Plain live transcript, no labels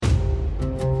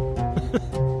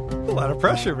A lot of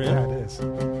pressure, man. Yeah, it is.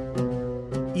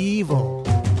 Evil.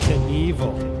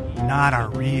 Knievel. Not our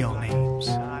real names.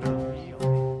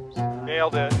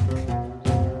 Nailed it.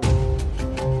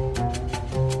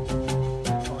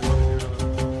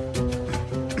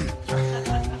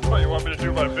 Oh, you want me to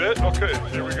do my bit? Okay,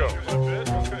 here we go.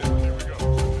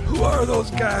 Who are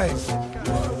those guys?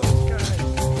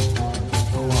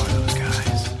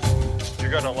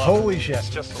 You're gonna love Holy it. shit. It's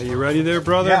just Are you ready there,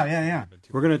 brother? Yeah.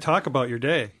 We're going to talk about your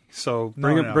day. So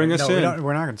bring us no, in.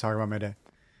 We're not going to talk about my day.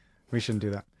 We shouldn't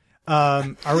do that.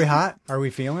 Are we hot? Are we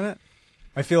feeling it?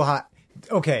 I feel hot.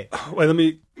 Okay. Wait, let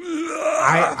me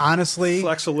I honestly,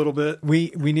 flex a little bit.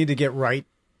 we need to get right.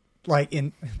 Like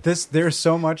in this, there's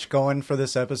so much going for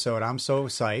this episode. I'm so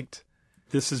psyched.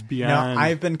 This is beyond. Now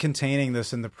I've been containing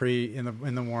this in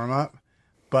the warm up,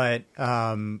 but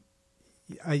I'm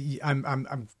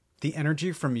the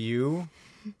energy from you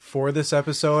for this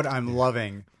episode I'm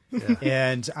loving. Yeah.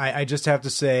 And I just have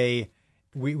to say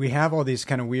we have all these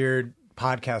kind of weird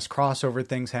podcast crossover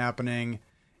things happening,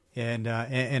 and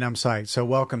I'm psyched. So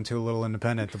welcome to A Little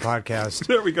Independent, the podcast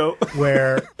There we go.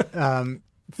 where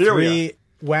Here we three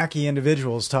wacky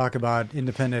individuals talk about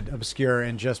independent, obscure,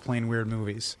 and just plain weird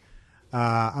movies.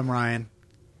 I'm Ryan.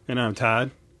 And I'm Todd.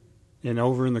 And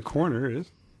over in the corner is...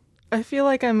 I feel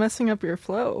like I'm messing up your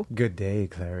flow. Good day,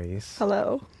 Clarice.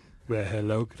 Hello. Well,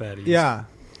 hello, Clarice. Yeah.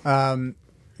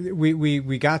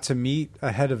 We got to meet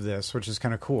ahead of this, which is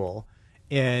kind of cool.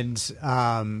 And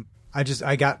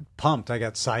I got pumped. I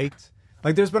got psyched.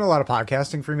 Like, there's been a lot of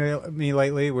podcasting for me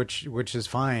lately, which is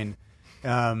fine.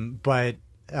 But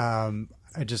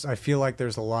I feel like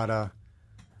there's a lot of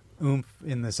oomph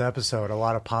in this episode, a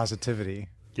lot of positivity.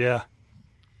 Yeah.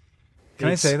 Can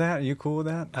I say that? Are you cool with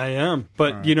that? I am.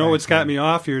 But right, you know what's thanks, got man. me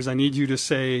off here is I need you to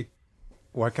say...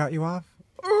 What got you off?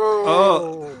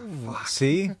 Oh,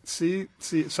 See? see,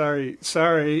 sorry,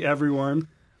 everyone.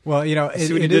 Well, you know,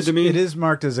 See what you did to me? it is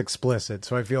marked as explicit,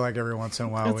 so I feel like every once in a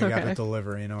while That's we got to okay.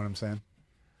 deliver. You know what I'm saying?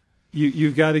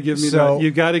 You've got to give me So-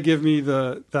 you got to give me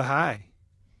the high.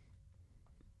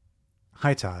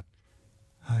 Hi, Todd.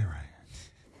 Hi, Ryan.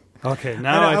 Okay,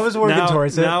 now I was working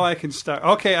towards it. Now I can start.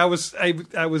 Okay, I was.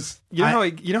 You know how I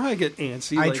get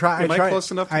antsy. I Like, try. Am I I try, close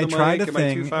enough to I the mic? tried a Am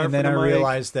I too thing, far and then I from the mic?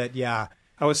 realized that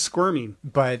I was squirming.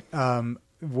 but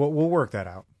we'll work that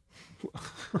out.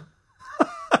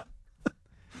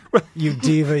 You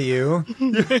diva, you,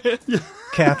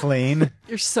 Kathleen.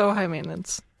 You're so high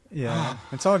maintenance. Yeah,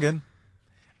 it's all good.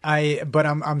 But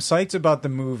I'm psyched about the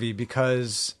movie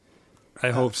because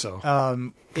I hope so.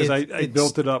 because Because I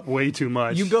built it up way too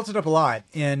much. You built it up a lot,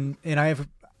 and I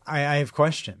have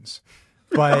questions,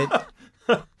 but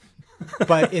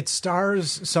but it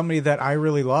stars somebody that I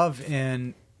really love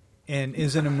and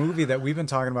is in a movie that we've been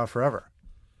talking about forever.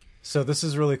 So this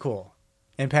is really cool.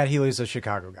 And Pat Healy's a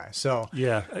Chicago guy, so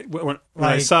Yeah. When I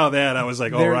Like, saw that, I was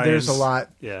like, "Oh, Ryan's, there's a lot.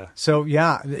 Yeah. So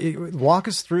yeah, walk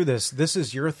us through this. This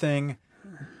is your thing.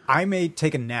 I may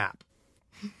take a nap.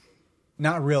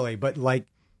 Not really, but like,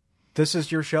 this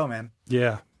is your show, man.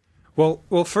 Yeah. Well.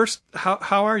 First,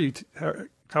 how are you?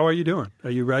 How are you doing? Are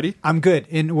you ready? I'm good.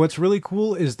 And what's really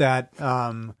cool is that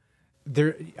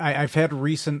I've had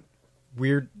recent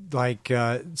weird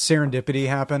serendipity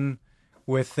happen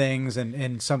with things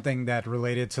and something that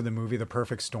related to the movie The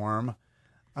Perfect Storm.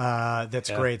 That's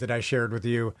Yeah. great that I shared with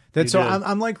you. You did.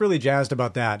 I'm like really jazzed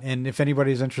about that. And if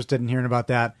anybody's interested in hearing about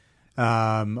that,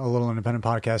 a little independent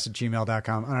podcast at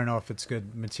gmail.com. I don't know if it's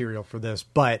good material for this,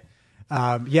 but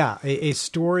a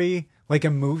story like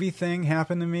a movie thing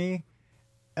happened to me.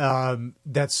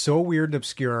 That's so weird and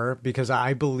obscure because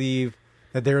I believe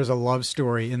that there is a love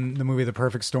story in the movie The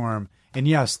Perfect Storm. And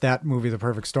yes, that movie, The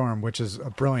Perfect Storm, which is a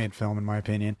brilliant film in my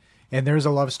opinion. And there's a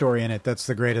love story in it that's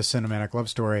the greatest cinematic love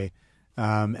story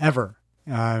ever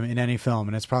in any film.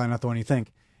 And it's probably not the one you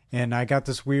think. And I got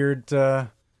this weird,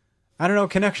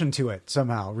 connection to it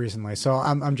somehow recently. So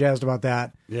I'm jazzed about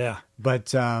that. Yeah.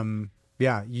 But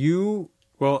you...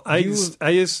 Well, I just,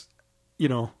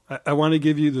 I want to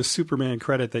give you the Superman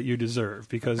credit that you deserve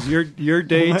because your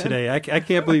day today, I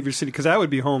can't believe you're sitting because I would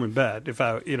be home in bed if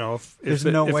I, if There's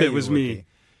no if way it was you would me. be.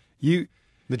 You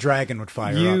The dragon would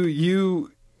fire up.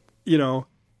 you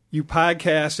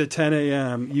podcast at 10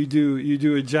 a.m. You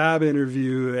do a job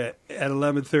interview at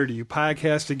 11:30. You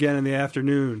podcast again in the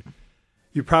afternoon.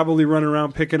 You probably run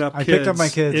around picking up I kids. picked up my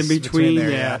kids in between.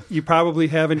 there, yeah. You probably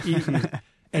haven't eaten,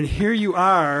 and here you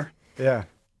are. Yeah.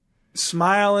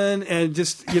 Smiling and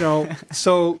just,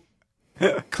 so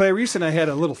Clarice and I had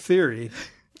a little theory.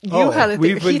 You had a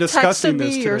we've thing. been He discussing texted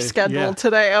this me your today. schedule Yeah.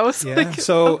 today. I was Yeah. like,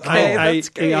 So okay, I that's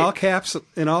great. in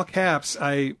all caps,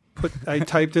 I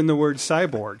typed in the word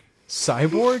cyborg.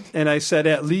 Cyborg? And I said,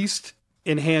 at least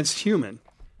enhanced human.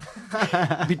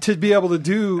 To be able to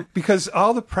do, because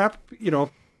all the prep,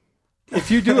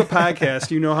 if you do a podcast,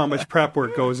 you know how much prep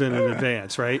work goes in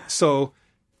advance, right? So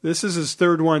this is his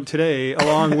third one today,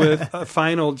 along with a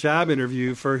final job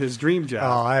interview for his dream job.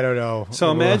 Oh, I don't know.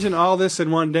 So imagine all this in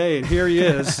one day, and here he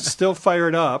is, still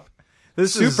fired up,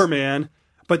 Superman.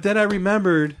 But then I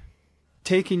remembered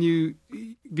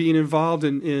being involved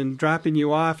in dropping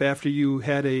you off after you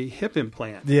had a hip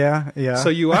implant. Yeah. So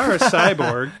you are a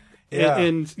cyborg, Yeah.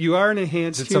 and you are an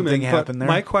enhanced Did human. something But happen there?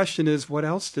 my question is, what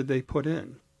else did they put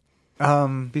in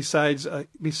besides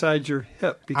your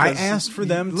hip? Because I asked for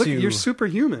them look, to. You're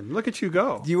superhuman. Look at you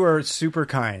go. You are super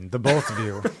kind, the both of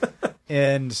you.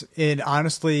 and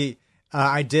honestly,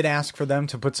 I did ask for them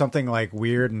to put something like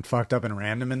weird and fucked up and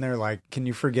random in there. Like, can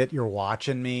you forget you're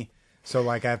watching me? So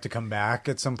like I have to come back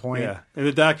at some point. Yeah. And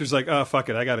the doctor's like, oh, fuck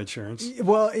it. I got insurance.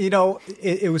 Well,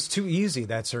 it was too easy,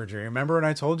 that surgery. Remember when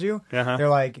I told you? Uh-huh. They're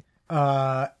like,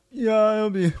 yeah, it'll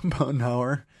be about an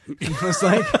hour. It was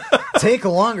like, take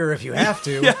longer if you have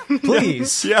to,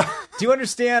 please. Yeah. Do you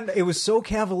understand? It was so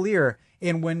cavalier.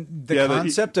 And when the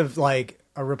concept of like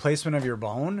a replacement of your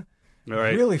bone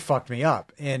really fucked me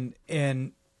up. And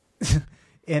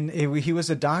he was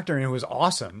a doctor and it was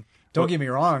awesome. Don't get me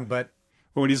wrong, but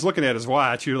when he's looking at his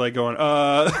watch, you're like going,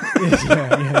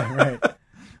 yeah, right.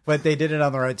 But they did it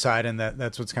on the right side, and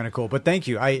that's what's kind of cool. But thank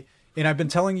you. I've been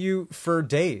telling you for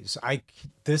days.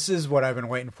 This is what I've been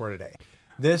waiting for today.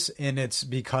 And it's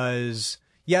because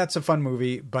it's a fun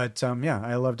movie, but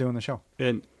I love doing the show.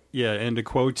 And to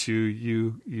quote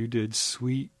you did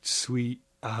sweet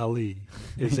Ali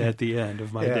is at the end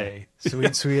of my day.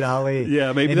 Sweet Ali.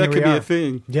 Yeah, maybe that could be a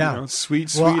thing. Yeah,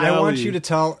 sweet well, Ali. I want you to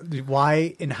tell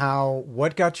why and how.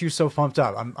 What got you so pumped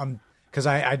up? I'm because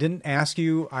I didn't ask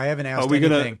you. I haven't asked. Are we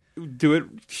anything. gonna do it?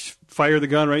 Fire the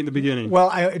gun right in the beginning.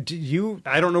 Well, I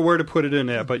don't know where to put it in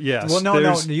at, but yes. Well, no, you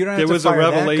don't have there to was fire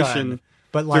a revelation that gun,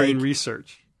 but during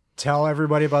research. Tell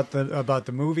everybody about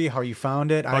the movie, how you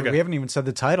found it. Okay. We haven't even said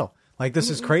the title. Like, this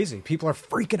is crazy. People are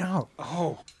freaking out.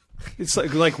 Oh, it's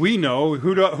like we know.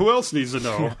 Who else needs to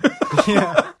know?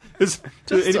 Yeah. Does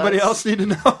anybody else need to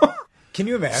know? Can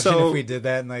you imagine if we did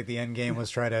that and like the end game was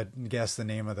try to guess the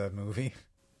name of the movie?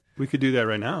 We could do that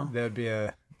right now. That would be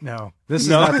no. This is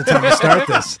not the time to start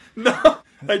this. No,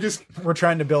 we're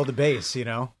trying to build a base, we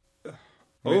don't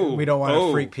want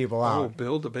to freak people out. Oh,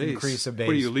 build a base. Increase a base.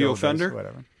 What are you, Leo Fender?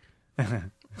 Base,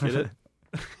 whatever. Get it?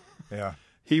 Yeah.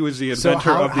 He was the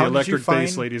inventor of the electric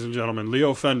bass, find... ladies and gentlemen.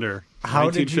 Leo Fender,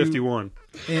 1951.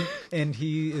 And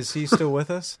is he still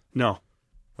with us? No.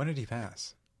 When did he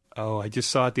pass? Oh, I just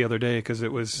saw it the other day because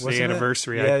it was the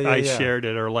anniversary. Yeah, I shared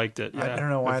it or liked it. I don't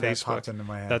know why that popped into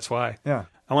my head. That's why. Yeah.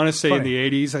 I want to say in the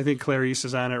 80s, I think Clarice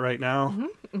is on it right now.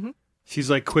 Mm-hmm, mm-hmm. She's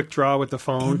like quick draw with the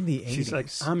phone. In the 80s. She's like,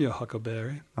 I'm your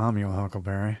Huckleberry. I'm your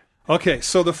Huckleberry. Okay,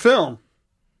 so the film.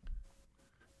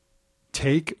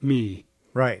 Take me.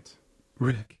 Right.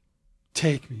 Rick,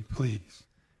 take me, please.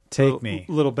 Take me.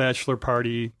 Little bachelor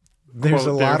party. There's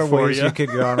a lot of ways you could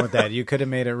go on with that. You could have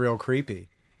made it real creepy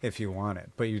if you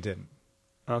wanted, but you didn't.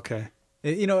 Okay.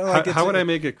 How would I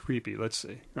make it creepy? Let's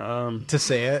see. To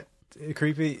say it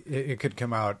creepy, it could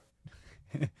come out.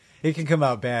 It can come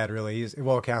out bad, really easy.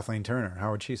 Well, Kathleen Turner,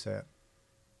 how would she say it?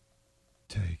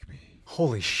 Take me.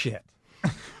 Holy shit!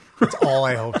 That's all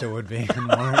I hoped it would be.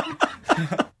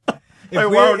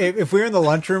 If we were in the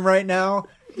lunchroom right now,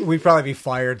 we'd probably be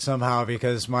fired somehow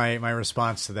because my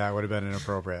response to that would have been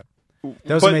inappropriate.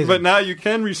 That was amazing. But now you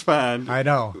can respond. I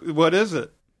know. What is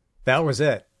it? That was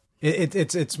it.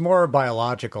 It's more a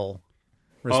biological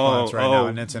response now,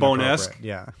 and it's Bone-esque?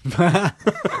 Yeah.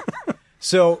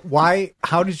 So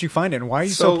how did you find it? And why are you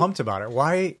so pumped about it?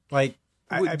 Why,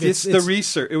 it's the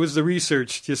research. It was the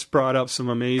research just brought up some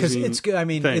amazing. Because it's good. I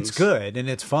mean, things. it's good and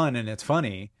it's fun and it's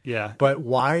funny. Yeah. But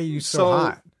why are you so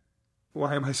hot?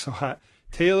 Why am I so hot?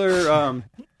 Taylor,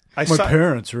 my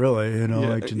parents really,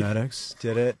 like genetics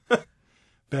did it.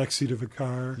 Backseat of a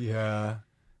car. Yeah.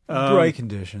 Bright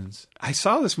conditions. I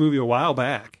saw this movie a while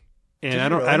back, and I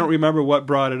really? don't remember what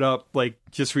brought it up like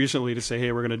just recently to say,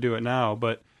 hey, we're going to do it now.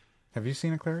 But have you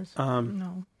seen it, Clarice?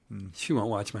 No. She won't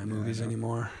watch my movies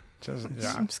anymore.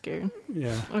 I'm scared.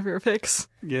 Yeah. Of your picks.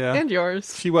 Yeah. And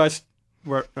yours. She watched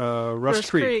Rush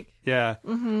Creek. Yeah.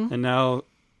 Mm-hmm. And now,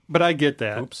 but I get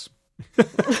that. Oops.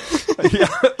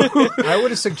 I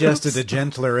would have suggested a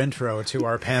gentler intro to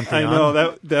our pantheon. I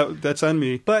know that's on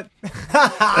me. But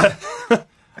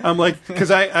I'm like, because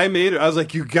I made it. I was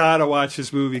like, you gotta watch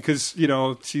this movie because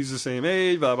she's the same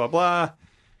age. Blah blah blah.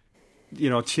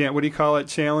 What do you call it?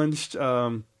 Challenged.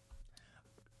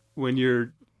 When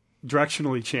you're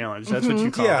directionally challenged. That's what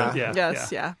you call Yeah. it. Yeah.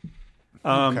 Yes, yeah.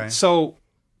 yeah. Okay. So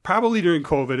probably during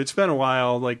COVID, it's been a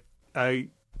while. Like I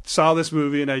saw this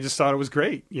movie and I just thought it was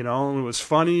great. You know, and it was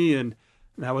funny, and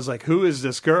I was like, "Who is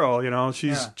this girl?" You know,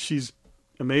 she's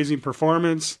amazing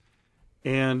performance,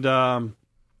 and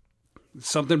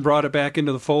something brought it back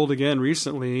into the fold again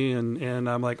recently, and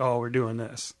I'm like, "Oh, we're doing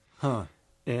this." Huh.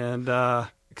 And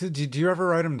Do you ever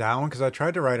write them down? Because I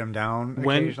tried to write them down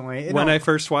occasionally. when I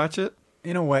first watch it,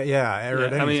 in a way, yeah. Or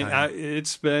at I any mean, time.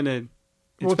 it's been to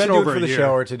been do over it for a the year.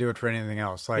 show or to do it for anything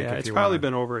else. Like, Yeah, if it's you probably wanna-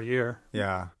 been over a year,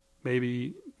 Yeah.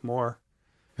 maybe more.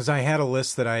 Because I had a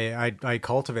list that I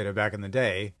cultivated back in the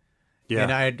day, Yeah,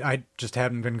 and I just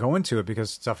haven't been going to it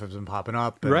because stuff has been popping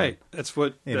up. And, right. That's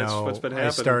what's been happening. I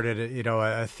started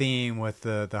a theme with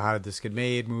the How Did This Get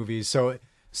Made movies, so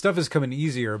stuff is coming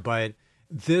easier. But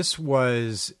this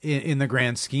was in the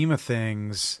grand scheme of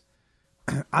things.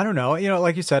 I don't know.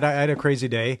 Like you said, I had a crazy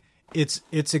day. It's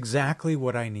exactly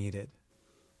what I needed.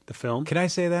 The film. Can I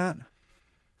say that?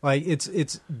 Like it's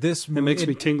this. It makes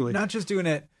me tingly. Not just doing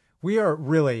it. We are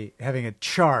really having a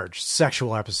charged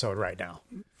sexual episode right now.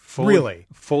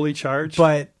 Fully charged.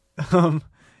 But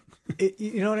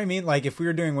you know what I mean? Like if we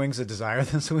were doing Wings of Desire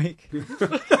this week,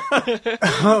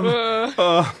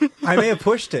 I may have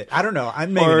pushed it. I don't know. I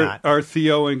maybe not. Or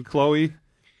Theo and Chloe.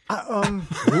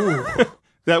 Ooh.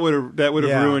 That would have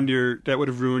Yeah. ruined your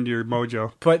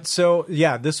mojo. But so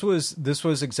yeah, this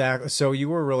was exactly. So you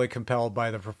were really compelled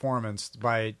by the performance,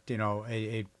 by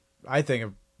a I think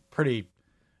a pretty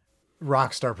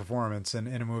rock star performance in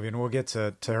a movie, and we'll get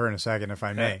to her in a second if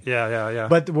I may. Yeah.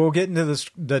 But we'll get into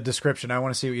the description. I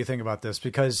want to see what you think about this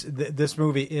because this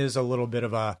movie is a little bit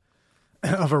of a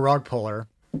rug puller.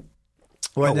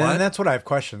 Well, what? and that's what I have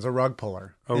questions. A rug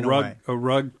puller. in way. A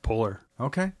rug puller.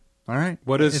 Okay. All right.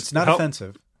 What is- It's not how-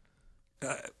 offensive.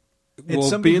 Well,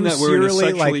 somebody being who that we're in a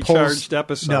serially, sexually pulls- charged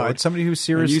episode. No, it's somebody who and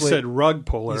seriously. you said rug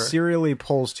puller. he serially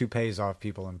pulls toupees off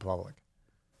people in public.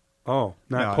 Oh,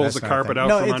 not No, pulls that's the not a carpet thing. out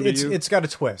No, from under it's you. it's got a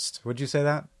twist. Would you say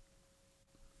that?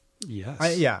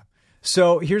 Yes. Yeah.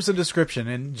 So here's the description,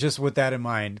 and just with that in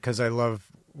mind, because I love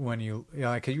when you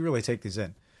really take these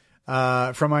in.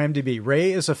 From IMDb,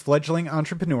 Ray is a fledgling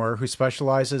entrepreneur who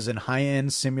specializes in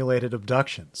high-end simulated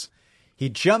abductions. He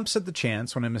jumps at the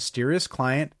chance when a mysterious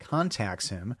client contacts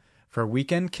him for a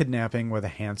weekend kidnapping with a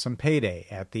handsome payday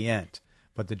at the end.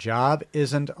 But the job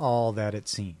isn't all that it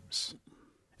seems.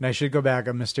 And I should go back.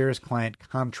 A mysterious client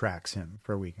contracts him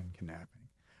for a weekend kidnapping.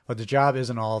 But the job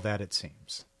isn't all that it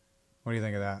seems. What do you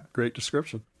think of that? Great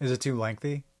description. Is it too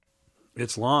lengthy?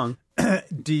 It's long,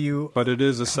 Do you, but it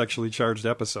is a sexually charged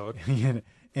episode. in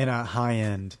a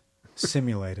high-end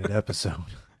simulated episode?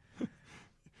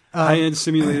 High-end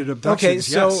simulated abductions. Okay,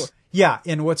 so yes. yeah,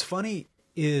 and what's funny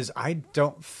is I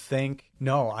didn't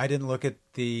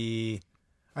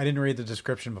read the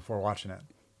description before watching it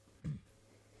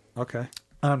Okay.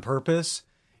 on purpose,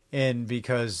 and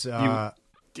because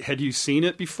Had you seen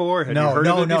it before? Had No, you heard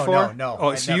no, of it no, before? no, Oh,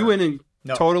 I so never. you went in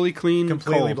No. totally clean,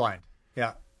 completely cold. blind.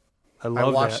 Yeah, I I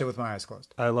love watched that. it with my eyes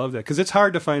closed. I love that because it's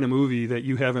hard to find a movie that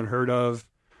you haven't heard of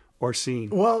or seen.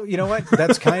 Well, you know what?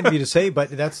 That's kind of you to say, but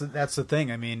that's the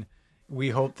thing. I mean, we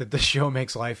hope that the show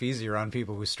makes life easier on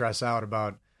people who stress out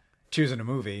about choosing a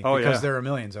movie Oh, because yeah. there are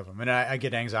millions of them, and I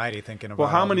get anxiety thinking about. Well,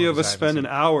 how all the many of movies us I haven't spend seen.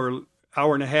 an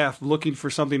hour and a half looking for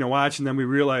something to watch, and then we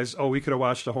realize, oh, we could have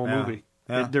watched the whole Yeah. movie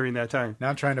Yeah. during that time?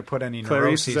 Not trying to put any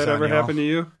Clarice, neuroses has that on ever y'all. happened to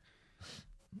you?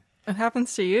 It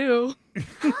happens to you.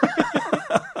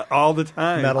 All the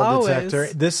time. Metal Always. detector.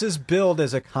 This is billed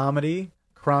as a comedy,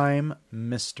 crime,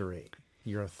 mystery.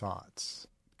 Your thoughts?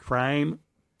 Crime.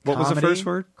 What was the Comedy, first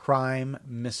word? Crime,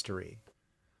 mystery.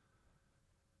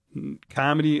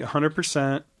 Comedy,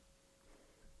 100%.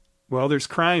 Well, there's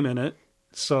crime in it,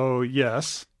 so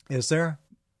yes. Is there?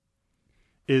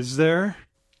 Is there?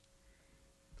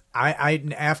 I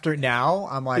after now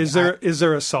I'm like, Is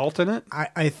there assault in it?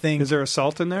 I think Is there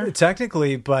assault in there?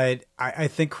 technically, but I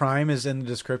think crime is in the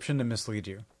description to mislead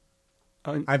you.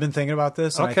 I've been thinking about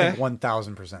this, and I Okay. think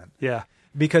 1,000%. Yeah.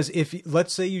 Because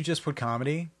let's say you just put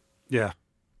comedy, Yeah.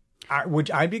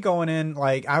 I'd be going in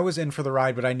like I was in for the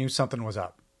ride, but I knew something was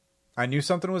up.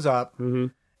 Mm-hmm.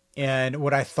 And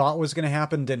what I thought was going to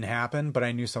happen didn't happen, but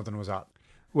I knew something was up.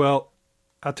 Well,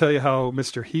 I'll tell you how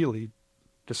Mr. Healy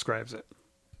describes it.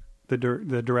 The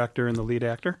director and the lead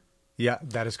actor. Yeah,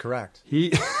 that is correct.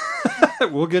 He.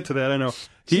 We'll get to that. I know.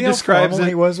 He See how describes formal it.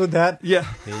 he was with that. Yeah.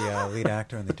 The lead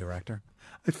actor and the director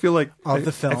I feel like of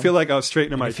the film. I feel like I was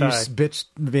straightening my If you tie,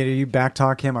 you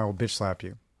backtalk him, I will bitch slap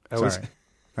you. was- Sorry,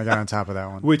 I got on top of that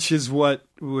one. which is what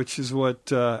I'm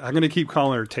going to keep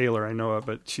calling her Taylor. I know it,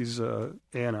 but she's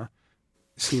Anna.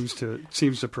 seems to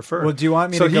prefer. Well, do you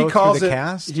want me to go through the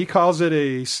cast? He calls it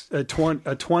a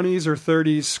 20s or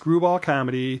 30s screwball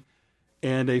comedy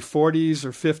and a 40s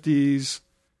or 50s,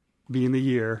 being the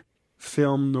year,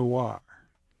 film noir.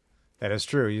 That is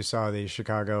true. You saw the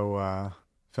Chicago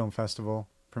Film Festival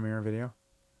premiere video?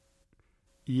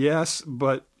 Yes,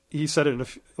 but he said it in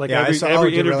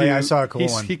every interview. Really? I saw a cool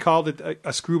one. He called it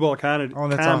a screwball comedy. Oh,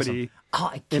 that's awesome. Oh,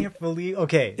 I can't believe.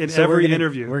 Okay, in every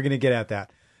interview, we're going to get at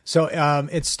that. So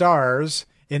it stars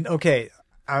in. Okay,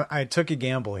 I took a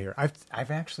gamble here.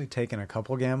 I've actually taken a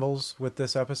couple gambles with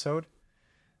this episode.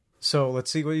 So let's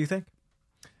see what you think.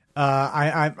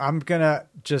 I'm gonna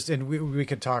just, and we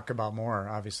could talk about more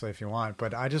obviously if you want,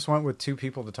 but I just went with two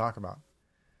people to talk about.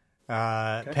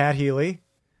 Okay. Pat Healy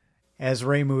as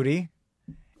Ray Moody,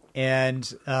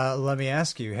 and let me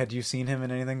ask you: had you seen him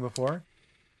in anything before?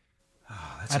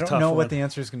 I don't know what the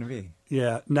answer is going to be.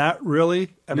 Yeah, not really.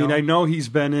 I mean, I know he's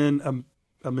been in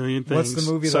a million things. What's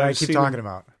the movie that I keep talking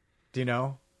about? Do you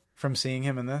know from seeing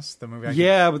him in this? The movie?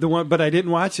 But I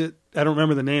didn't watch it. I don't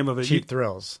remember the name of it. Cheap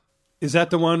Thrills. Is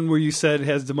that the one where you said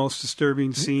has the most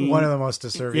disturbing scene? One of the most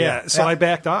disturbing. Yeah. So I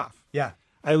backed off. Yeah.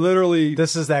 I literally.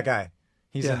 This is that guy.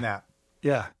 He's in that.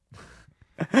 Yeah.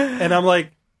 And I'm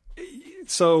like,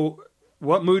 so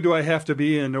what mood do I have to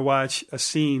be in to watch a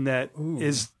scene that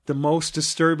is the most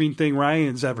disturbing thing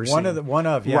Ryan's ever seen?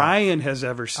 Ryan has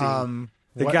ever seen.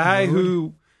 The guy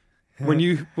mood?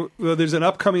 There's an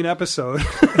upcoming episode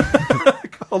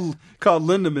called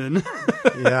Lindemann.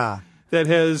 Yeah. That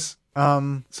has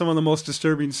some of the most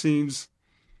disturbing scenes.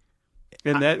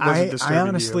 And that wasn't disturbing. I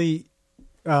honestly,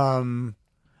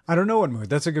 I don't know what mood.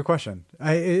 That's a good question.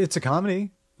 It's a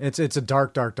comedy. It's a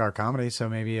dark comedy. So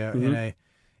maybe in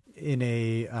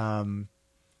a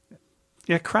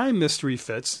crime mystery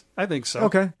fits. I think so.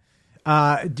 Okay.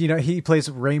 He plays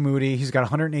Ray Moody. He's got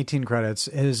 118 credits.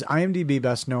 His IMDb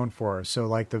best known for, so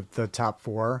like the top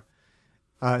four,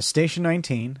 Station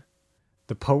 19,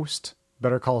 The Post,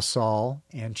 Better Call Saul,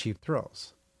 and Cheap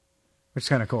Thrills, which is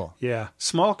kind of cool. Yeah.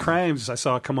 Small Crimes I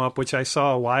saw come up, which I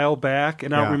saw a while back,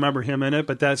 and I don't remember him in it,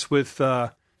 but that's with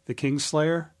the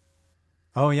Kingslayer.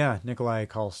 Oh, yeah. Nikolai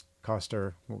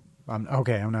Koster. I'm not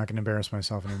going to embarrass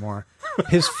myself anymore.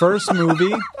 His first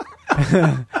movie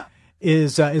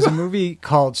is a movie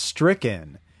called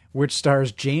Stricken, which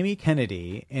stars Jamie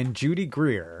Kennedy and Judy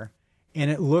Greer,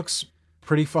 and it looks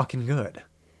pretty fucking good.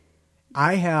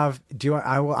 I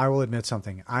will admit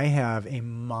something. I have a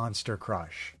monster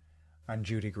crush on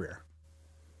Judy Greer.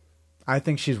 I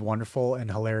think she's wonderful and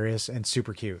hilarious and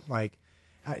super cute. Like,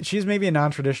 she's maybe a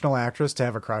non-traditional actress to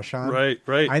have a crush on. Right.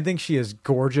 I think she is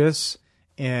gorgeous.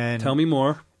 And tell me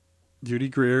more. Judy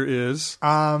Greer is.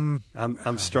 I'm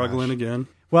struggling again.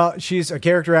 Well, she's a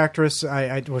character actress.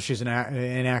 She's an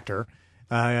actor.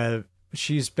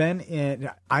 She's been in.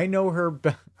 I know her.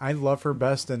 I love her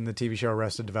best in the TV show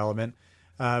Arrested Development.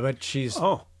 But she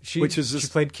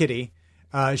played Kitty.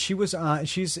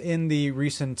 She's in the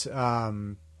recent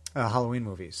Halloween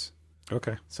movies.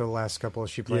 Okay. So the last couple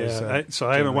she plays. Yeah.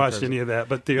 I haven't watched any of that.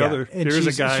 But there is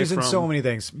a guy. She's in so many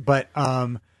things. But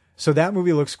so that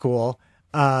movie looks cool.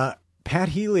 Pat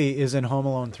Healy is in Home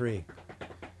Alone 3.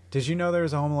 Did you know there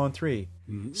was a Home Alone 3?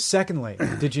 Mm-hmm. Secondly,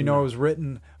 did you know it was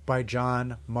written by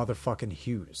John motherfucking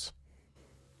Hughes?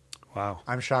 Wow.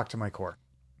 I'm shocked to my core.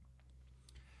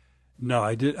 No,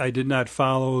 I did not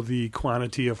follow the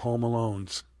quantity of Home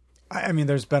Alones. I mean,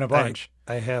 there's been a bunch.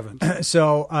 I haven't.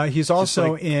 So he's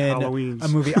also in Halloween's. A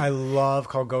movie I love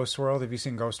called Ghost World. Have you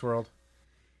seen Ghost World?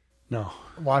 No.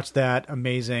 Watch that.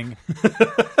 Amazing.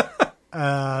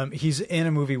 He's in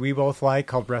a movie we both like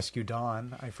called Rescue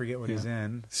Dawn. I forget what he's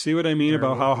in. See what I mean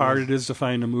about how hard it is to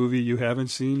find a movie you haven't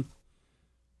seen?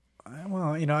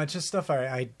 Well, it's just stuff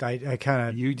I kind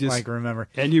of like remember.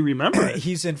 And you remember it.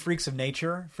 He's in Freaks of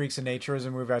Nature. Freaks of Nature is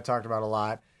a movie I talked about a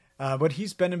lot. But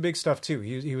he's been in big stuff too.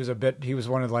 He was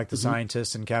one of the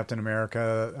scientists in Captain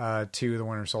America 2, The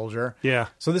Winter Soldier. Yeah.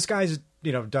 So this guy's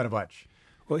done a bunch.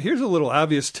 Well, here's a little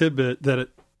obvious tidbit that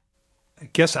I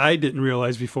guess I didn't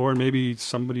realize before, and maybe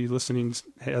somebody listening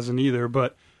hasn't either.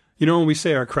 But when we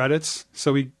say our credits,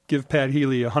 so we give Pat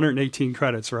Healy 118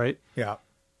 credits, right? Yeah.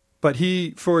 But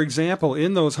he, for example,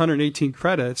 in those 118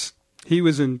 credits, he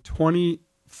was in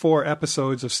 24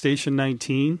 episodes of Station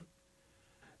 19.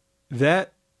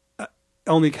 That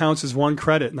only counts as one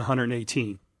credit in the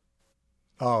 118.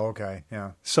 Oh, okay,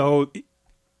 yeah. So,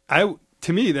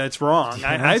 to me, that's wrong.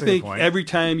 Yeah, I think every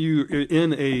time you're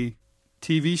in a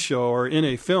TV show or in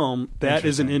a film, that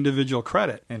is an individual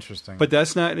credit. Interesting. But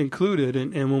that's not included.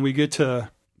 And when we get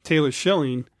to Taylor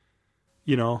Schilling,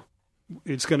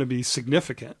 it's going to be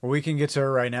significant. Well, we can get to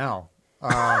her right now.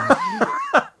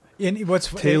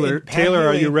 Taylor,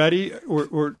 are you ready?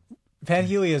 Or Pat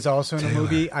Healy is also in a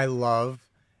movie I love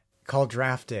called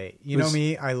Draft Day. You know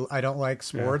me, I don't like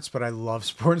sports, but I love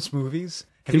sports movies.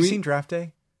 Have you seen Draft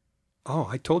Day? Oh,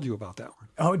 I told you about that one.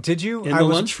 Oh, did you? In the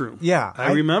lunchroom. Yeah.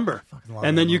 I remember.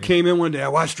 And then you came in one day, I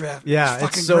watched Draft. Yeah,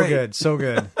 it's so great. good. So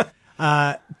good.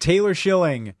 Taylor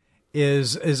Schilling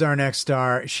is our next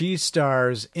star. She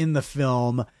stars in the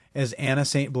film as Anna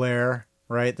St. Blair,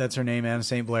 right? That's her name, Anna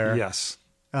St. Blair. Yes.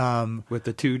 With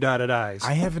the two dotted eyes.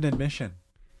 I have an admission.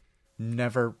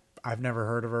 I've never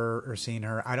heard of her or seen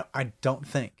her. I don't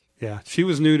think. Yeah, she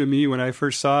was new to me when I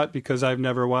first saw it because I've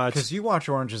never watched. Because you watch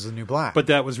Orange Is the New Black. But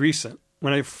that was recent.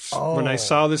 When I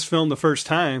saw this film the first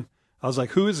time, I was like,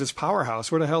 who is this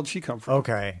powerhouse? Where the hell did she come from?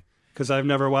 Okay. Because I've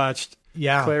never watched.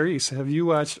 Yeah. Clarice, have you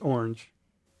watched Orange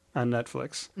on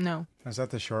Netflix? No. Is that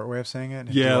the short way of saying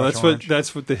it? Yeah,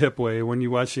 that's what the hip way. When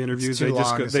you watch the interviews, they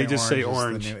just say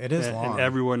Orange. It is long. And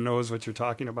everyone knows what you're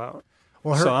talking about.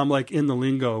 Well, so I'm like in the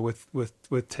lingo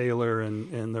with Taylor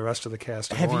and the rest of the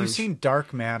cast of Have Orange. you seen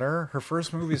Dark Matter? Her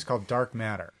first movie is called Dark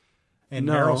Matter. And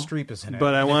Meryl Streep is in it.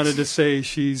 But I wanted to say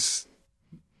she's,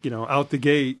 out the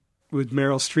gate with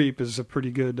Meryl Streep is a pretty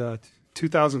good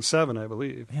 2007, I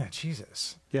believe. Yeah,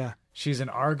 Jesus. Yeah. She's in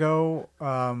Argo.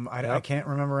 I can't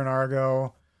remember in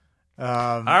Argo.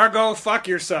 Argo, fuck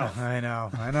yourself. I know.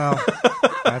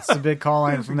 That's the big call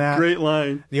line from that. Great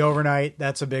line. The Overnight,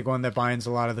 that's a big one that binds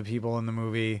a lot of the people in the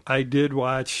movie. I did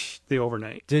watch The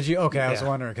Overnight. Did you? Okay, I was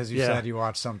wondering because you said you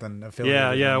watched something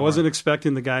affiliated. Yeah. I wasn't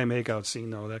expecting the guy makeout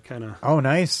scene though. That kind of. Oh,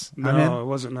 nice. No, I'm in. it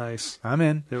wasn't nice. I'm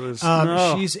in. It was.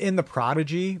 She's in The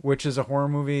Prodigy, which is a horror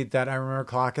movie that I remember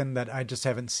clocking that I just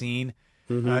haven't seen.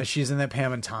 Mm-hmm. She's in that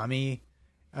Pam and Tommy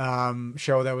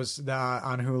show that was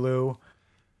on Hulu.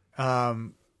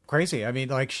 Crazy. I mean,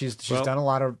 like she's done a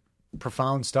lot of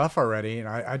profound stuff already, and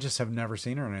I just have never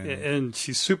seen her in anything. And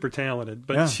she's super talented,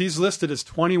 but she's listed as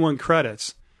 21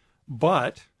 credits,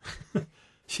 but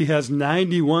she has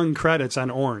 91 credits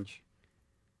on Orange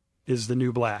is the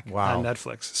New Black on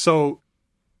Netflix. So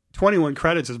 21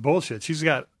 credits is bullshit. She's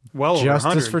got well over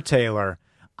 100. Justice for Taylor.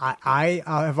 I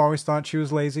have always thought she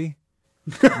was lazy.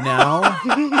 Now,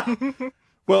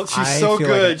 well, she's so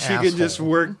good. She can just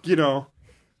work, 21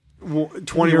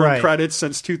 credits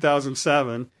since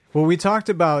 2007. Well, we talked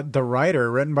about The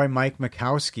Writer, written by Mike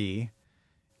Makowski,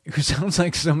 who sounds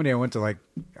like somebody I went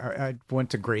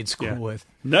to grade school with.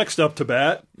 Next up to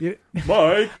bat,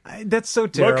 Mike. That's so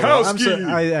terrible.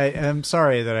 Makowski. I'm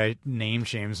sorry that I name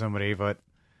shame somebody, but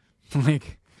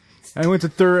like I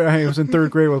was in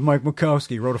third grade with Mike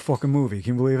Makowski. Wrote a fucking movie.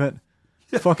 Can you believe it?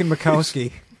 Fucking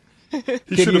Makowski.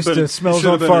 He should have been smells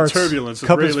on farts. Turbulence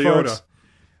with Ray Liotta.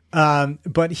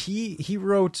 But he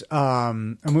wrote a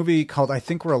movie called I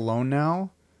Think We're Alone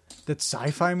Now. That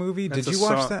sci-fi movie. Did you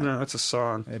watch that? No, it's a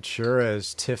song. It sure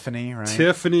is. Tiffany, right?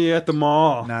 Tiffany at the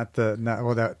Mall.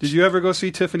 Did you ever go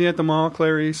see Tiffany at the Mall,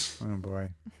 Clarice? Oh boy.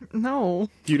 No.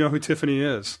 Do you know who Tiffany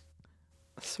is?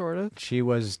 Sort of. She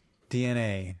was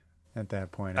DNA at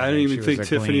that point. I didn't even think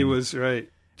Tiffany was right.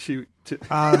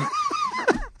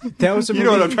 That was a movie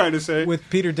you know what I'm trying to say? With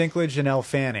Peter Dinklage and Elle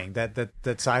Fanning. That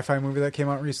sci-fi movie that came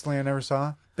out recently I never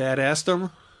saw.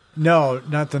 Badassdom? No,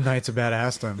 not the Knights of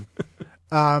Badassdom.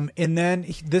 And then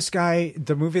this guy,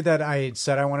 the movie that I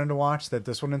said I wanted to watch, that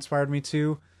this one inspired me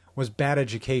to, was Bad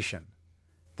Education.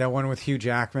 That one with Hugh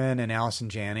Jackman and Allison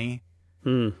Janney.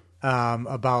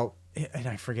 About, and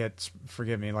I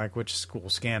forgive me, like which school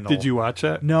scandal. Did you watch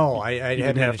that? No, I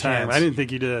didn't have time. I didn't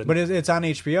think you did. But it's on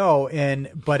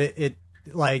HBO, but it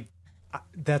like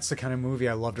that's the kind of movie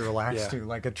I love to relax to,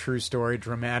 like a true story,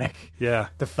 dramatic. Yeah.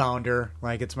 The Founder,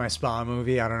 like it's my spa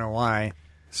movie. I don't know why.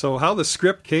 So how the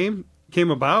script came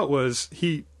about was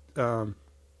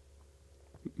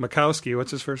Makowski, what's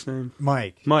his first name?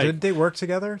 Mike. Did they work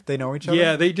together? They know each other?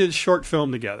 Yeah, they did a short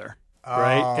film together.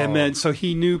 Right? And then so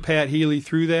he knew Pat Healy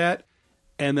through that.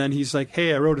 And then he's like,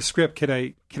 "Hey, I wrote a script. Can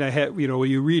I have, will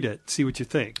you read it? See what you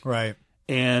think?" Right.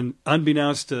 And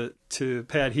unbeknownst to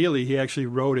Pat Healy, he actually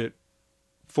wrote it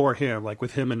for him, like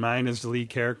with him in mind as the lead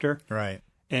character. Right.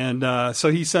 And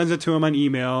so he sends it to him on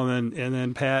email, and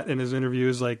then Pat in his interview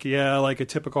is like, "Yeah, like a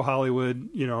typical Hollywood,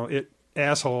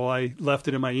 asshole. I left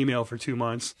it in my email for 2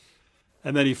 months."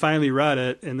 And then he finally read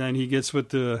it, and then he gets with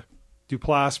the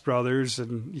Duplass brothers,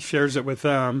 and he shares it with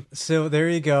them. So there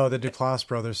you go. The Duplass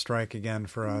brothers strike again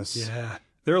for us. Yeah.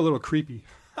 They're a little creepy.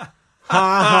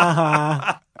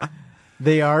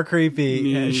 They are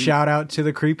creepy. Shout out to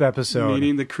the Creep episode.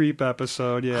 Meaning the Creep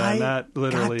episode, yeah, not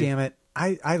literally. God damn it.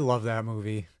 I love that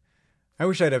movie. I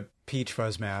wish I had a Peach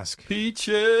Fuzz mask.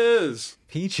 Peaches!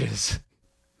 Peaches.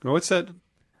 What's that?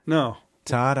 No.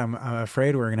 Todd, I'm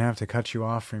afraid we're gonna have to cut you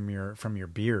off from your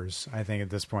beers. I think at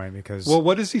this point because Well,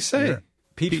 what does he say?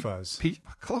 peach fuzz.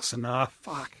 Close enough.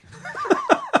 Fuck.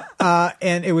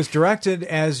 And it was directed,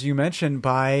 as you mentioned,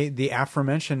 by the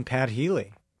aforementioned Pat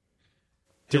Healy.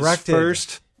 His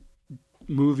first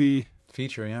movie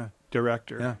feature, yeah.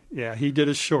 director. Yeah, he did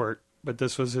a short, but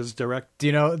this was his direct. Do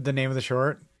you know the name of the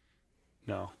short?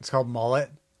 No. It's called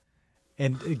Mullet.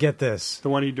 And get this. The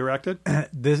one he directed?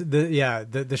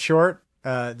 The short,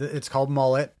 it's called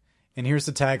Mullet. And here's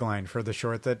the tagline for the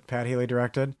short that Pat Healy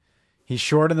directed. He's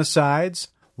short in the sides,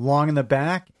 long in the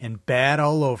back, and bad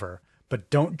all over. But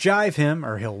don't jive him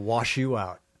or he'll wash you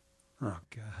out. Oh,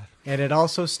 God. And it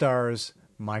also stars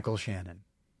Michael Shannon.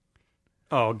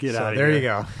 Oh, get out of there here. you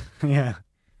go. Yeah.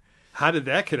 How did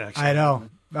that connection I know.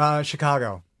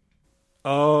 Chicago.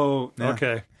 Oh, Yeah.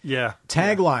 okay. Yeah.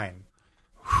 Tagline.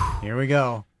 Here we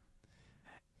go.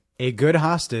 A good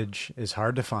hostage is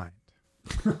hard to find.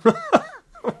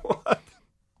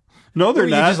 No, they're Well,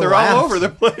 you not. just They're laughed. all over the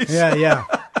place. Yeah.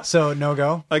 So, no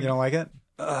go? You don't like it?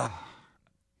 I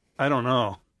don't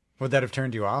know. Would that have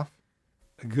turned you off?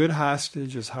 A good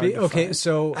hostage is hard to Okay, find.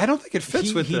 so I don't think it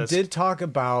fits with he this. He did talk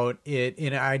about it,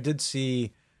 and I did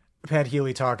see Pat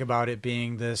Healy talk about it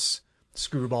being this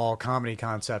screwball comedy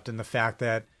concept and the fact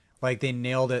that like they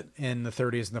nailed it in the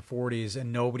 30s and the 40s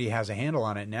and nobody has a handle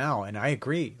on it now. And I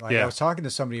agree. Like I was talking to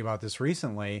somebody about this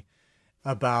recently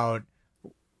about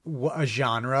a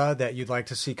genre that you'd like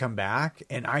to see come back.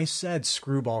 And I said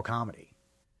screwball comedy,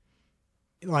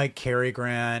 like Cary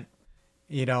Grant,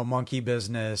 Monkey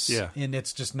Business. Yeah. And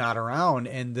it's just not around.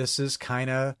 And this is kind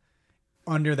of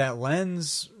under that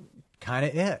lens, kind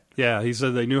of it. Yeah, he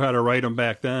said they knew how to write them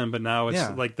back then, but now it's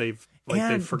like they've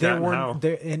forgotten how.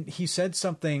 And he said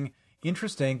something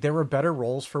interesting. There were better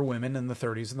roles for women in the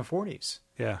 30s and the 40s.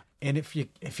 Yeah. And if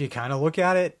you kind of look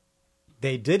at it,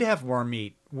 they did have more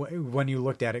meat when you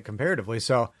looked at it comparatively.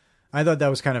 So I thought that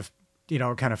was kind of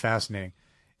fascinating.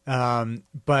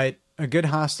 But a good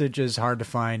hostage is hard to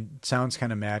find. Sounds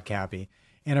kind of madcappy.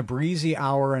 And a breezy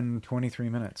hour and 23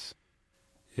 minutes.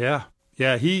 Yeah.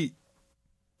 Yeah. He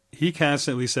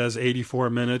constantly says 84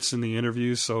 minutes in the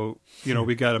interview. So,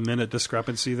 we got a minute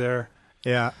discrepancy there.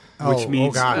 Yeah. Which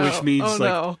means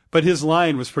no. But his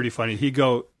line was pretty funny. He'd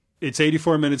go, it's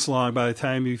 84 minutes long. By the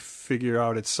time you figure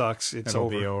out it sucks, It'll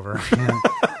be over.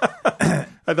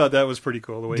 I thought that was pretty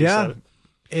cool the way he said it.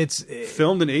 It's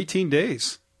filmed in 18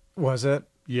 days. Was it?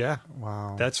 Yeah.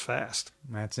 Wow. That's fast.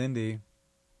 That's indie.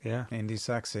 Yeah. Indie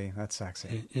sexy. That's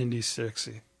sexy. Indie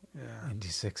sexy. Yeah.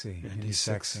 Indie sexy. Indie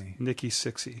sexy. Nikki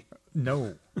Sixy.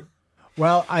 No.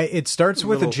 Well, it starts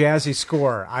with a jazzy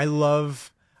score. I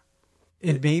love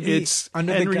it. Maybe it's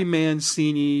under Henry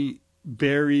Mancini,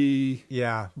 Barry.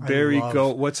 Yeah.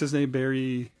 What's his name?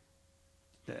 Barry.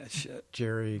 Shit.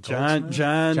 Jerry. John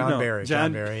Barry.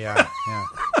 Yeah.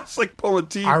 It's like pulling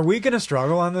teeth. Are we going to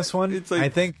struggle on this one? It's like, I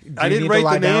think. I didn't write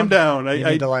the name down. You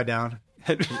need to lie down.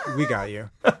 We got you.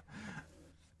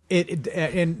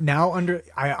 And now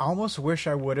I almost wish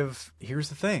I would have. Here's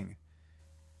the thing.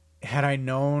 Had I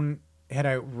learned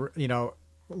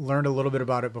a little bit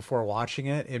about it before watching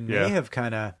it, it may have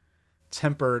kind of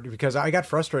tempered because I got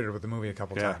frustrated with the movie a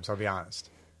couple times. I'll be honest.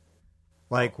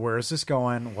 Like, where is this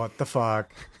going? What the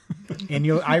fuck? And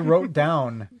I wrote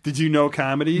down. Did you know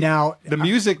comedy? Now the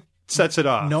music sets it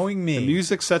off. Knowing me, the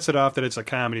music sets it off that it's a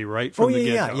comedy right from the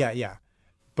get-go. Yeah.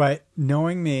 But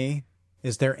knowing me,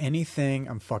 is there anything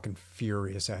I'm fucking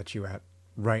furious at you at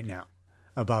right now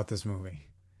about this movie?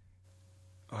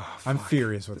 Oh, I'm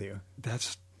furious with you.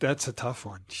 That's a tough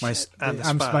one. My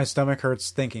stomach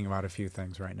hurts thinking about a few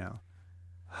things right now.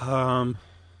 All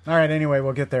right. Anyway,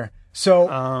 we'll get there.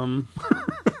 So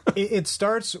it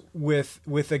starts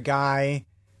with a guy.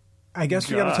 I guess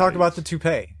we got to talk about the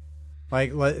toupee.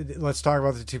 Like let's talk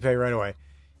about the toupee right away.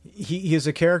 He is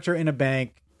a character in a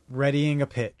bank readying a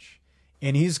pitch,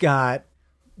 and he's got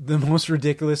the most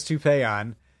ridiculous toupee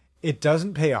on. It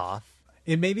doesn't pay off.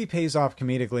 It maybe pays off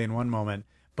comedically in one moment,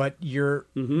 but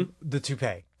the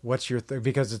toupee. What's your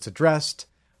because it's addressed,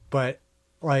 but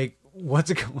like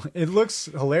it looks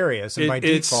hilarious, and by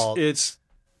default, it's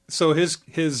so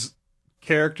his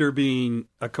character being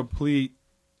a complete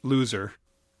loser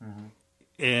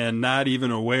and not even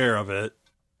aware of it.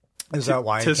 Is that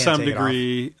why? To some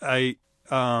degree,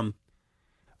 well,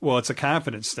 it's a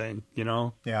confidence thing,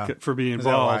 for being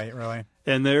involved. Is that why, really?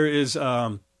 And there is,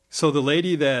 so the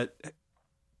lady that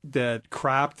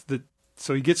cropped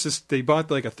so he gets this, they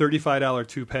bought like a $35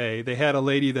 toupee. They had a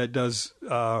lady that does,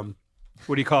 what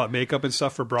do you call it? Makeup and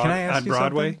stuff for on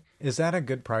Broadway. Is that a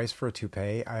good price for a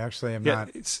toupee? I actually am Yeah, not.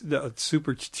 it's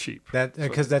super cheap. That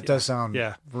because that does sound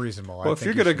Yeah. reasonable. Well, if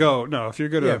you're gonna if you're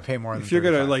gonna pay more than if you're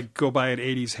gonna $35. like go buy an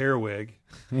 '80s hair wig,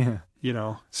 yeah. you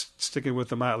know, sticking with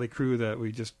the Motley Crue that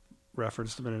we just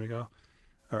referenced a minute ago,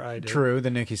 or I did. True, the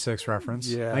Nikki Sixx reference.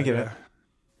 Yeah, I get yeah.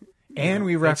 it. And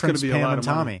we That's gonna referenced be a Pam lot and of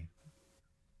money. Tommy.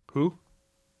 Who?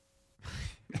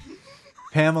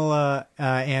 Pamela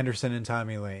Anderson and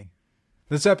Tommy Lee.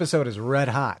 This episode is red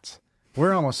hot.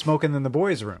 We're almost smoking in the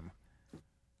boys' room.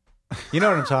 You know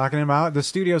what I'm talking about? The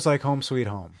studio's like home sweet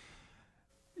home.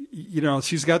 You know,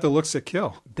 she's got the looks that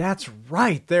kill. That's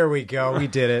right. There we go. We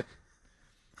did it.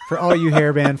 For all you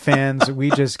hairband fans, we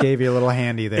just gave you a little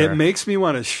handy there. It makes me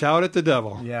want to shout at the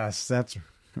devil. Yes, that's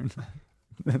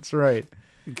right.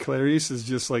 Clarice is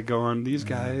just like going, these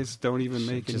guys don't even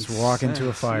make Just any walk into a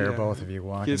sense. fire, Yeah. both of you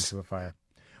walk Just- into a fire.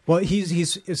 Well,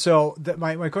 he's so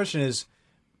my question is,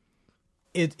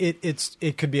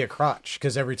 it could be a crutch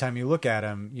because every time you look at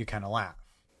him, you kind of laugh.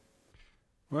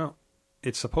 Well,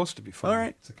 it's supposed to be funny. All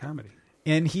right. It's a comedy.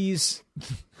 And he's.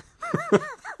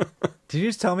 Did you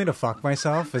just tell me to fuck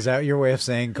myself? Is that your way of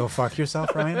saying go fuck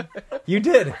yourself, Ryan? You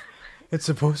did. It's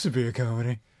supposed to be a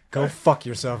comedy. Go fuck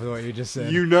yourself is what you just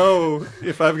said. You know,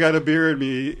 if I've got a beer in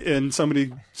me and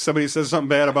somebody says something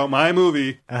bad about my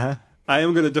movie, Uh-huh. I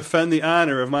am going to defend the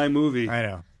honor of my movie. I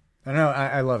know.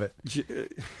 I love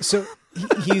it. So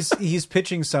he's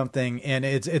pitching something, and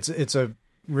it's a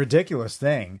ridiculous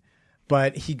thing,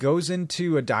 but he goes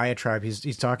into a diatribe.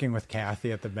 He's talking with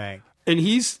Kathy at the bank. And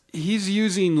he's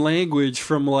using language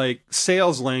from like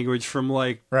sales language from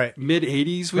like Right. mid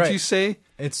 80s, would Right. you say?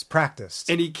 It's practiced.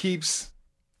 And he keeps,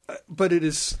 but it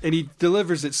is, and he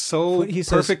delivers it so But he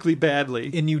says- perfectly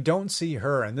badly. And you don't see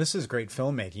her, and this is great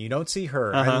filmmaking. You don't see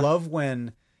her. I love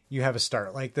when you have a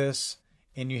start like this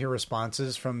and you hear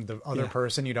responses from the other Yeah.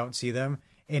 person. You don't see them.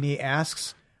 And he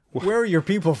asks, where are your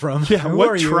people from? Yeah, Who what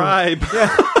are you?" tribe?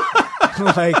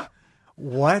 Like,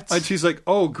 what? And she's like,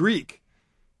 oh, Greek.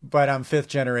 But I'm fifth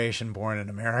generation born in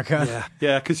America.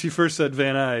 Yeah, because she first said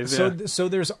Van Nuys. Yeah. So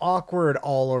there's awkward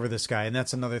all over this guy, and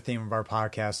that's another theme of our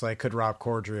podcast. Like, could Rob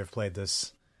Corddry have played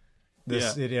this?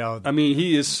 Yeah. You know, I mean,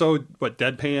 he is so,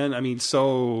 deadpan? I mean,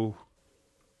 so...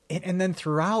 and then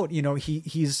throughout, you know,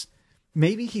 he's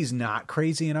maybe he's not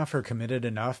crazy enough or committed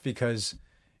enough because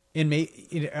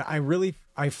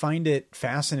I find it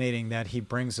fascinating that he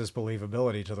brings this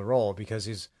believability to the role because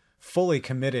he's fully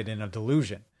committed in a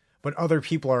delusion, but other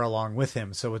people are along with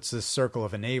him. So it's this circle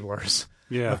of enablers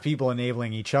of people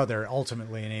enabling each other,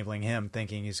 ultimately enabling him,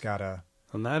 thinking he's got a,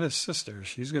 And that is sister.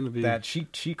 She's going to be... that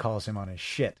she calls him on his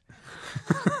shit.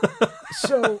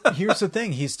 So here's the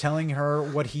thing. He's telling her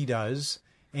what he does,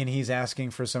 and he's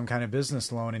asking for some kind of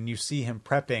business loan, and you see him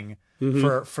prepping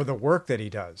for the work that he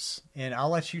does. And I'll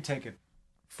let you take it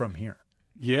from here.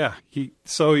 Yeah.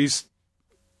 He's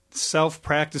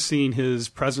self-practicing his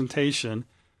presentation,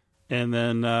 and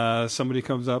then somebody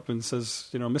comes up and says,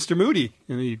 you know, Mr. Moody.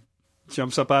 And he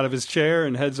jumps up out of his chair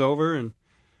and heads over. And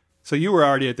so you were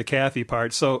already at the Kathy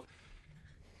part. So...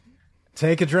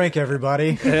 Take a drink,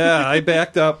 everybody. Yeah, I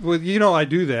backed up. Well, you know, I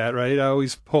do that, right? I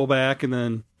always pull back and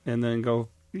then go,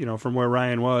 you know, from where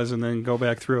Ryan was, and then go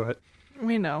back through it.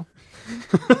 We know.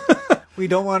 We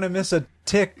don't want to miss a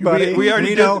tick, buddy. We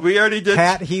already did. We already did.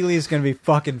 Pat Healy's going to be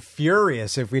fucking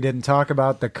furious if we didn't talk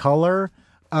about the color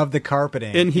of the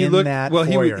carpeting. And he in looked. that Well,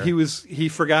 foyer. he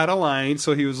forgot a line,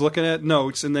 so he was looking at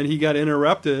notes, and then he got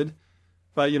interrupted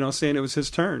by saying it was his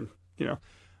turn.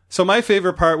 So my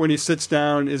favorite part when he sits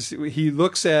down is he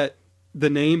looks at the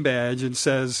name badge and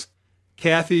says,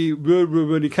 Kathy,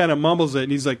 and he kind of mumbles it,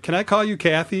 and he's like, can I call you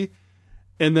Kathy?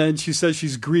 And then she says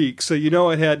she's Greek, so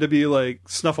it had to be like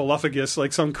Snuffleupagus,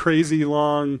 like some crazy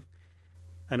long...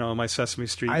 I know, my Sesame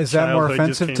Street Is that more childhood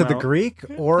just offensive to came the out. Greek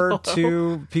or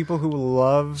to people who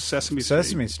love Sesame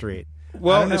Street?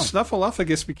 Well, I don't if know.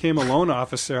 Snuffleupagus became a loan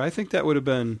officer, I think that would have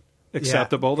been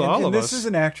acceptable to all of us. This is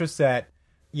an actress that,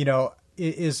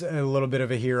 is a little bit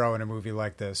of a hero in a movie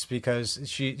like this because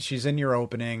she's in your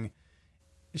opening.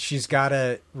 She's got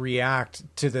to react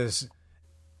to this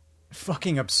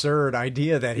fucking absurd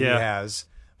idea that he has,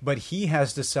 but he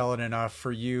has to sell it enough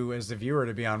for you as the viewer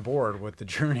to be on board with the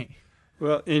journey.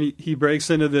 Well, and he breaks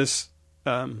into this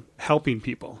helping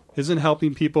people. Isn't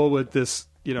helping people with this,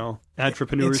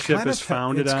 entrepreneurship is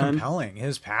founded it's on. compelling.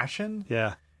 His passion,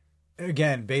 Yeah.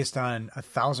 again, based on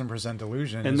 1,000%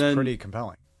 delusion, And is then- pretty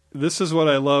compelling. This is what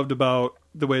I loved about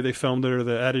the way they filmed it, or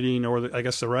the editing, or I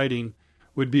guess the writing,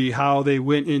 would be how they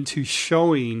went into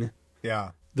showing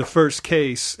Yeah. the first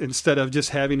case instead of just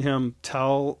having him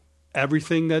tell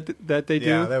everything that they do.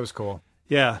 Yeah, that was cool.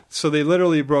 Yeah. So they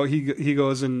literally broke. He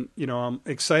goes and I'm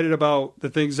excited about the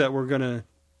things that we're gonna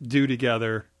do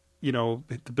together.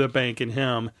 The bank and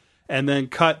him, and then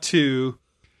cut to,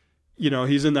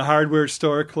 he's in the hardware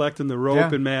store collecting the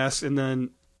rope and mask, and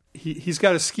then he's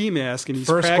got a ski mask and he's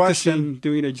practicing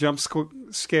doing a jump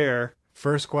scare.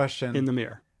 First question in the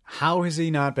mirror: how has he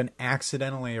not been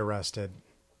accidentally arrested,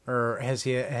 or has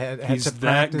he had he's to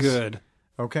practice? That good?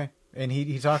 Okay, and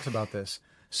he talks about this.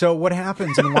 So what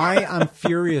happens, and why I'm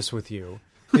furious with you,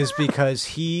 is because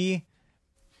he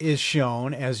is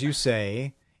shown, as you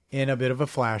say, in a bit of a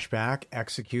flashback,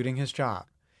 executing his job.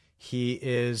 He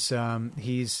is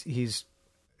he's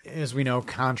as we know,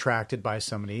 contracted by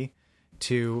somebody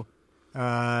to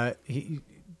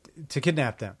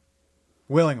kidnap them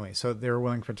willingly, so they're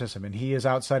willing to participate. And he is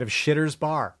outside of Shitter's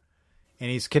Bar, and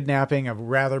he's kidnapping a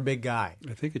rather big guy.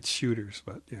 I think it's Shooters,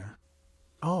 but yeah.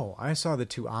 Oh, I saw the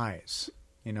two eyes,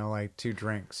 like two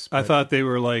drinks. I thought they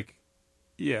were like,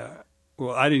 yeah.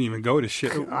 Well, I didn't even go to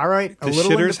shit. All right, the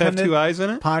Shitters have two eyes in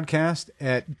it. Podcast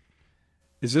at.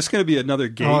 Is this going to be another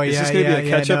gate? Oh, Is this going to be a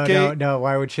catch-up gate? No.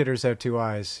 Why would Shitters have two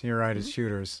eyes? You're right, it's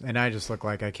Shooters, and I just look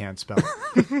like I can't spell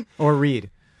or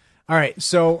read. All right,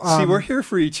 so see, we're here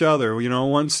for each other.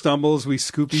 One stumbles, we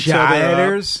scoop each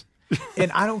other up.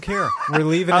 And I don't care. We're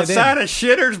leaving it in. Outside of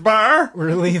Shitter's Bar.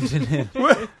 We're leaving it in.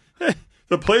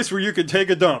 The place where you can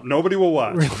take a dump. Nobody will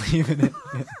watch. We're leaving it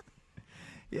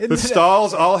in. The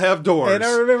stalls all have doors. And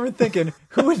I remember thinking,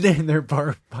 who would name their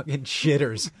bar fucking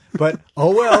Shitters? But,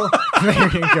 oh well, there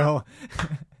you go.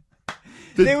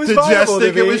 Did Jess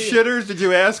think it was Shitters? Did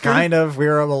you ask her? Kind of. We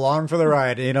were along for the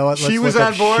ride. You know what? She was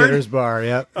on board? Shitter's Bar,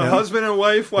 yep. A husband and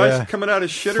wife coming out of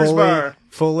Shitter's Bar.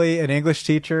 Fully an English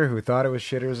teacher who thought it was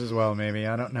Shitters as well, maybe.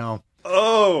 I don't know.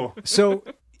 Oh. So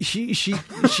he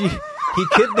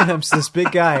kidnaps this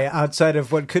big guy outside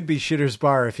of what could be Shitter's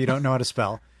Bar if you don't know how to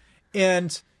spell.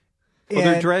 And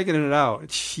they're dragging it out.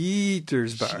 It's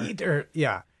Shitter's Bar.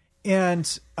 Yeah.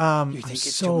 And I'm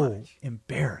so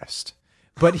embarrassed.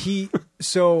 But he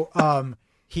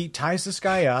ties this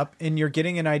guy up, and you're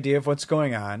getting an idea of what's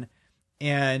going on.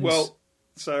 And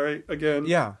sorry again.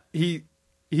 Yeah. He's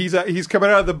coming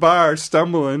out of the bar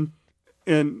stumbling,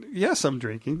 and yes, I'm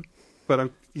drinking,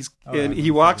 but he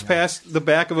walks past the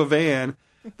back of a van.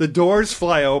 The doors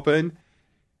fly open,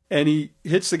 and he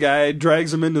hits the guy,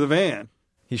 drags him into the van.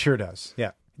 He sure does.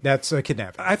 Yeah, that's a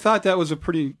kidnapping. I thought that was a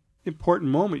pretty important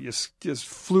moment. You just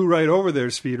flew right over there,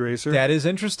 Speed Racer. That is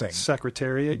interesting.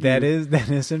 Secretariat. That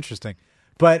is interesting.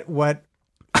 But what?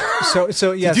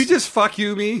 So yes. Did you just fuck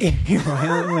me?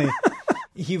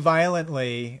 He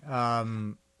violently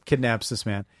kidnaps this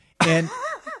man, and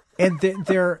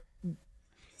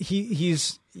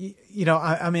he's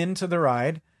I'm into the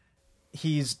ride.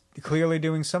 He's clearly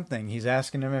doing something. He's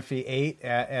asking him if he ate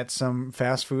at some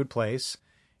fast food place.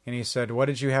 And he said, "What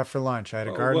did you have for lunch?" I had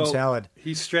a garden salad.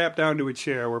 He's strapped down to a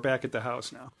chair. We're back at the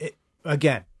house now.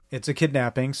 Again, it's a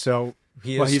kidnapping, so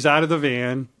he's out of the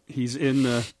van. He's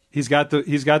got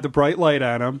the bright light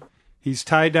on him. He's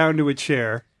tied down to a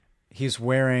chair. He's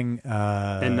wearing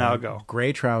and now go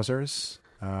gray trousers,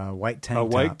 white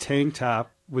tank top,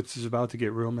 which is about to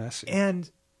get real messy. And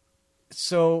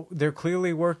so they're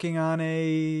clearly working on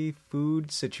a food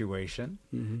situation.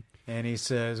 Mm-hmm. And he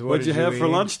says, "What did you have for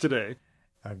lunch today?"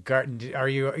 A garden. Are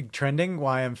you trending?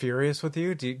 Why I'm furious with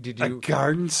you? Did you a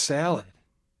garden salad?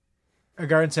 A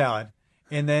garden salad,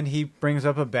 and then he brings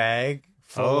up a bag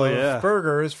full of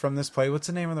burgers from this place. What's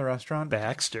the name of the restaurant?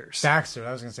 Baxter's. Baxter.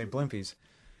 I was going to say Blimpie's.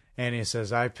 And he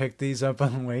says, "I picked these up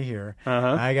on the way here.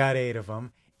 Uh-huh. I got 8 of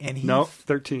them." And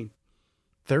 13.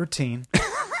 13.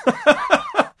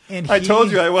 And I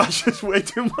told you I watched this way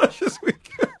too much this week.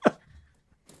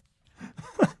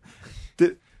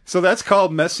 So that's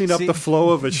called messing up the flow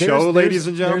of a show, ladies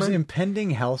and gentlemen? There's impending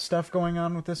health stuff going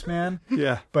on with this man.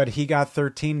 Yeah. But he got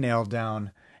 13 nailed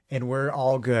down, and we're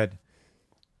all good.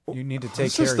 You need to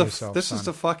take care of yourself, This is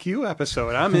the fuck you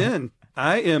episode. I'm in.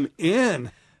 I am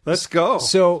in. Let's go.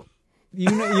 So you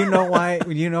know why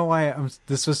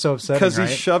this was so upsetting, because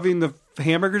he's shoving the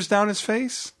hamburgers down his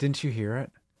face? Didn't you hear it?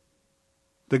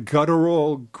 The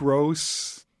guttural,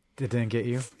 gross... It didn't get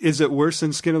you? Is it worse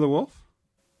than Skin of the Wolf?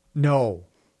 No.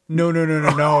 No.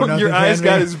 Your eyes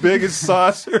got as big as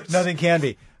saucers. Nothing can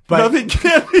be. Nothing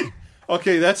can be.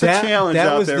 Okay, that's a challenge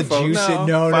out there, folks.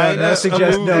 No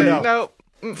suggestion. No.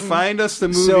 Find us the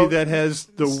movie that has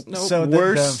the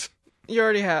worst. You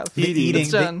already have. Eating.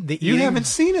 It's done. You haven't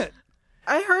seen it.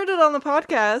 I heard it on the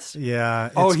podcast. Yeah.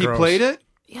 He played it?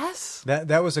 Yes.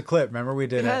 That was a clip. Remember we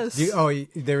did it?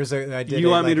 There was I did. You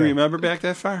want me to remember back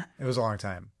that far? It was a long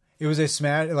time. It was a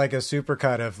super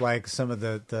cut of like some of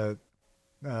the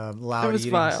loud It was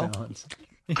eating vile. sounds.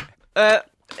 Uh,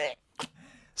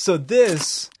 So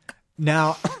this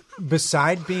now,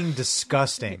 beside being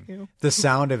disgusting, the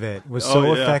sound of it was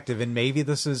so yeah. effective, and maybe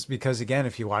this is because, again,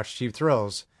 if you watch Cheap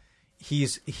Thrills, he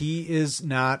is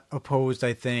not opposed,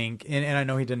 I think, and I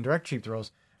know he didn't direct Cheap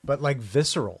Thrills, but like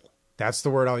visceral. That's the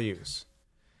word I'll use.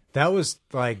 That was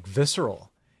like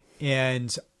visceral,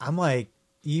 and I'm like,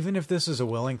 even if this is a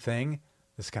willing thing,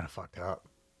 this is kind of fucked up.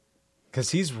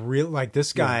 Because he's real, like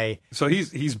this guy. So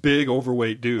he's big,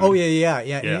 overweight dude. Oh yeah.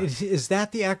 Yeah. Is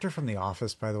that the actor from The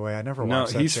Office? By the way, I never No,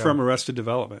 watched that he's show. from Arrested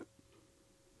Development.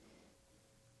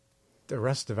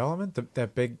 Arrested Development.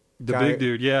 That big, The guy? big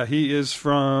dude. Yeah, he is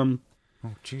from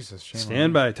Oh Jesus! Shame on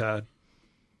Stand me. by, Todd.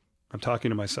 I'm talking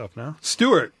to myself now.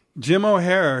 Stewart. Jim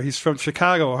O'Hare. He's from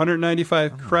Chicago.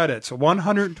 195 credits.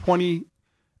 120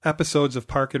 episodes of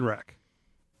Park and Rec.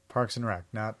 Parks and Rec,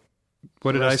 not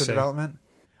What did I Arrested say? Development.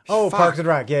 Oh, Fuck. Parks and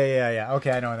Rec. Yeah. Okay,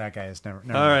 I know who that guy is. Never All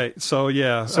mind. right, so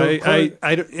yeah, So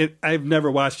I've never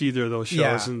watched either of those shows,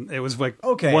 Yeah. and it was like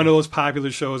Okay. one of those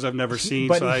popular shows I've never seen.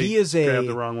 but so I he is a- grabbed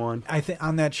the wrong one. I think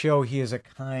on that show he is a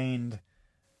kind.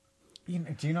 Do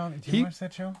you He- watch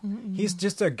that show? He's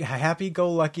just a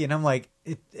happy-go-lucky, and I'm like,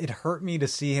 it hurt me to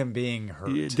see him being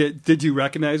hurt. Did you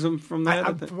recognize him from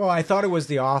that? I thought it was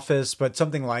The Office, but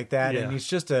something like that. Yeah. And he's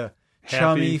just a Happy.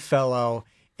 chummy fellow.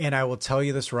 And I will tell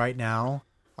you this right now.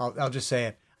 I'll just say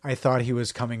it. I thought he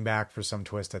was coming back for some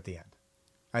twist at the end.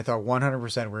 I thought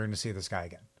 100% we were going to see this guy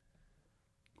again.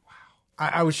 Wow.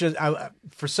 I was just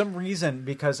for some reason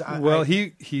because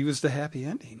he was the happy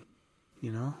ending.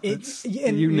 You know,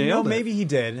 you nailed it. Maybe he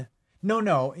did.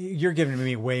 No, you're giving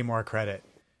me way more credit.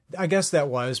 I guess that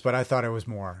was, but I thought it was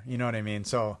more. You know what I mean?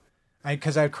 So,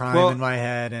 because I had crime in my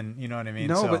head, and you know what I mean.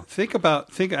 No, so, but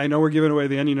think. I know we're giving away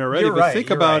the ending already, You're but right, think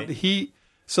you're about right.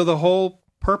 So the whole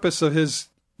purpose of his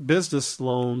business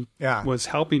loan Yeah. was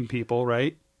helping people,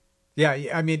 right? yeah,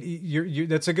 I mean, you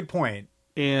that's a good point.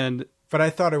 And But I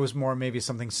thought it was more maybe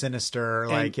something sinister,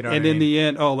 like you know. and what I in mean? the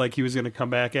end, like he was going to come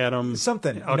back at him.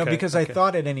 Something, Okay, because I okay.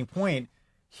 thought at any point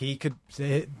he could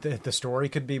the story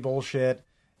could be bullshit,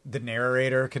 the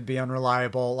narrator could be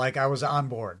unreliable. Like I was on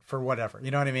board for whatever,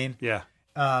 you know what I mean? Yeah.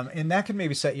 And that could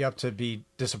maybe set you up to be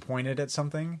disappointed at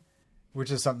something,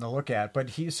 which is something to look at.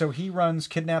 But he runs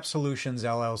Kidnap Solutions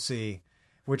LLC,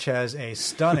 which has a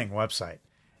stunning website.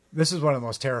 This is one of the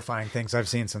most terrifying things I've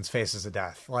seen since Faces of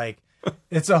Death. Like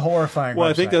it's a horrifying. Well,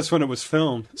 website. I think that's when it was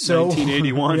filmed. So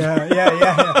 1981.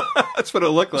 Yeah. That's what it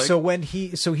looked like. So when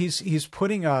he's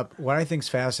putting up what I think is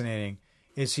fascinating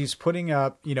is he's putting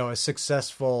up a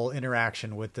successful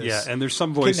interaction with this. Yeah, and there's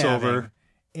some voiceover. kidnapping.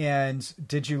 And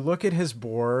did you look at his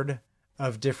board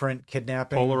of different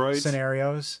kidnapping Polaroids?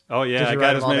 scenarios? Oh yeah, Did I you got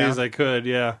write as them all many down? as I could.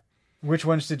 Yeah. Which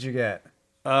ones did you get?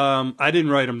 I didn't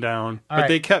write them down, All but right.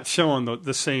 they kept showing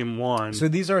the same one. So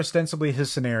these are ostensibly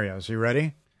his scenarios. You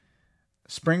ready?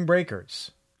 Spring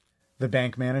Breakers, The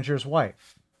Bank Manager's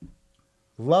Wife,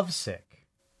 Lovesick,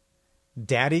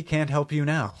 Daddy Can't Help You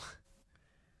Now,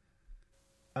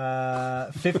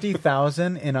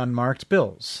 50,000 in unmarked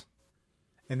bills.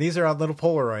 And these are on little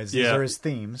Polaroids. These Yeah. are his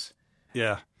themes.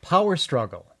 yeah, Power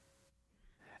Struggle,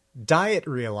 Diet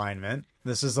Realignment.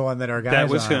 This is the one that our guys that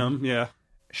was on. him. Yeah.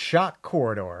 Shock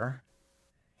Corridor,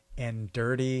 and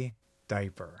Dirty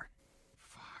Diaper.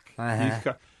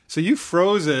 Uh-huh. So you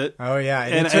froze it. Oh yeah,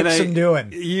 it took some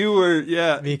doing You were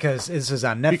because this is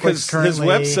on Netflix because currently.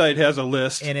 his website has a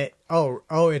list. and it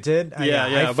it did. Yeah,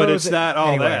 I but froze it's it. not all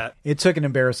Anyway, that. It took an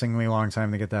embarrassingly long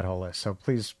time to get that whole list. So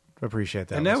please appreciate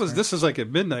that. And that was listener. this was like at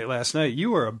midnight last night.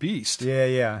 You were a beast.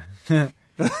 Yeah.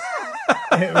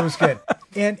 It was good,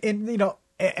 and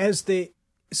as they.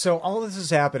 So all this is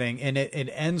happening, and it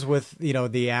ends with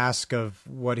the ask of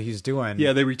what he's doing.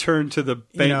 Yeah, they returned to the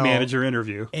bank manager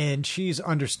interview. and she's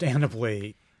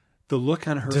understandably The look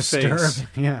on her disturbed. face,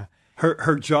 Yeah,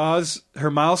 her jaws,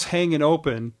 her mouth's hanging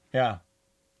open. yeah.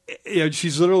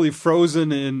 She's literally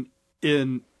frozen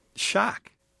in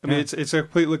shock. I mean, Yeah. it's a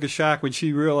complete look of shock when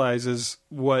she realizes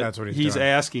That's what he's doing.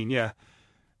 asking. Yeah,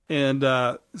 and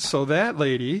so that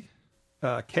lady,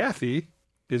 Kathy,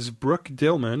 is Brooke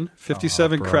Dillman,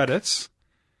 57 Brooke. credits,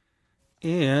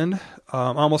 and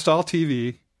almost all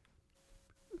TV,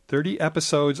 30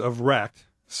 episodes of Wrecked.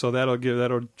 So that'll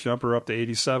jump her up to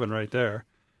 87 right there.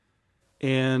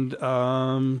 And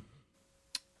I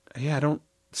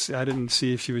didn't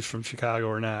see if she was from Chicago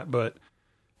or not, but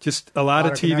just a lot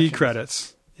of TV connections.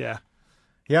 credits. Yeah.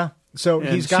 Yeah. So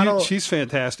And she's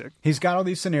fantastic. he's got all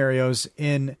these scenarios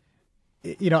in,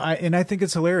 I think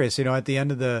it's hilarious. At the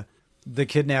end of the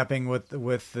kidnapping with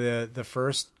the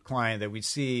first client that we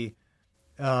see,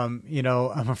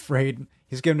 I'm afraid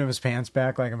he's giving him his pants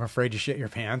back. Like, I'm afraid you shit your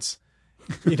pants.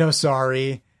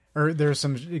 Sorry. Or there's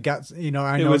some, I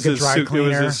know a good dry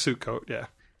cleaner. It was his suit coat, yeah.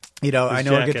 I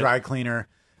know a good dry cleaner.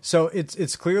 So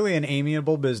it's clearly an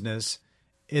amiable business.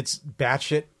 It's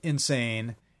batshit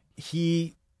insane.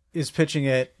 He is pitching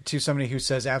it to somebody who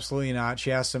says absolutely not. She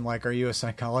asks him, like, are you a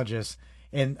psychologist?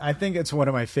 And I think it's one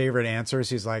of my favorite answers.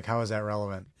 He's like, how is that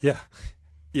relevant? Yeah.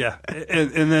 Yeah.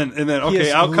 And then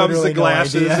okay, out comes the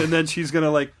glasses, and then she's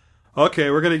gonna like, okay,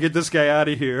 we're gonna get this guy out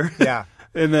of here. Yeah.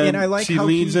 And then I like she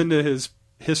leans into his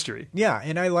history. Yeah,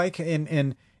 and I like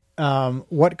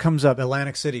what comes up,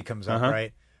 Atlantic City comes up,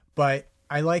 right? But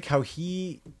I like how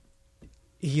he's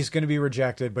going to be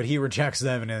rejected, but he rejects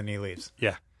them and then he leaves.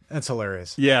 Yeah. That's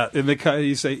hilarious. Yeah, and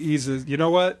he says, you know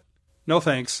what? No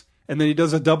thanks. And then he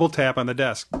does a double tap on the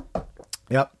desk.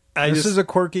 Yep. This is a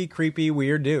quirky, creepy,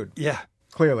 weird dude. Yeah.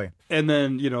 Clearly. And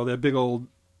then, that big old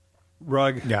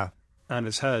rug on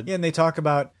his head. Yeah, and they talk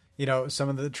about, some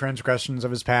of the transgressions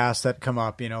of his past that come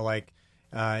up, like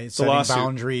setting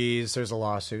boundaries. There's a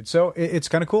lawsuit. So it's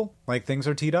kind of cool. Like, things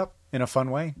are teed up in a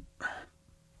fun way.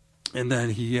 And then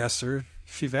he asks her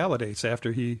if she validates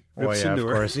after he rips into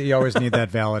her. Of course. You always need that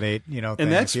validate, thing.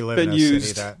 And that's if you live been in a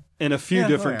used city in a few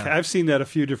different... I've seen that a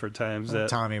few different times.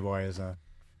 Tommy Boy is a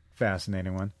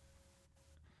fascinating one.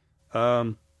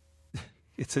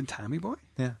 It's in Tommy Boy?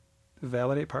 Yeah.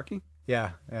 Validate parking?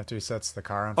 Yeah, after he sets the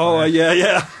car on fire. Oh,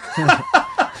 yeah.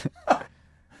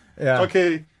 Yeah.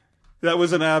 Okay, that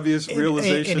was an obvious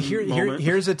realization moment.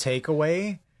 Here's a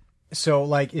takeaway. So,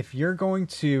 like, if you're going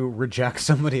to reject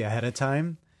somebody ahead of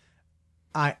time,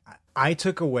 I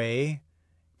took away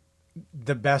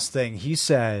the best thing. He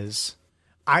says,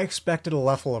 I expected a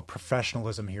level of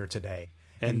professionalism here today.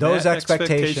 And those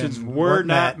expectations were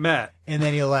not met. And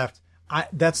then he left.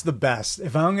 That's the best.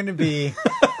 If I'm going to be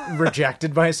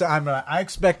rejected by someone, I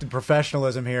expected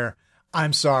professionalism here.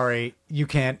 I'm sorry, you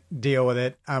can't deal with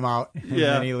it. I'm out. And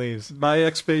then he leaves. My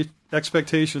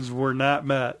expectations were not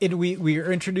met. And we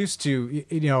are introduced to,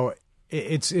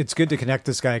 it's good to connect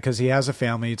this guy because he has a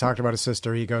family. You talked about his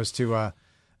sister. He goes to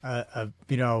a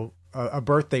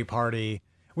birthday party,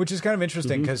 which is kind of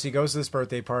interesting because he goes to this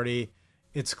birthday party.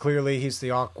 It's clearly he's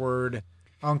the awkward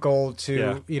uncle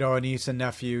to a niece and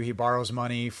nephew. He borrows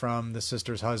money from the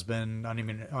sister's husband,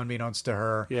 unbeknownst to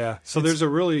her. Yeah. So there's a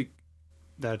really,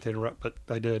 not to interrupt, but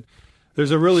I did.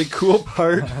 There's a really cool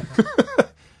part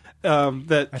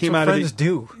that came out of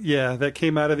that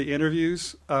came out of the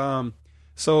interviews.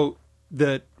 So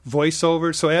that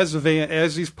voiceover. So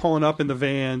as he's pulling up in the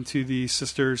van to the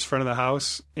sister's front of the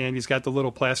house, and he's got the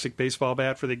little plastic baseball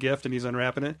bat for the gift, and he's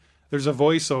unwrapping it. There's a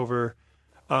voiceover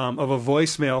of a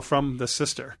voicemail from the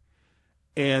sister,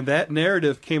 and that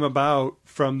narrative came about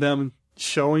from them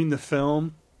showing the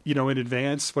film, in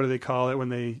advance. What do they call it when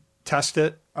they test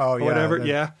it? Oh, yeah. Whatever.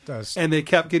 Yeah. And they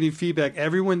kept getting feedback.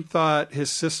 Everyone thought his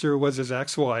sister was his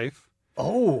ex-wife.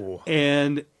 Oh.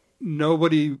 And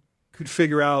nobody could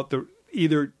figure out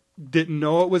either didn't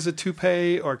know it was a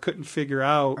toupee or couldn't figure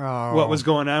out what was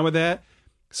going on with that.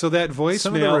 So that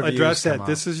voicemail addressed that.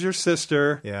 This is your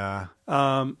sister. Yeah.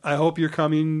 I hope you're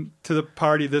coming to the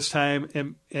party this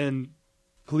time, and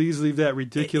please leave that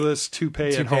ridiculous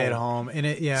toupee at home.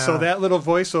 And So that little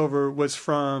voiceover was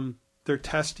from their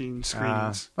testing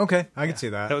screenings. Okay, I can see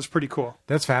that. That was pretty cool.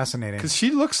 That's fascinating. Because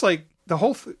she looks like the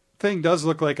whole thing does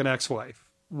look like an ex-wife.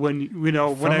 When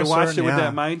I watched it with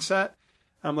that mindset,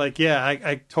 I'm like, yeah,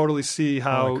 I totally see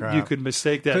how you could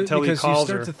mistake that until he calls her. Because you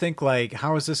start to think, like,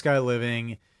 how is this guy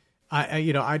living?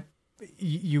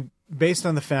 You based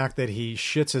on the fact that he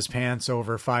shits his pants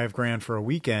over $5,000 for a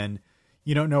weekend,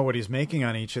 you don't know what he's making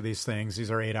on each of these things.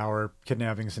 These are 8-hour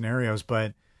kidnapping scenarios,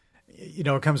 but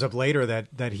it comes up later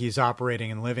that he's operating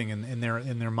and living in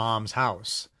their mom's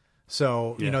house.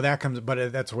 So that comes,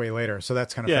 but that's way later. So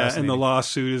that's kind of fascinating. And the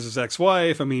lawsuit is his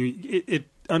ex-wife. I mean, it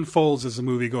unfolds as the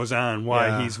movie goes on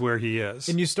why he's where he is,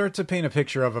 and you start to paint a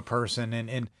picture of a person.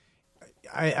 And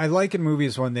I like in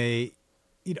movies when they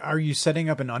are you setting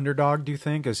up an underdog? Do you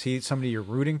think is he somebody you're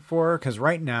rooting for? Because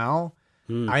right now,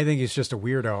 I think he's just a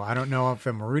weirdo. I don't know if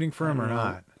I'm rooting for him or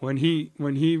not. When he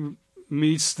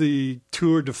meets the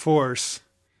tour de force,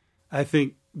 I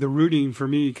think the rooting for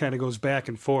me kind of goes back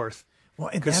and forth.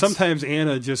 Because sometimes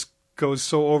Anna just goes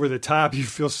so over the top, you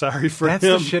feel sorry for him.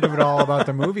 That's the shit of it all about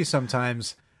the movie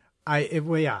sometimes.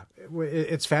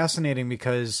 It's fascinating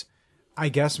because I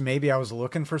guess maybe I was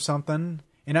looking for something,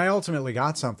 and I ultimately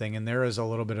got something, and there is a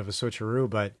little bit of a switcheroo,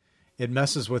 but it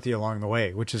messes with you along the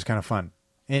way, which is kind of fun.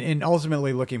 And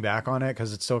ultimately looking back on it,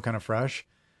 because it's still kind of fresh,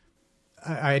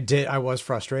 I was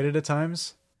frustrated at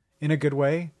times in a good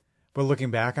way, but looking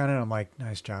back on it, I'm like,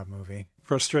 nice job, movie.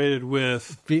 Frustrated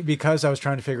with because I was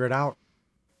trying to figure it out.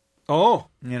 oh,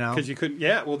 You know, because you couldn't.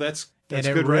 Yeah, well, that's and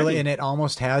it good really writing. and it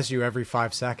almost has you every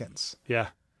 5 seconds. Yeah.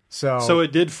 So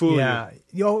it did fool yeah,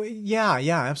 you. yeah,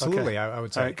 absolutely. Okay. I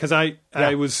would say Because I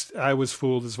was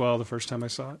fooled as well the first time I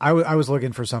saw it. I was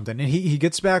looking for something, and he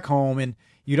gets back home, and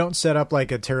you don't set up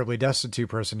like a terribly destitute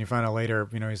person. You find out later,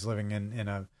 he's living in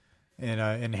a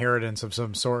inheritance of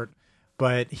some sort,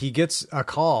 but he gets a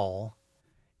call,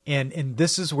 and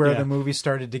this is where the movie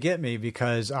started to get me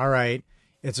because all right,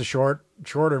 it's a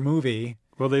shorter movie.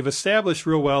 Well, they've established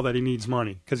real well that he needs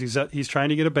money because he's trying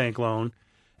to get a bank loan,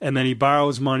 and then he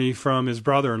borrows money from his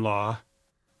brother-in-law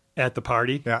at the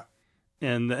party. Yeah,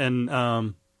 and then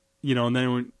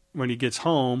when he gets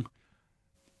home,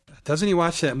 doesn't he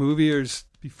watch that movie or is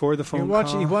before the phone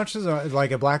call? He watches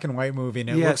like a black and white movie, and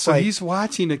it Yeah, looks so like he's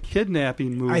watching a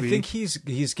kidnapping movie. I think he's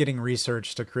getting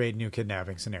research to create new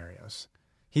kidnapping scenarios.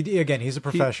 He's a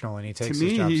professional, and he takes to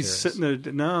his me, job he's serious. sitting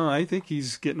there. No, I think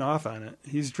he's getting off on it.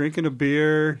 He's drinking a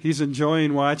beer. He's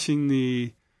enjoying watching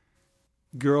the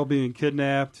girl being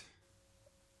kidnapped.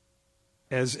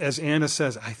 As Anna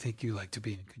says, I think you like to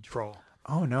be in control.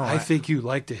 Oh no, I think you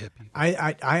like to hit people.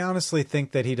 I honestly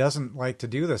think that he doesn't like to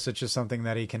do this. It's just something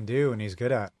that he can do and he's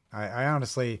good at. I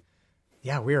honestly,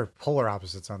 yeah, we are polar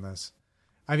opposites on this.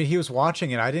 I mean, he was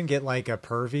watching it. I didn't get like a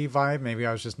pervy vibe. Maybe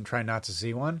I was just trying not to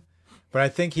see one. But I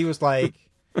think he was like,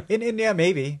 and yeah,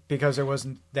 maybe because there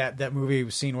wasn't that movie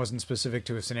scene wasn't specific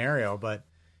to a scenario. But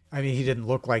I mean, he didn't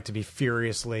look like to be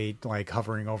furiously like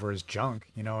hovering over his junk.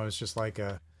 It was just like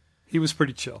a. He was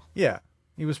pretty chill. Yeah,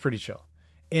 he was pretty chill.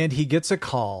 And he gets a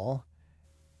call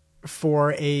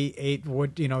for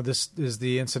this is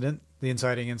the inciting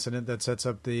incident that sets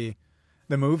up the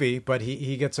movie, but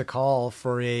he gets a call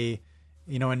for a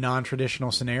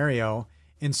non-traditional scenario.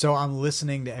 And so I'm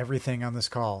listening to everything on this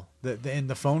call. And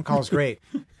the phone call is great.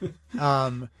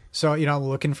 So, I'm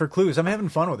looking for clues. I'm having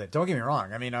fun with it. Don't get me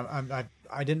wrong. I mean,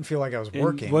 I didn't feel like I was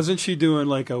working. And wasn't she doing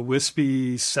like a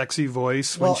wispy, sexy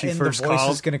voice when she first the voice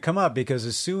called? is going to come up because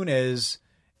as soon as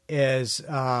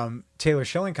Taylor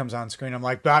Schilling comes on screen, I'm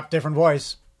like, different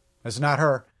voice. It's not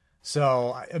her.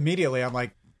 So immediately I'm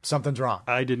like, something's wrong.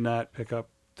 I did not pick up.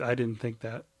 I didn't think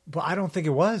that. But I don't think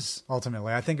it was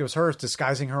ultimately. I think it was her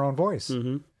disguising her own voice.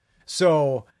 Mm-hmm.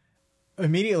 So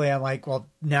immediately I'm like, well,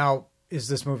 now is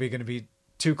this movie going to be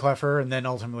too clever and then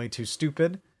ultimately too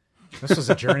stupid? This was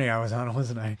a journey I was on,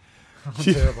 wasn't I? Oh,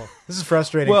 terrible. This is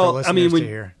frustrating for listeners to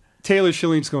hear. Taylor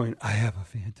Schilling's going, I have a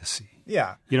fantasy.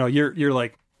 Yeah. You're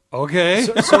like, okay.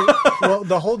 Well,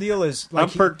 the whole deal is like I'm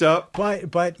perked up.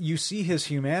 But you see his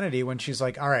humanity when she's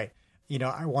like, all right,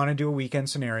 I want to do a weekend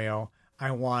scenario.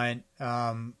 I want,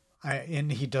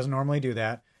 and he doesn't normally do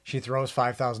that. She throws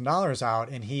 $5,000 out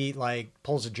and he like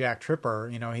pulls a Jack Tripper.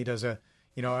 He does a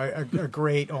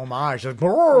great homage.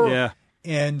 Yeah.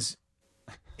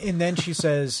 And then she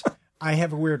says, I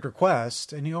have a weird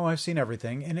request. And, I've seen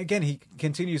everything. And again, he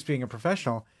continues being a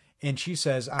professional. And she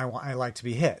says, I like to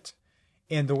be hit.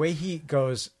 And the way he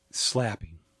goes,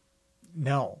 slapping.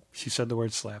 No. She said the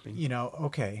word slapping.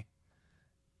 Okay.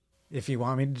 If you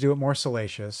want me to do it more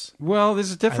salacious. Well,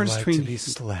 there's a difference I like between. to be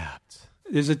slapped.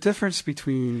 There's a difference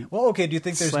between. Well, okay. Do you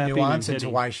think there's slapping nuance and into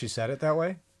hitting. why she said it that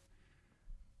way?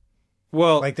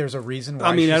 Well, Like there's a reason why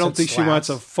I mean, she I don't said think she wants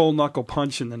a slaps? full knuckle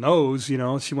punch in the nose. She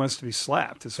wants to be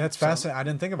slapped. That's fascinating. I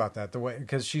didn't think about that the way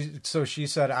because she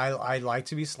said I like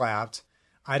to be slapped.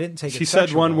 I didn't take it. She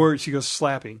said one sexual. word. She goes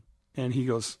slapping, and he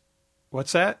goes,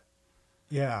 "What's that?"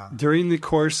 Yeah. During the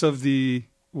course of the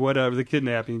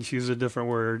kidnapping, she used a different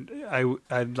word.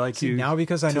 I'd like See, you now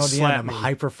because I to know the end, slap I'm me.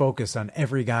 hyper focused on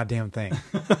every goddamn thing.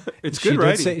 It's good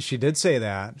writing. She did say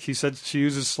that. She said she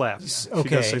uses slap. Yeah. She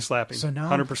Okay, does say slapping. so now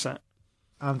 100%.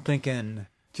 I'm thinking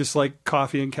Just like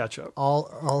coffee and ketchup. all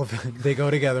of it, they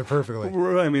go together perfectly.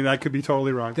 I mean, I could be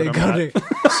totally wrong. They But go I'm not.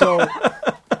 to so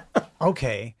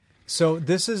okay. So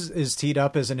this is teed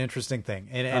up as an interesting thing,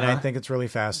 and I think it's really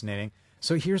fascinating.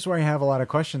 So here's where I have a lot of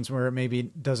questions where it maybe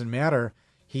doesn't matter.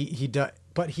 He does,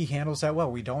 but he handles that well.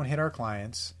 We don't hit our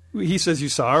clients. He says you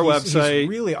saw our He's website.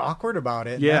 really awkward about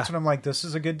it. Yeah. That's when I'm like, this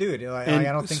is a good dude. I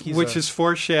don't think he's which is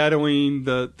foreshadowing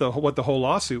the what the whole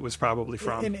lawsuit was probably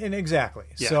from. and exactly.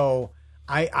 Yeah. So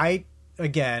I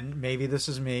again, maybe this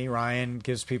is me. Ryan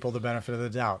gives people the benefit of the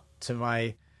doubt to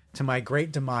my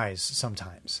great demise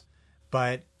sometimes,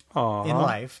 but Aww. in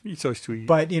life. He's so sweet.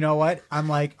 But you know what? I'm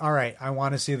like, all right, I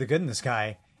want to see the good in this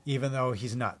guy, even though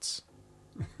he's nuts,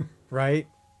 right?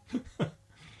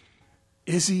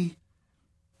 Is he?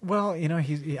 Well,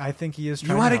 I think he is. You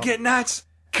Trying want to help. get nuts?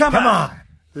 Come on.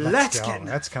 Let's go. get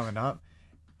nuts. That's coming up.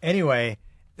 Anyway,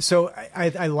 So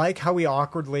I like how he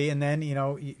awkwardly, and then,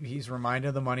 he's reminded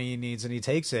of the money he needs and he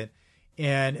takes it.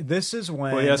 And this is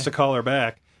when... Well, he has to call her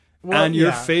back. Well, on your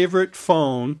yeah. favorite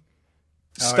phone,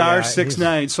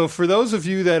 *69. So for those of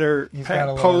you that are He's got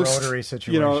a little post, rotary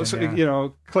situation, yeah.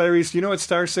 Clarice, do you know what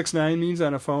 *69 means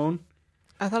on a phone?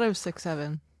 I thought it was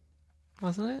 6-7.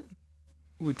 Wasn't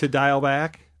it? To dial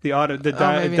back? maybe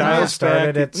Dials not.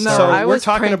 Started back. it- No, So I we're was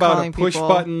talking prank about a calling push people.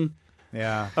 button,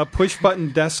 Yeah. a push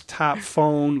button desktop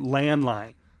phone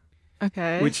landline,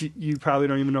 Okay. which you probably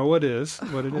don't even know what it is. Oh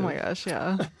my gosh,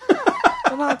 yeah.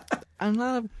 I'm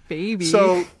not a baby.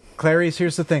 So, Clarice,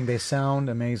 here's the thing. They sound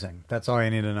amazing. That's all you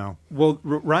need to know. well,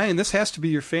 Ryan, this has to be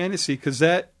your fantasy because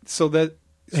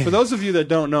for those of you that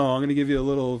don't know, I'm going to give you a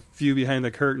little view behind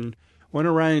the curtain. One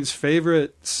of Ryan's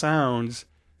favorite sounds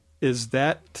is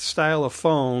that style of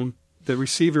phone, the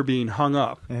receiver being hung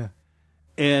up, Yeah.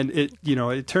 and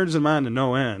it turns him on to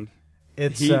no end.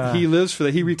 It's He lives for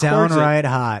that. He records downright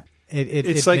hot.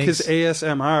 It's it like makes, his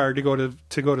ASMR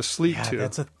to go to sleep yeah,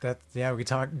 to. we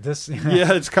talk this.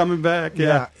 Yeah, it's coming back.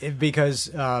 Yeah. Because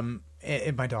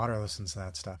my daughter listens to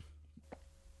that stuff.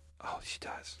 Oh, she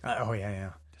does. Oh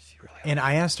yeah. Does she really? And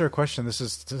I asked her a question. This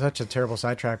is such a terrible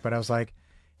sidetrack, but I was like,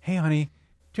 "Hey, honey,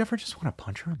 do you ever just want to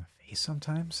punch her in the face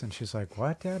sometimes?" And she's like,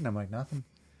 "What, Dad?" And I'm like, "Nothing."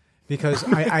 Because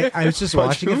I was just Punch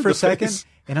watching her it in for a the second, face.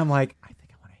 and I'm like, I think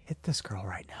I want to hit this girl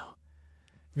right now.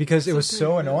 Because it was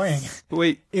so annoying.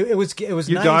 Wait, It was your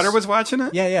nice. daughter was watching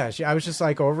it? Yeah. I was just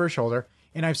like over her shoulder,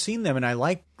 and I've seen them, and I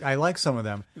like some of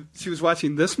them. She was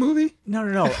watching this movie? No,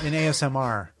 in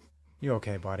ASMR. You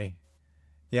okay, buddy?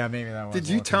 Yeah, maybe that was. Did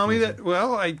you tell me that?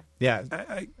 Well, Yeah,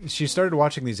 she started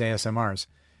watching these ASMRs,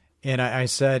 and I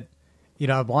said,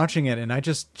 I'm watching it, and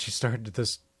she started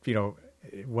this,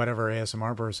 whatever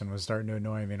ASMR person was starting to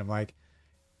annoy me, and I'm like,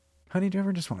 honey, do you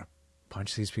ever just want to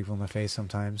punch these people in the face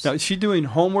sometimes? now, is she doing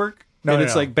homework? No, and no,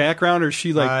 it's no. like background, or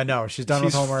she like no, she's done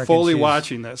with she's homework. and fully she's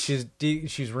watching this.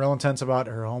 She's real intense about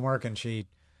her homework, and she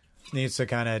needs to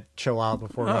kind of chill out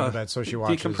before going to bed, so she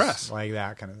watches decompress. like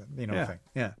that kind of thing.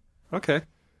 Yeah. Okay.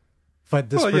 But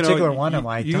this Well, particular one, I'm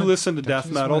like, you don't- listen to don't you death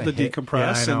just metal wanna to hit-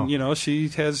 decompress, Yeah, I know. and she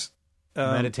has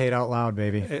Meditate out loud,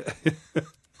 baby.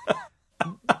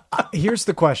 Here's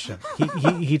the question: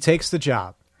 he takes the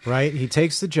job, right? He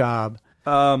takes the job,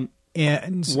 and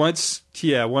once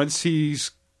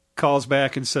he's calls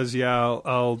back and says,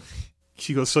 I'll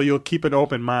she goes, so you'll keep an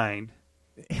open mind,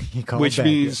 he calls which back,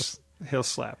 means yes. he'll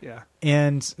slap. Yeah.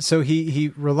 And so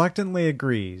he reluctantly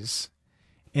agrees,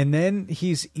 and then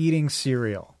he's eating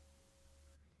cereal.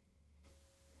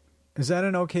 Is that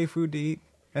an okay food to eat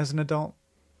as an adult?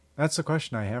 That's the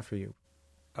question I have for you.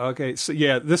 Okay. So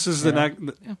this is the next.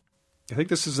 I think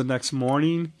this is the next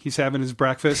morning. He's having his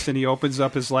breakfast and he opens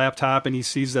up his laptop and he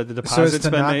sees that the So deposit's as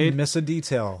to been not made. miss a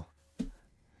detail.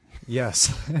 Yes,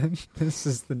 this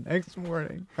is the next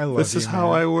morning. I love This you, is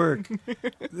how man. I work.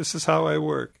 This is how I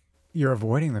work. You're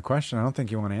avoiding the question. I don't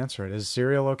think you want to answer it. Is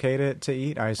cereal okay to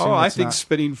eat? I assume. I it's think not.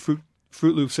 spitting Fruit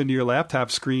Loops into your laptop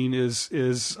screen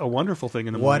is a wonderful thing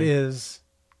in the What morning. is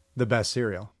the best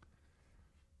cereal?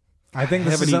 I think I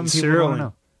this haven't is eaten something people cereal don't in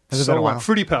know. Has it so been a long. while?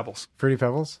 Fruity Pebbles, Fruity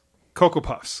Pebbles. Cocoa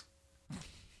Puffs.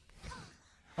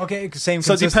 Okay, same.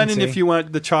 So depending consistency. if you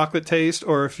want the chocolate taste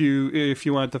or if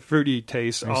you want the fruity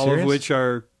taste, Are you all serious? of which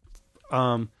are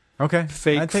okay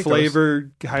fake I'd take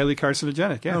flavored, highly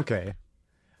carcinogenic. Yeah. those.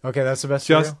 Okay, that's the best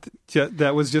Just, cereal.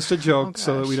 that was just a joke,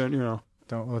 so that gosh. we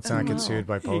don't. Let's not get sued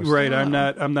by Post. Right. I'm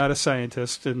not a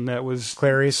scientist, and that was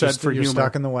Clarice, said for you're humor.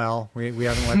 stuck in the well. We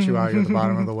haven't let you out. You're at the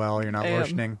bottom of the well. You're not I am.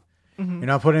 lotioning. You're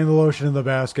not putting the lotion in the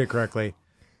basket correctly.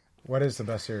 What is the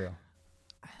best cereal?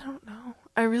 I don't know.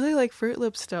 I really like Fruit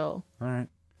Loops still. All right,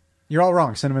 you're all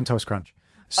wrong. Cinnamon Toast Crunch.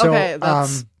 So, Okay,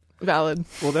 that's valid.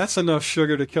 Well, that's enough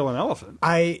sugar to kill an elephant.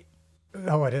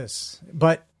 it is.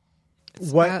 But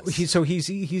what That's- he's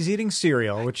eating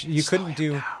cereal, which you couldn't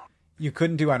do. You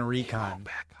couldn't do on Recon.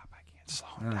 Back up! I can't slow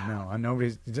I him don't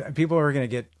down. know. People are going to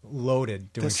get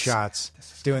loaded doing shots,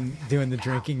 doing the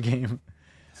drinking game.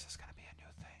 This is gonna be a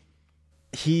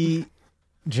new thing.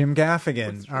 Jim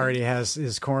Gaffigan already has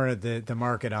his cornered the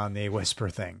market on the whisper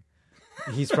thing.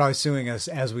 He's probably suing us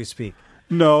as we speak.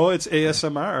 No, it's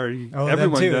ASMR. Oh,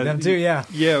 Everyone does. them too, yeah.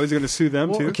 Yeah, he's going to sue them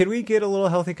Well, too. can we get a little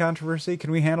healthy controversy?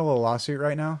 Can we handle a lawsuit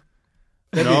right now?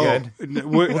 That'd be good. No,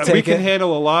 we take can it.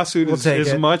 handle a lawsuit We'll take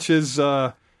as it. much as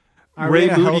Are we Ray in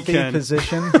a Moody healthy can.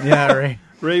 position? Yeah, Ray.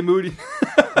 Ray Moody.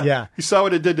 Yeah. You saw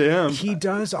what it did to him. He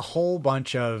does a whole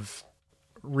bunch of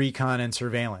recon and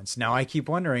surveillance. Now, I keep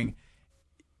wondering,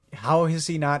 how has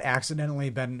he not accidentally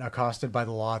been accosted by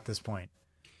the law at this point?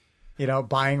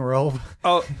 Buying rope.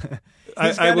 Oh,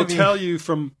 He's I gotta will be- tell you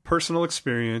from personal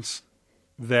experience.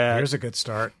 that Here's a good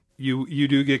start. you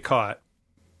do get caught.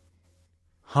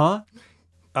 Huh?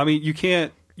 I mean, you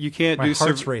can't My do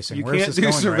heart's racing. you Where's can't this do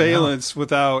going right now? surveillance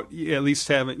without at least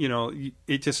having,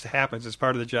 it just happens. It's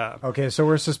part of the job. Okay, so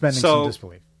we're suspending So- some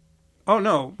disbelief. Oh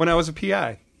no, when I was a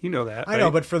PI, you know that. I know,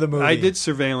 right? but for the movie. I did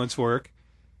surveillance work,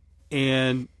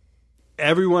 and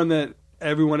everyone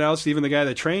else, even the guy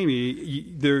that trained me,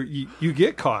 you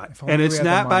get caught, only and we it's had the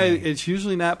not by. money. It's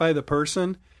usually not by the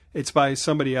person. It's by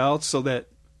somebody else, so that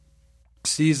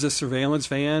sees the surveillance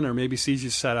van or maybe sees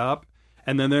you set up,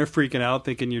 and then they're freaking out,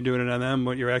 thinking you're doing it on them,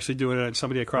 but you're actually doing it on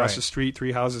somebody across Right. the street,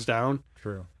 3 houses down.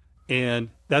 True. And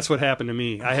that's what happened to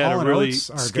me. I had Hall a & really Oates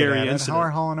are good scary at it. incident. How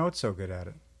are Hall & Oates so good at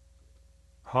it?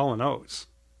 Hall & Oates.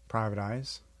 Private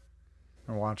Eyes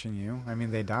are watching you. I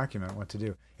mean, they document what to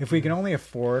do. If we can only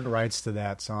afford rights to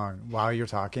that song while you're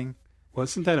talking.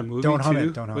 Wasn't that a movie Don't hum too?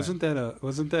 it, don't hum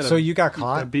wasn't that So a, you got a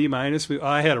caught? B minus?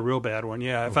 I had a real bad one.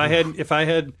 Yeah. If I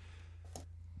had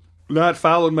not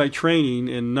followed my training,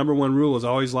 and number one rule is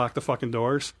always lock the fucking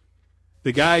doors.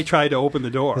 The guy tried to open the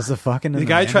door. Is the fucking in The the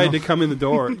guy tried manual? to come in the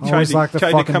door. Always lock the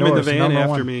tried to fucking come in the doors, van number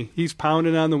after one. me. He's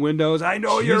pounding on the windows. I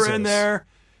know you're in Jesus. there.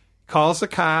 Calls the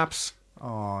cops.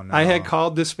 Oh, no. I had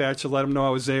called dispatch to let him know I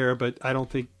was there, but I don't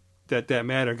think that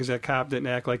mattered because that cop didn't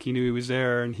act like he knew he was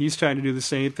there. And he's trying to do the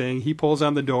same thing. He pulls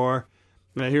on the door,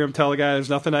 and I hear him tell the guy, "There's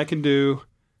nothing I can do,"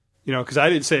 because I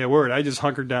didn't say a word. I just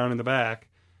hunkered down in the back.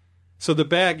 So the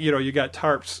back, you got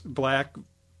tarps, black,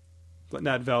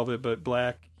 not velvet, but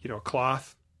black,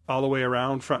 cloth all the way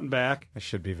around, front and back. It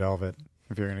should be velvet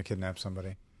if you're going to kidnap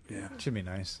somebody. Yeah, It should be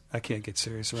nice. I can't get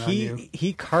serious around you.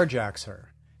 He carjacks her.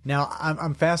 Now,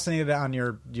 I'm fascinated on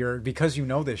your because you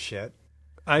know this shit.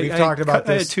 We've talked about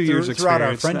I had this 2 years throughout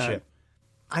our experience, friendship.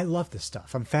 I love this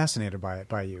stuff. I'm fascinated by it,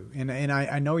 by you. And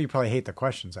I know you probably hate the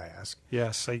questions I ask.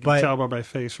 Yes, I can But- tell by my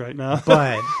face right now.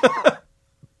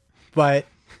 But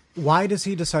why does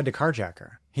he decide to carjack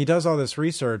her? He does all this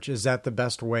research. Is that the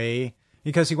best way?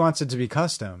 Because he wants it to be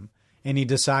custom, and he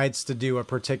decides to do a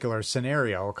particular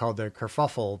scenario called the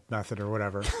kerfuffle method or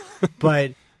whatever.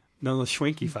 But No, the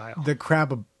Schwenke file. the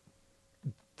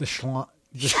the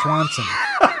Schwanson.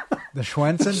 The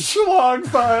Schwenson? Schlong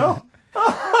file.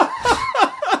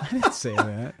 I didn't say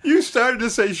that. You started to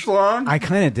say schlong. I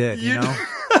kind of did, you You know.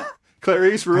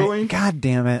 Clarice Ruling. God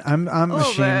damn it! I'm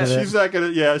ashamed man. of it. She's not gonna.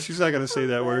 Yeah, she's not gonna say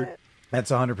that word. That's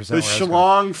 100%. The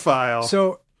schlong file.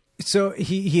 So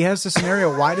he has the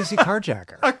scenario. Why does he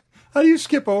carjack her? How do you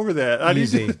skip over that? How do you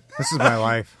Easy. do- This is my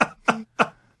life.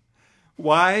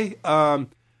 Why?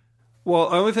 Well,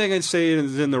 the only thing I'd say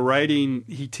is in the writing,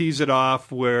 he tees it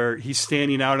off where he's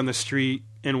standing out in the street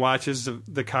and watches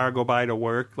the car go by to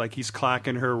work, like he's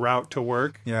clocking her route to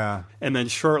work. Yeah, And then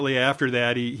shortly after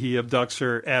that, he abducts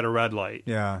her at a red light.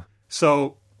 yeah.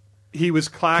 So he was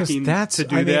clocking to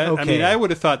do that. I mean, I would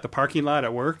have thought the parking lot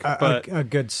at work, but A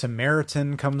good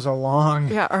Samaritan comes along.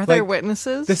 Yeah, are there Like,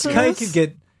 witnesses? This to guy this? could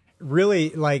get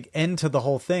really into the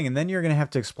whole thing, and then you're going to have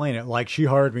to explain it. Like, she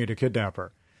hired me to kidnap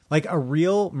her. Like, a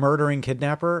real murdering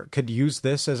kidnapper could use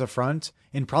this as a front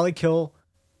and probably kill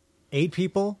 8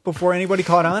 people before anybody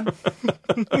caught on.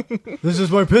 This is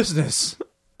my business.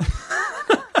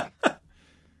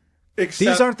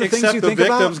 These aren't the things you think the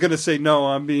about? victim's going to say, "No,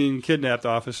 I'm being kidnapped,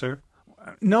 officer."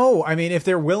 No, I mean, if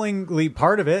they're willingly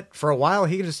part of it, for a while,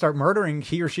 he or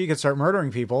she could start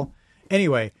murdering people.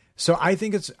 Anyway, so I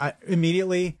think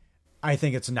I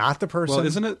think it's not the person. Well,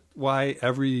 isn't it why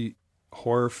every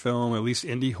horror film, at least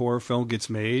indie horror film, gets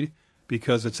made?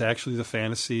 Because it's actually the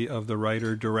fantasy of the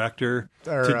writer-director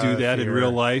Or, to do that in fear.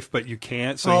 real life, but you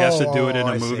can't, so he has to do it in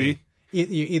a I see. movie.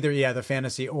 Either the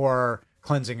fantasy or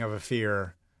cleansing of a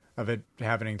fear of it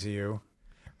happening to you.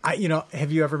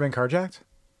 Have you ever been carjacked?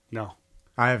 No.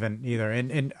 I haven't either.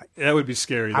 And That would be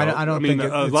scary, though. I don't mean,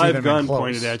 think a it's live even gun been close.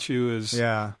 pointed at you is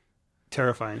yeah.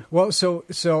 terrifying. Well, so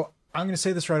I'm going to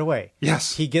say this right away.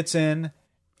 Yes. He gets in,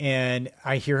 and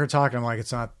I hear her talking. I'm like,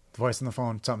 it's not the voice on the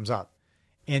phone. Something's up.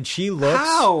 And she looks.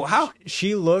 How?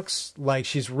 She looks like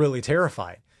she's really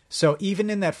terrified. So even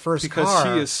in that first Because car,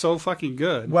 she is so fucking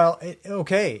good. well,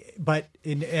 okay, but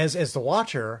as the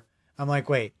watcher, I'm like,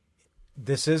 wait,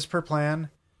 this is per plan?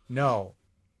 No,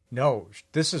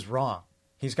 this is wrong.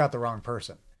 He's got the wrong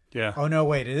person. Yeah. Oh no,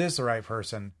 wait, it is the right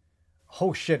person.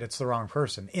 Oh shit, it's the wrong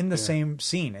person in the same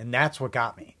scene, and that's what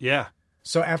got me. Yeah.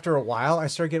 So after a while, I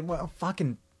started getting, well,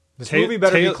 fucking, this Ta- movie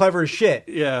better be Ta- clever as shit.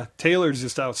 Yeah, Taylor's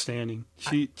just outstanding.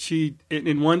 She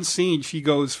in one scene she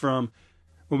goes from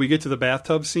when we get to the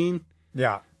bathtub scene.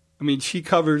 Yeah, I mean, she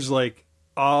covers like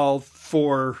all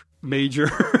 4 major,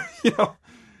 Well,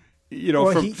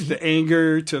 from he- the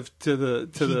anger to the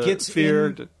he gets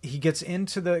fear. He gets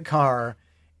into the car,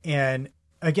 and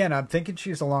again, I'm thinking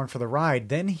she's along for the ride.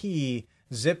 Then he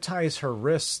zip ties her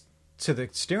wrists to the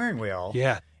steering wheel.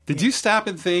 Yeah. Did you stop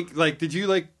and think, like, did you,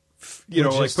 like, you know,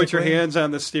 like, put your Logistically? hands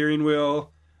on the steering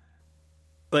wheel,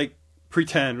 like,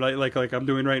 pretend, like I'm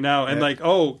doing right now, and, like,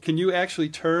 oh, can you actually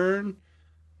turn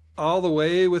all the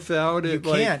way without it?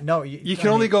 You can't. No, You can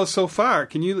only go so far.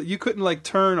 You couldn't, like,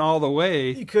 turn all the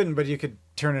way. You couldn't, but you could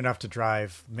turn enough to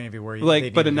drive maybe where you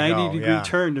Like, but a needed to 90-degree go. Yeah.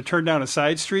 turn to turn down a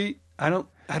side street, I don't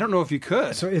know if you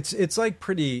could. So it's like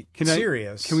pretty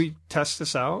serious. Can we test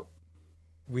this out?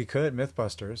 We could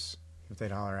MythBusters if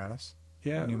they'd holler at us.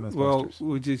 Yeah. New Well,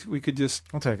 Mythbusters. we could just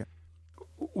I'll take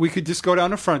it. go down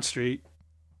to Front Street,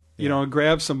 you know, and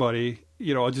grab somebody,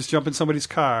 you know, just jump in somebody's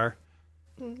car,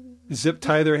 zip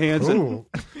tie their hands in. Ooh.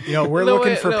 You know, we're No,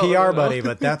 looking wait, for no, PR, no. buddy,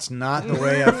 but that's not the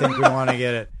way I think we want to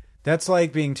get it. That's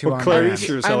like being too Well, on Claire, you brand.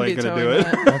 sure so I'm ain't going to do vetoing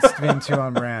it. that. That's being too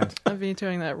on brand. I'm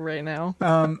vetoing that right now.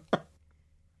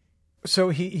 So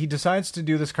he decides to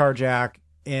do this carjack,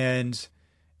 and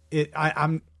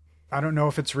I don't know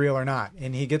if it's real or not.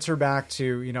 And he gets her back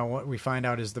to, you know, what we find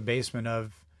out is the basement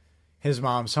of his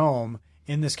mom's home.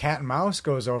 And this cat and mouse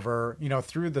goes over, you know,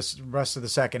 through the rest of the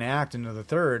second act into the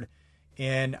third.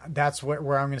 And that's where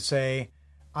I'm going to say,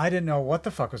 I didn't know what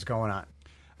the fuck was going on.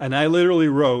 And I literally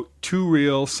wrote, too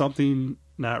real, something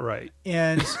not right.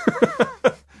 And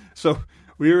So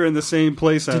we were in the same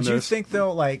place on did you this. think,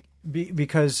 though, like,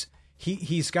 because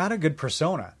he's got a good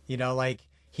persona, you know, like,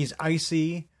 he's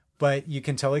icy, but you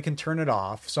can tell he can turn it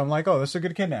off. So I'm like, oh, this is a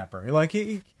good kidnapper. Like,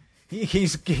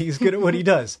 he's good at what he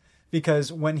does.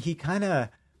 Because when he kind of,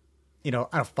 you know,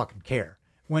 I don't fucking care.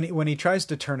 When he tries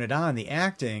to turn it on, the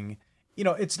acting, you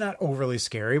know, it's not overly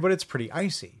scary, but it's pretty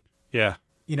icy. Yeah.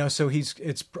 You know, so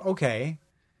it's okay.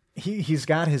 He's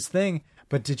got his thing.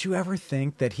 But did you ever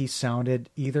think that he sounded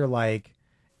either like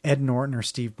Ed Norton or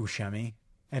Steve Buscemi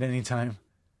at any time?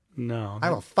 No. I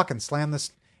will fucking slam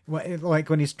this. Like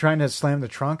when he's trying to slam the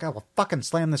trunk, I will fucking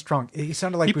slam this trunk. He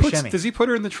sounded like Buscemi. Does he put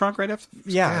her in the trunk right after?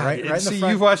 Yeah, God, right in the see,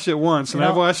 front. you've watched it once, and You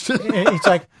know, I've watched it. and it's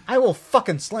like, I will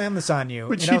fucking slam this on you.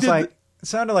 But And she I was did like, it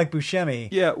sounded like Buscemi.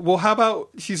 Yeah, well, how about,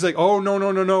 she's like, oh, no,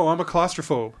 I'm a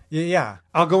claustrophobe. Yeah.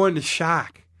 I'll go into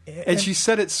shock. And she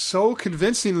said it so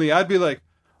convincingly, I'd be like,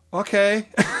 okay.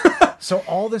 So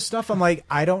all this stuff, I'm like,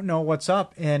 I don't know what's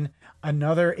up. And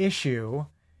another issue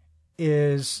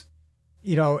is,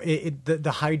 you know, the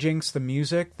hijinks, the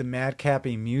music, the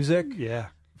madcappy music Yeah.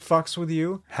 fucks with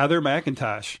you. Heather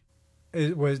McIntosh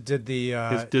Did did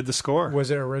the score.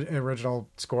 was it original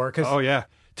score? 'Cause Oh, yeah.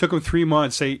 Took them 3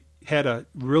 months. They had a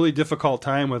really difficult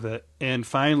time with it. And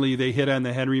finally, they hit on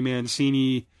the Henry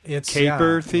Mancini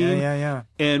caper theme. Yeah.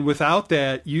 And without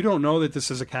that, you don't know that this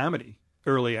is a comedy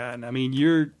early on. I mean,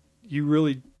 you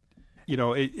really, you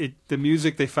know, the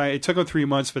music it took them 3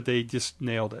 months, but they just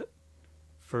nailed it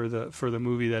for the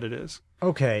movie that it is.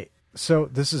 Okay, so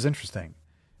this is interesting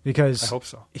because I hope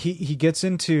so. He gets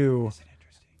into,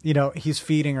 you know, he's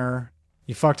feeding her.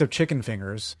 You fucked up chicken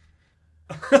fingers.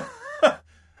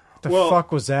 The Well,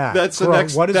 fuck was that? That's the Bro,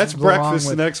 next. what is That's wrong breakfast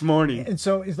with- the next morning. And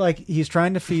so it's like he's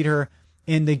trying to feed her,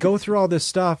 and they go through all this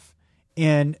stuff,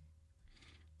 and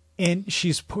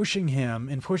she's pushing him,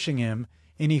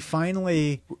 and he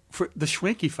finally, For the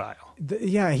Schwenke file.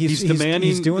 he's demanding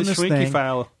he's doing the this Schwenke thing.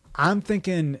 file. I'm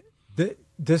thinking that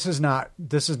this is not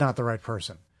the right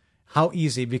person. How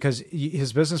easy, because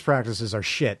his business practices are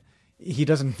shit. He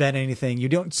doesn't vet anything. You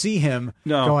don't see him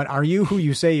going, "Are you who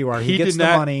you say you are?" He gets did the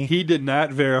not, money. He did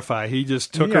not verify. He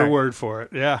just took Yeah. her word for it.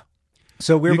 Yeah.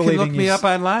 So we're You can believing look me he's- up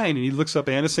online, and he looks up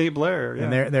Anna St. Blair. Yeah.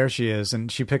 And there she is,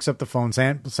 and she picks up the phone,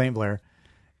 St. Blair,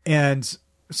 and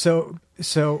so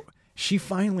she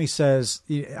finally says,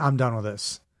 "I'm done with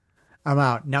this. I'm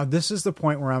out." Now this is the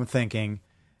point where I'm thinking,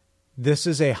 this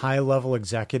is a high level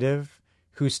executive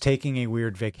who's taking a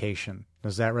weird vacation.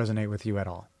 Does that resonate with you at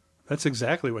all? That's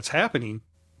exactly what's happening.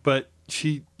 But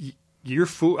you're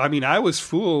fool. I mean, I was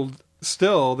fooled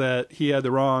still that he had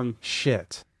the wrong.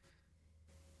 Shit.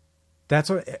 That's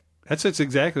what. It's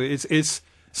exactly. It's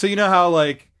so you know how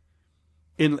like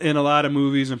in a lot of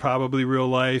movies and probably real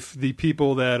life, the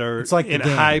people that are It's like the in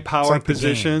game. high It's power like the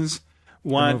positions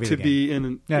want movie, to The be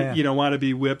in, Yeah. you know, want to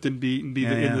be whipped and beaten,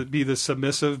 Yeah. be the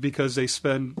submissive because they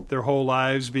spend their whole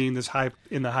lives being this high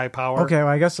in the high power. Okay, well,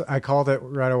 I guess I called it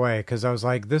right away because I was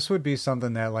like, this would be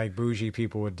something that like bougie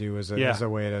people would do as a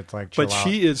way to like chill But out.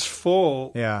 she is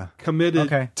full, committed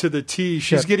Okay. to the T.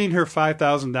 She's Shit. getting her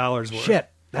 $5,000 worth. Shit,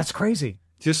 that's crazy.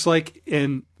 Just like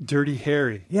in Dirty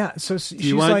Harry. Yeah, so she's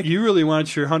You want like, you really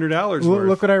want your $100 worth.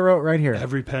 look what I wrote right here.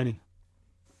 Every penny.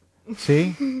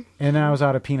 See? And I was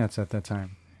out of peanuts at that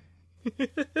time.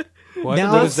 What,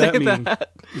 Now- what does that Say mean?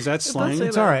 that. Is that slang? say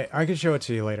It's that. all right. I can show it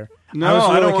to you later. No, I was I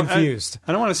really don't want- confused.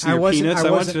 I don't want to see your peanuts.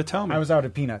 I want you to tell me. I was out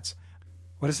of peanuts.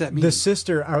 What does that mean? The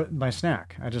sister, my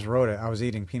snack. I just wrote it. I was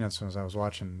eating peanuts as I was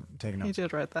watching, taking You notes.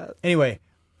 did write that. Anyway,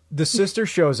 the sister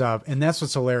shows up, and that's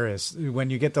what's hilarious. When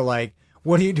you get to like,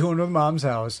 what are you doing with Mom's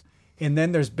house? And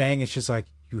then there's bang. It's just like,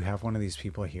 you have one of these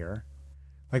people here.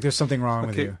 Like there's something wrong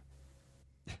with Okay. you.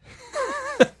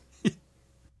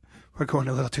 We're going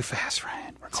a little too fast,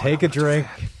 Ryan. We're going Take a little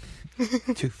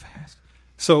drink. Too fast.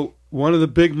 So one of the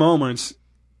big moments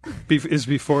is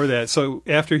before that. So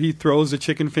after he throws the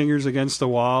chicken fingers against the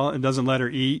wall and doesn't let her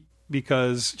eat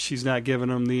because she's not giving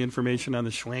him the information on the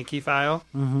Schwanky file.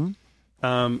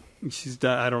 Mm-hmm. She's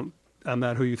done. I'm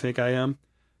not who you think I am.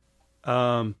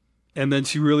 And then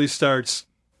she really starts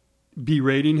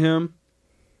berating him,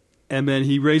 and then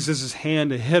he raises his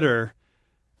hand to hit her,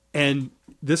 and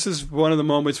this is one of the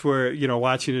moments where, you know,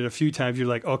 watching it a few times, you're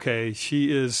like, okay,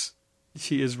 she is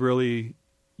really,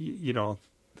 you know,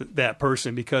 that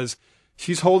person, because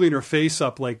she's holding her face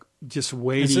up like just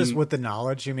waiting. Is this with the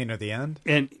knowledge you mean at the end?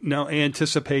 And no,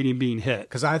 anticipating being hit.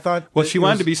 Because I thought. Well, she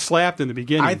wanted to be slapped in the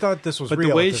beginning. I thought this was but real.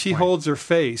 the way at this she point. holds her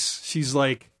face, she's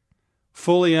like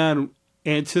fully on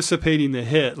anticipating the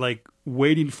hit, like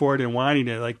waiting for it and wanting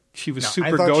it. Like she was No, super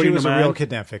I thought she goading was him a real on.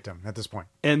 kidnap victim at this point.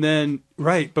 And then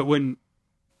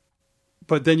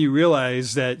but then you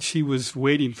realize that she was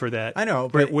waiting for that. I know,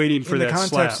 but waiting for in that the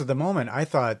context slap. of the moment, I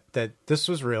thought that this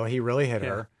was real. He really hit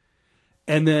her,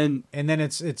 And then and then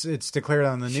it's declared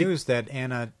on the news that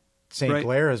Anna St. Right.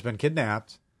 Blair has been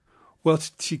kidnapped. well,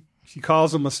 she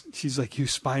calls him. She's like, "You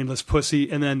spineless pussy,"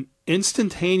 and then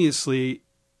instantaneously,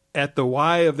 at the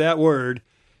Y of that word,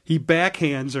 he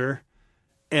backhands her,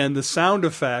 and the sound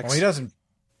effects. Well, he doesn't.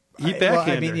 He I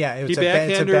backhanded mean, her. yeah, He it's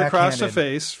backhanded her across the backhanded.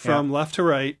 face from Yeah. left to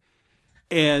right,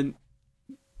 and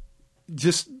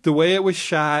just the way it was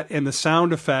shot and the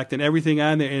sound effect and everything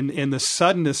on there and the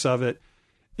suddenness of it,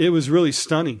 it was really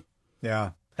stunning.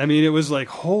 Yeah. I mean, it was like,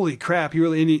 holy crap! He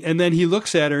really, and then he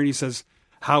looks at her and he says,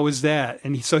 "How was that?"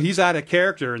 And so he's out of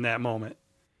character in that moment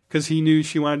because he knew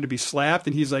she wanted to be slapped,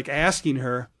 and he's like asking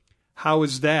her, "How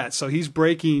was that?" So he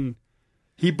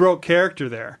broke character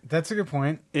there. That's a good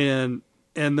point. And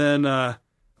then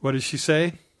what does she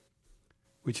say?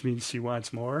 Which means she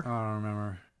wants more. I don't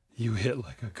remember. You hit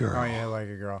like a girl. Oh yeah, like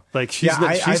a girl. Like she's Yeah, not,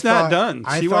 I she's thought- not done.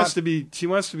 I She wants thought-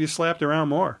 to be slapped around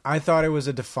more. I thought it was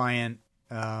a defiant,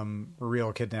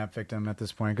 real kidnap victim at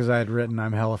this point because I had written,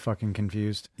 "I'm hella fucking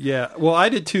confused." Yeah. Well, I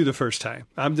did too the first time.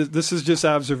 This is just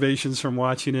observations from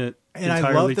watching it And I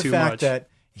entirely love the too fact much. that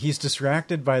he's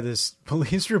distracted by this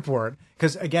police report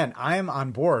because, again, I am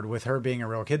on board with her being a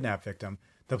real kidnap victim.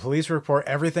 The police report,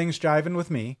 everything's jiving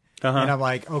with me, Uh-huh. and I'm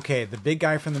like, okay, the big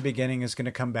guy from the beginning is going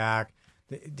to come back.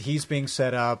 He's being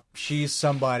set up. She's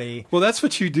somebody. Well, that's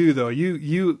what you do though.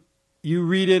 You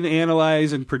read in,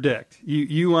 analyze, and predict.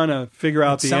 You want to figure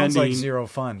out It the sounds ending. like zero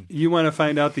fun. You want to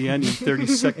find out the ending 30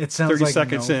 It sounds 30 like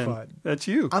seconds no in. fun. That's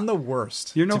you. I'm the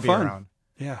worst. You're no to be fun. around.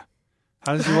 Yeah.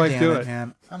 How does your God wife damn do it, it?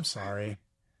 man. I'm sorry.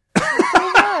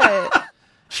 What?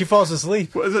 She falls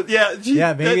asleep. Was it? Yeah.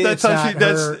 Yeah, maybe that's it's how not she.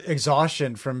 That's her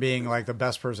exhaustion from being like the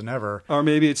best person ever. or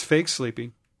maybe it's fake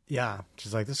sleeping. Yeah,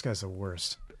 she's like, this guy's the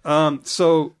worst.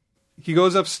 So he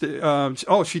goes upstairs.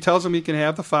 She tells him he can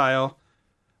have the file.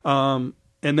 And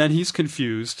then he's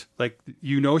confused. Like,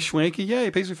 Schwanky? Yeah,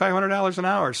 he pays me $500 an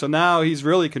hour. So now he's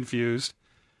really confused.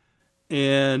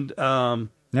 And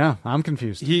Yeah, I'm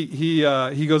confused. he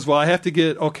goes, well, I have to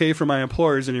get okay from my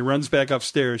employers. And he runs back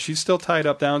upstairs. She's still tied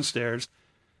up downstairs.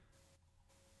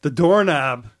 The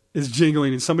doorknob is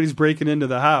jingling and somebody's breaking into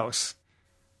the house.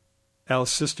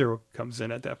 Al's sister comes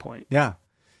in at that point. Yeah.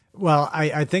 Well,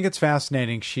 I think it's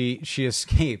fascinating. She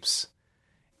escapes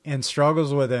and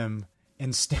struggles with him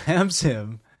and stabs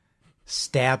him.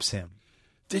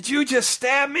 Did you just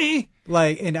stab me?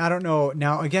 Like, and I don't know.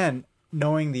 Now, again,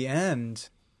 knowing the end,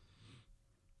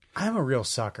 I'm a real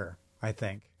sucker, I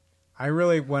think. I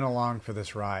really went along for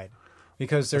this ride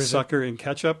because A there's sucker in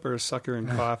ketchup or a sucker in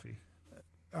coffee?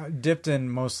 dipped in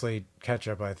mostly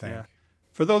ketchup, I think. Yeah.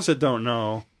 For those that don't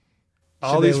know,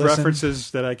 all Should they these listen?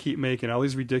 references that I keep making, all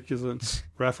these ridiculous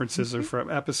references are from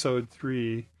episode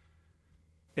 3,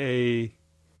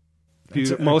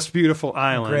 Most Beautiful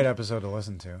Island. Great episode to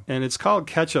listen to. And it's called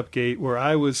Ketchup Gate, where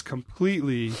I was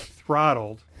completely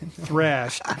throttled,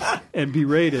 thrashed, and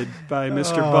berated by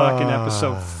Mr. Buck in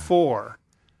episode 4.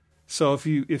 So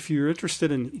if you're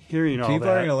interested in hearing all People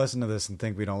are going that, to listen to this and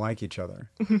think we don't like each other.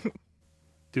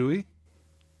 do we?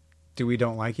 Do we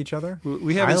don't like each other?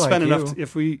 We haven't I like spent you.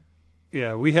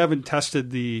 enough. We haven't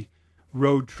tested the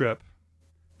road trip.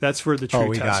 That's where the true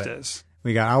we got test it. is.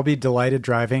 We got I'll be delighted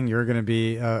driving. You're going to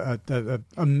be a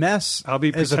mess. I'll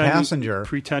be as a passenger,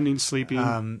 pretending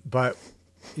sleeping. But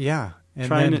yeah,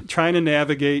 and trying to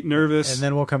navigate, nervous, and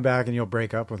then we'll come back and you'll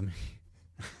break up with me.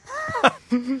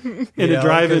 in a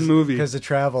drive-in movie because the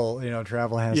travel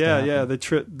has to happen.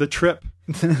 the trip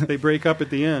they break up at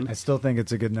the end. I still think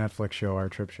it's a good Netflix show, our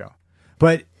trip show,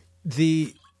 but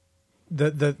the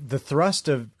thrust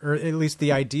of, or at least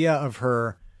the idea of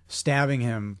her stabbing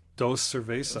him Dos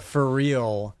cerveza for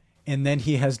real, and then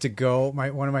he has to go.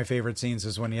 One of my favorite scenes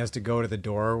is when he has to go to the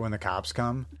door when the cops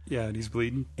come. Yeah, and he's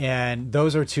bleeding. And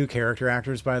those are two character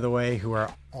actors, by the way, who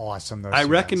are awesome. Those I two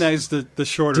recognize guys. the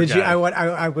shorter Did guy. you?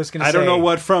 I was going to say. I don't know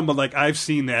what from, but like I've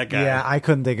seen that guy. Yeah, I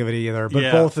couldn't think of it either. But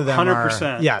Yeah, both of them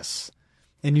 100%. are. Yes.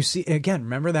 And you see, again,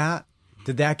 remember that?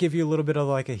 Did that give you a little bit of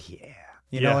like a,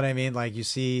 you know what I mean? Like you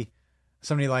see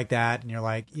somebody like that and you're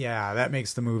like, yeah, that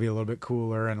makes the movie a little bit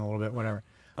cooler and a little bit whatever.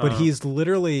 But he's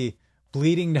literally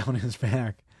bleeding down his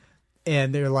back.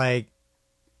 And they're like,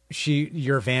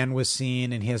 your van was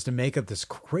seen, and he has to make up this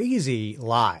crazy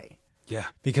lie. Yeah.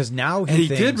 Because now he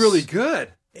did really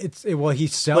good. He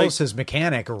sells his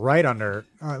mechanic right under,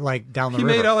 like down the river.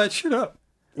 He made all that shit up.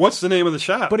 What's the name of the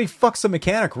shop? But he fucks the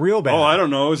mechanic real bad. Oh, I don't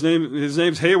know. His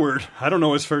name's Hayward. I don't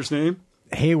know his first name.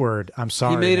 Hayward. I'm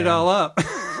sorry. He made it man. all up.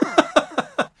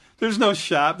 There's no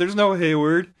shop. There's no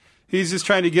Hayward. He's just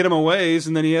trying to get him a ways,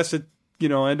 and then he has to,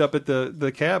 end up at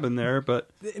the cabin there. But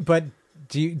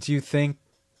do you think?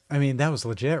 I mean, that was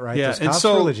legit, right? Yeah, Those and cops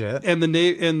so were legit. And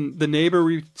the neighbor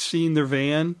we've seen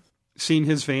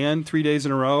his van 3 days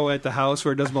in a row at the house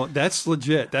where it doesn't belong. That's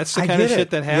legit. That's the kind of shit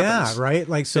that happens. Yeah, right.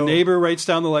 Like so, the neighbor writes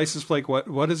down the license plate.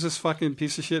 What is this fucking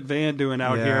piece of shit van doing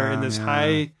out here in this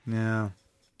high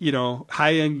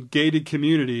end gated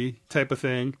community type of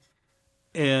thing?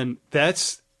 And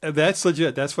that's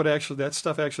legit. That's what that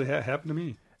stuff actually happened to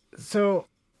me. So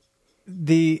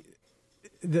the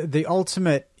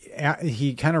ultimate,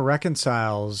 he kind of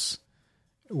reconciles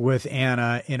with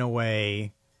Anna in a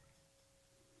way,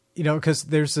 because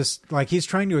there's this, like, he's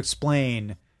trying to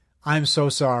explain, I'm so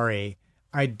sorry,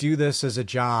 I do this as a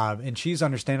job, and she's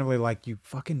understandably like, you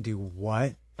fucking do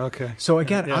what? Okay. So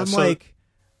again, I'm like,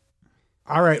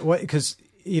 all right, what? Because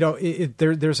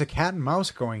there's a cat and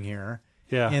mouse going here.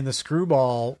 Yeah. And the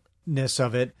screwballness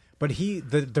of it. But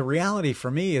the reality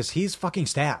for me is he's fucking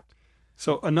stabbed.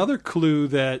 So another clue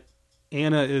that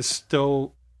Anna is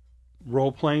still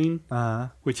role-playing,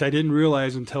 which I didn't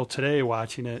realize until today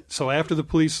watching it. So after the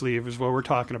police leave is what we're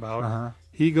talking about.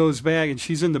 He goes back and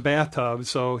she's in the bathtub.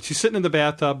 So she's sitting in the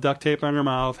bathtub, duct tape on her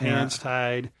mouth, hands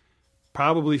tied,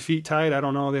 probably feet tied. I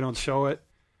don't know. They don't show it.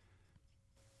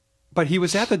 But he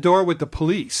was at the door with the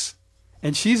police.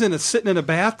 And she's sitting in a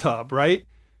bathtub, right?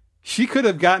 She could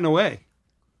have gotten away.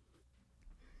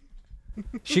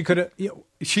 She could have.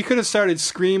 She could have started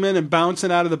screaming and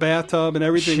bouncing out of the bathtub and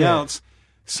everything else.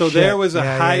 So there was a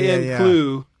high-end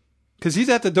clue. Because he's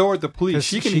at the door with the police.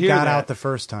 She can hear that. She got out the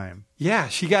first time. Yeah,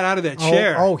 she got out of that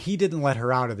chair. Oh, he didn't let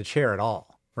her out of the chair at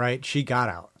all, right? She got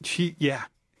out.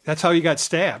 That's how he got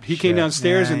stabbed. He came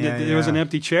downstairs and there was an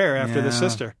empty chair after the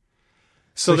sister.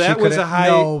 So that was a high...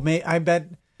 No, I bet...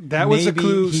 That was a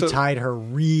clue. He tied her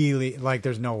really, like,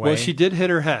 there's no way. Well, she did hit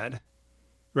her head,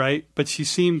 right? But she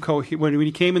seemed when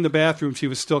he came in the bathroom, she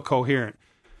was still coherent.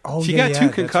 Oh, she got 2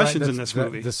 concussions in this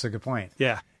movie. This is a good point.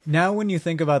 Yeah. Now, when you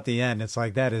think about the end, it's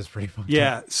like that is pretty fucked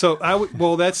up. So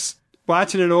that's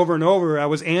watching it over and over. I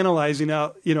was analyzing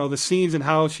out, the scenes and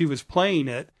how she was playing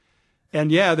it, and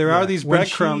there are these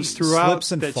breadcrumbs throughout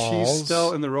that she's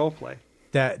still in the role play.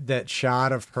 That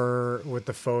shot of her with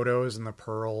the photos and the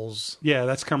pearls. Yeah,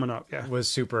 that's coming up. Yeah, was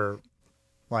super.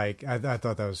 Like I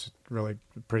thought that was really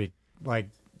pretty, like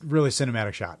really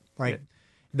cinematic shot. Like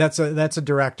that's a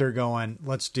director going,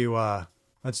 let's do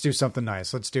something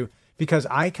nice. Because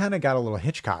I kind of got a little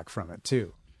Hitchcock from it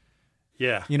too.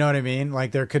 Yeah, you know what I mean.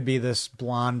 Like there could be this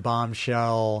blonde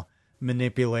bombshell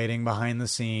manipulating behind the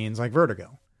scenes, like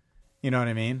Vertigo. You know what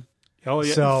I mean? Oh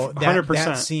yeah, so 100%.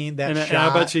 That scene, that shot. And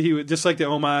I bet you he would, just like the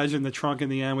homage in the trunk in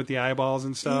the end with the eyeballs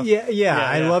and stuff. Yeah.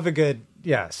 I love a good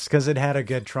because it had a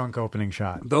good trunk opening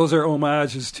shot. Those are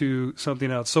homages to something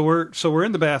else. So we're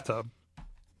in the bathtub.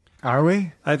 Are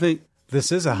we? I think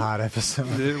this is a hot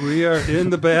episode. We are in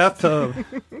the bathtub.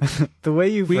 The way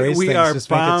you phrase we things are just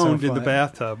bound make it so in the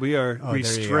bathtub. We are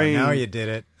restrained. Now you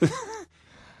did it.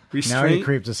 Now you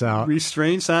creeped us out.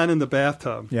 Restraints on in the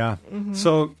bathtub. Yeah. Mm-hmm.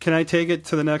 So can I take it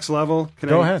to the next level?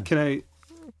 Go ahead. Can I?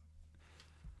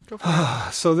 Go for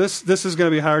it. So this is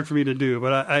going to be hard for me to do,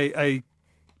 but I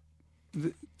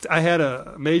had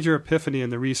a major epiphany in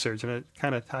the research, and it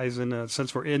kind of ties in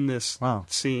since we're in this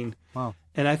scene. Wow.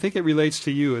 And I think it relates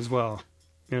to you as well.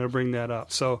 going to bring that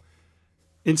up. So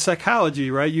in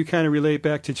psychology, right, you kind of relate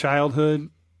back to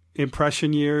childhood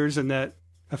impression years, and that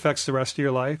affects the rest of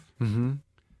your life. Mm-hmm.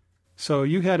 So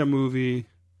you had a movie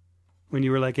when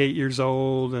you were like 8 years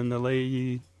old, and the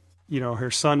lady,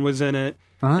 her son was in it,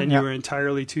 and you were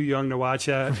entirely too young to watch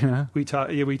that. Yeah.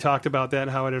 We talked about that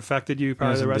and how it affected you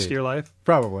probably the rest of your life.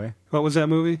 Probably. What was that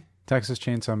movie? Texas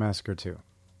Chainsaw Massacre 2.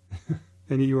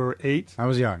 And you were 8? I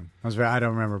was young. I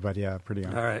don't remember, but yeah, pretty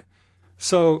young. All right.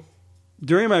 So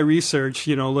during my research,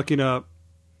 looking up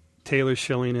Taylor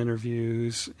Schilling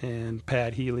interviews and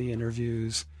Pat Healy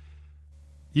interviews,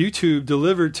 YouTube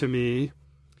delivered to me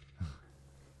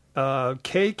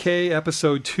KK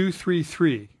episode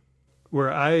 233,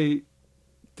 where I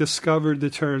discovered the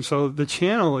term. So the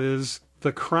channel is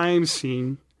The Crime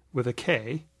Scene with a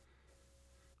K.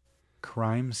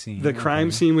 Crime Scene. The Crime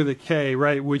Scene with a K,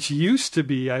 right, which used to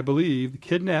be, I believe,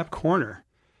 Kidnap Corner.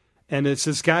 And it's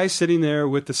this guy sitting there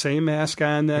with the same mask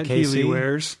on that Healy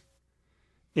wears.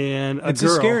 And it's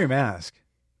girl. a scary mask.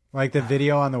 Like the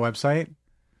video on the website,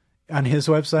 on his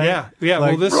website. Yeah.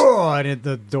 Like, well, and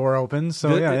the door opens.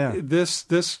 So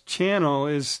This channel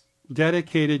is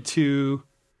dedicated to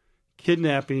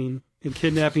kidnapping and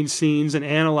kidnapping scenes and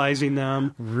analyzing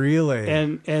them. Really?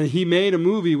 And he made a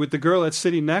movie with the girl that's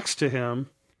sitting next to him.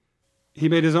 He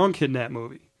made his own kidnap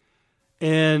movie.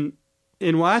 And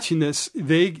in watching this,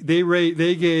 they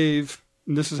gave,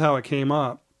 and this is how it came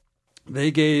up,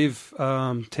 they gave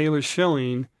Taylor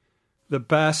Schilling the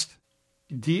best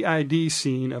DID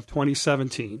scene of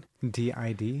 2017.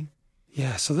 DID?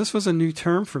 Yeah, so this was a new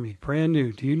term for me, brand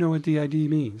new. Do you know what DID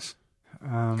means?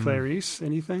 Clarice,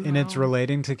 anything? And it's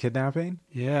relating to kidnapping?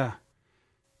 Yeah.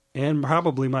 And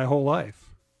probably my whole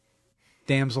life.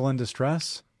 Damsel in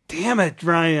distress? Damn it,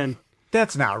 Ryan.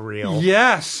 That's not real.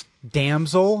 Yes.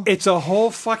 Damsel? It's a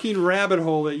whole fucking rabbit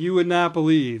hole that you would not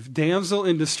believe. Damsel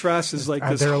in distress is like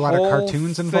Are this there a lot whole of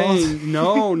cartoons involved? thing.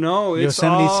 No. It's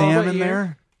Yosemite all Sam in here.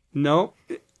 there? Nope.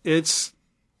 It's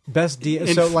Best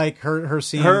so like her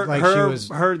scene,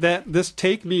 this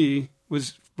Take Me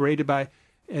was rated by,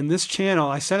 and this channel,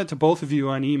 I sent it to both of you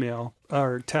on email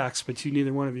or text, but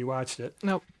neither one of you watched it.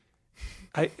 Nope.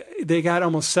 They got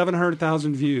almost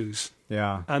 700,000 views.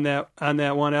 Yeah. On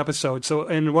that one episode. So,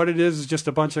 and what it is just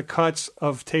a bunch of cuts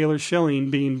of Taylor Schilling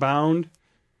being bound,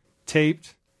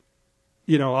 taped,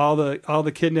 all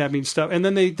the kidnapping stuff, and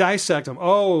then they dissect them.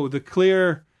 Oh, the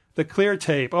clear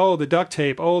tape. Oh, the duct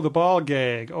tape. Oh, the ball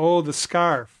gag. Oh, the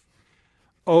scarf.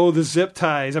 Oh, the zip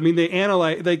ties. I mean, they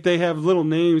analyze. They have little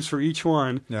names for each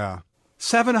one. Yeah.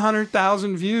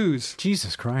 700,000 views.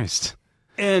 Jesus Christ.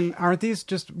 And aren't these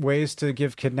just ways to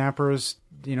give kidnappers,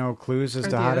 clues as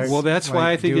to how to? Well, that's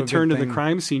why I think it turned to the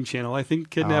Crime Scene channel. I think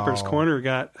Kidnappers Corner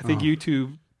got. I think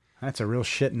YouTube. That's a real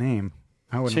shit name.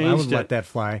 I would let that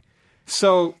fly.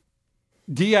 So,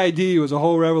 DID was a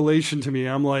whole revelation to me.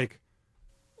 I'm like,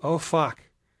 oh fuck.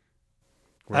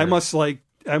 Weird.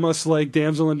 I must like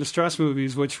damsel in distress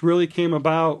movies, which really came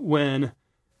about when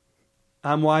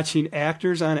I'm watching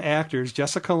actors on actors,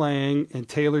 Jessica Lange and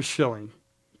Taylor Schilling.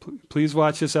 Please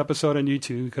watch this episode on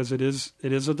YouTube because it is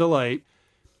a delight.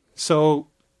 So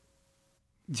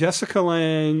Jessica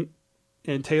Lange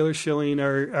and Taylor Schilling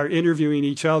are interviewing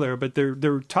each other, but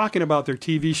they're talking about their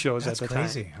TV shows at the time.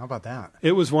 That's crazy. How about that?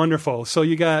 It was wonderful. So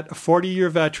you got a 40-year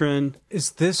veteran.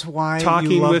 Is this why talking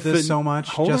you love with this so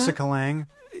much, Jessica Lange?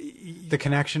 The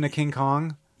connection to King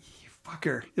Kong? You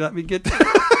fucker. Let me get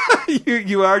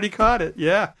you already caught it.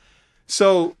 Yeah.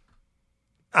 So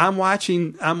I'm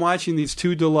watching these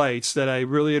two delights that I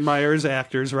really admire as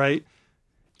actors, right?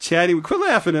 Chatting, quit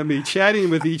laughing at me. Chatting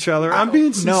with each other. I'm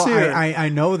being sincere. No, I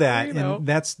know that, and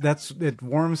that's it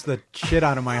warms the shit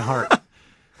out of my heart.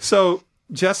 So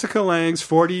Jessica Lange's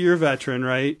 40-year veteran,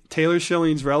 right? Taylor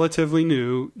Schilling's relatively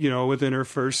new, within her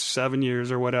first 7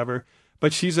 years or whatever,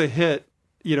 but she's a hit,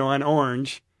 on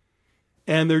Orange,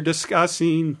 and they're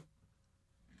discussing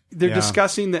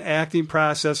the acting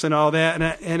process and all that,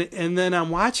 and then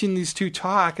I'm watching these two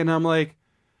talk, and I'm like,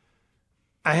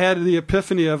 I had the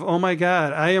epiphany of, oh my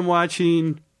God, I am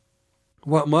watching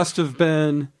what must have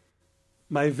been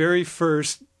my very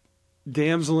first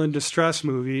damsel in distress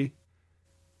movie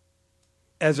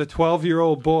as a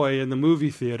 12-year-old boy in the movie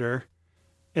theater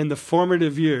in the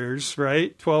formative years,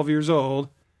 right? 12 years old,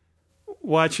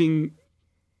 watching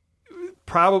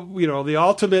probably, the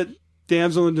ultimate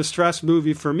damsel in distress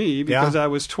movie for me because I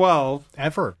was 12.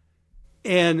 Ever.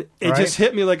 And it just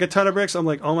hit me like a ton of bricks. I'm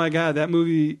like, oh my God, that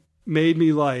movie made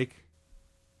me like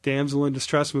damsel in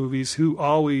distress movies who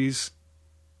always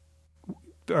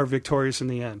are victorious in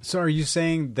the end. So are you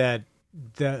saying that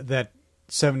that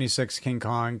 76 King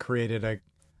Kong created a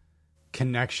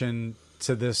connection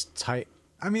to this type.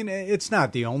 I mean, it's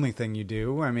not the only thing you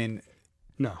do. I mean,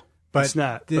 No, but it's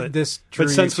not. this. But drew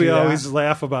since you we to that? always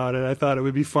laugh about it, I thought it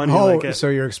would be funny. Oh, like it. so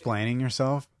you're explaining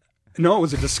yourself? No, it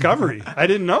was a discovery. I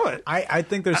didn't know it. I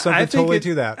think there's I something think totally it-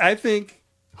 to that. I think,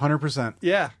 100%.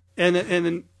 yeah. And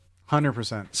then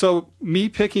 100%. so me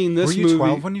picking this Were you movie.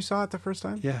 12 when you saw it the first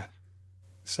time? Yeah,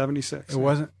 76. It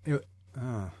wasn't.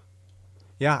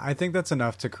 Yeah, I think that's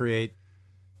enough to create.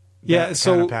 Yeah, that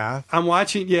so kind of path. I'm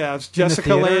watching. Yeah, it's the Jessica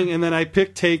theater? Lange, and then I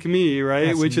picked Take Me, right,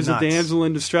 That's which is nuts. a damsel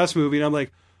in distress movie, and I'm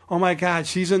like, oh my god,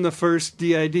 she's in the first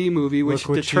DID movie, which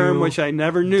Look the what term you which I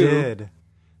never knew. Did.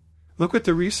 Look what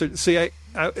the research. See, it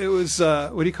was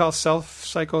what do you call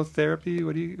psychotherapy?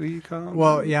 What do you call it?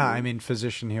 Well, yeah, I mean,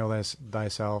 physician heal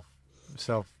thyself,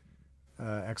 self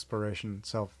exploration,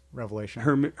 self revelation.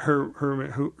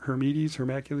 Hermedes,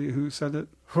 who said it?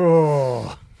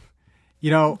 Oh, you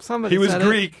know, Somebody He was said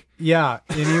Greek. yeah,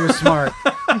 and he was smart.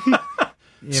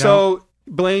 So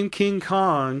blame King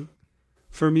Kong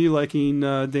for me liking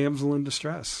Damsel in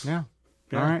Distress. Yeah.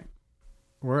 Yeah. All right.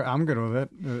 I'm good with it,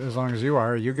 as long as you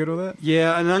are. Are you good with it?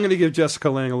 Yeah, and I'm going to give Jessica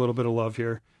Lange a little bit of love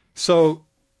here. So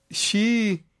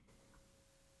she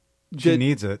She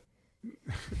needs it.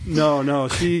 No,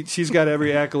 she's got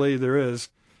every accolade there is.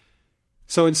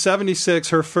 So in '76,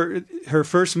 her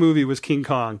first movie was King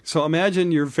Kong. So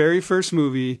imagine your very first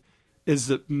movie is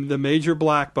the major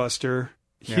blockbuster,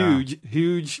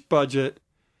 huge budget,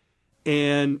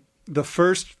 and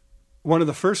one of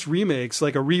the first remakes,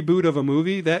 like a reboot of a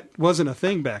movie, that wasn't a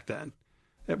thing back then.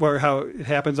 Where how it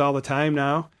happens all the time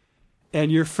now.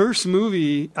 And your first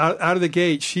movie out of the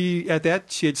gate, she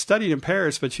had studied in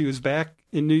Paris, but she was back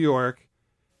in New York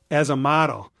as a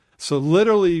model. So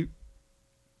literally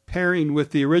pairing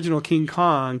with the original King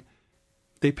Kong,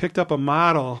 they picked up a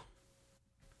model,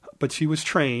 but she was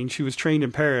trained. She was trained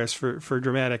in Paris for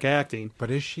dramatic acting. But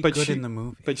is she But good she- in the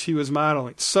movie? But she was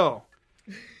modeling. So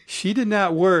she did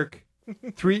not work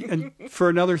for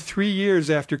another 3 years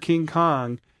after King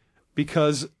Kong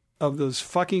because of those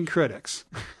fucking critics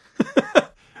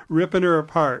ripping her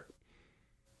apart.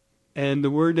 And the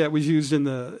word that was used in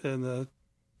the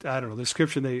I don't know, the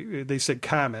description, they said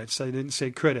comments. They didn't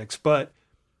say critics, but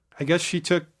I guess she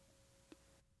took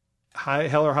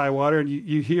hell or high water, and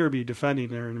you hear me defending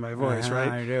her in my voice, right?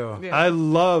 I do. Yeah. I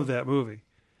love that movie,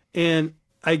 and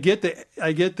I get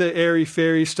the airy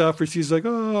fairy stuff where she's like,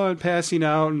 oh, I'm passing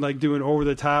out and like doing over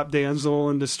the top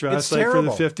damsel in distress, It's like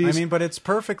terrible. for the 50s. I mean, but it's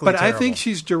perfectly but I terrible. think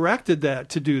she's directed that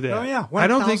to do that. Oh, yeah, I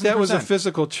don't think that was a 1000%.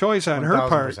 physical choice on her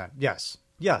part. 1000%. Yes.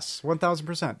 Yes.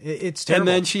 1000%. It's And terrible.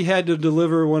 then she had to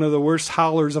deliver one of the worst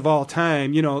howlers of all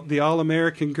time. You know, the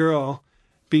all-American girl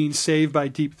being saved by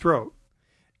Deep Throat.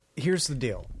 Here's the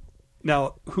deal.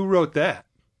 Now, who wrote that?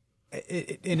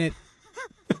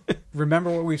 Remember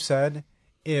what we've said?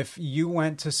 If you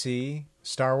went to see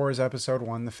Star Wars Episode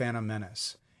 1, The Phantom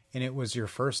Menace, and it was your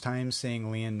first time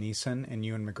seeing Liam Neeson and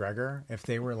Ewan McGregor, if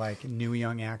they were like new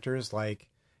young actors like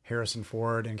Harrison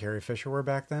Ford and Carrie Fisher were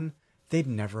back then, they'd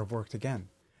never have worked again.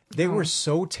 They were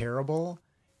so terrible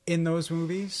in those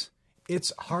movies,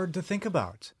 it's hard to think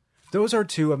about. Those are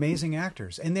two amazing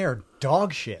actors, and they are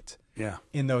dog shit Yeah.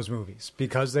 in those movies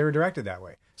because they were directed that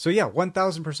way. So yeah,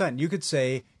 1000%. You could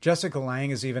say Jessica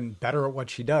Lange is even better at what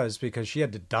she does because she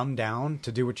had to dumb down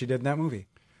to do what she did in that movie.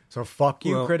 So fuck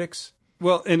you, Well, critics.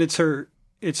 Well, and it's her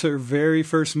very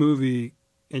first movie,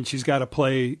 and she's got to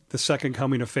play the second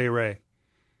coming of Fay Wray.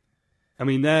 I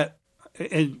mean,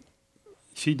 and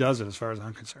she does it as far as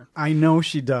I'm concerned. I know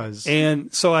she does.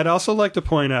 And so I'd also like to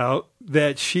point out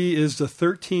that she is the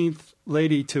 13th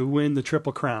lady to win the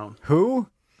Triple Crown, Who?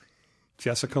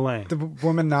 Jessica Lange. The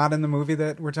woman not in the movie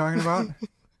that we're talking about?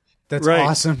 That's Right.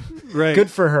 awesome. Right.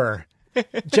 Good for her.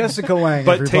 Jessica Lange,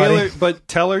 But everybody.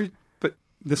 but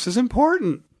this is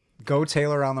important. Go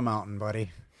Taylor on the mountain, buddy.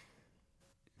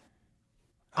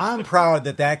 I'm proud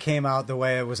that came out the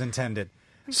way it was intended.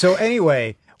 So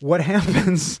anyway, what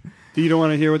happens... Do you don't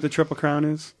want to hear what the Triple Crown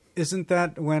is? Isn't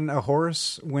that when a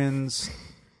horse wins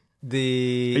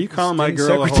the... Are you calling my student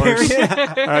girl a horse?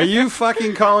 secretariat? Are you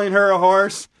fucking calling her a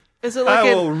horse? Is it like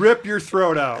I will rip your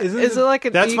throat out. Isn't Is it like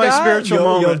an That's my EGOT? spiritual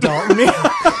You'll moment. Dalton me.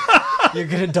 You're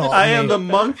gonna Dalton I am me. the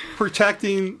monk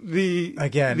protecting the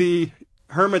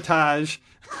Hermitage.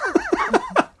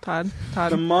 Todd.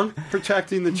 The monk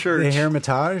protecting the church. The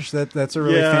Hermitage. That's a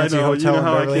really yeah, fancy I know. hotel You know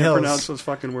how in I Beverly can't Hills. pronounce those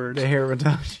fucking words. The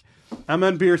Hermitage. I'm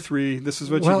on beer 3. This is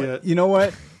what Well, you get. you know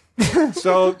what?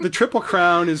 So the Triple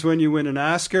Crown is when you win an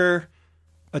Oscar,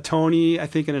 a Tony, I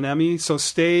think, and an Emmy. So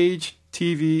stage,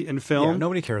 TV, and Yeah, film.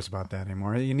 nobody cares about that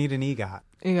anymore. You need an EGOT.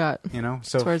 EGOT. You know,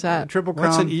 so That's where it's at. Triple Crown.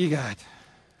 What's an EGOT?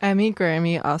 Emmy,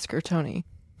 Grammy, Oscar, Tony.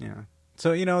 Yeah.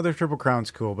 So their Triple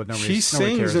Crown's cool, but nobody. She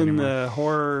sings cares in anymore. the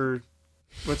horror.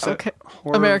 What's that? Okay.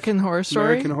 Horror, American Horror Story.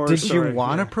 American Horror Did Story. you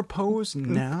want to yeah. propose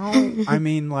now? I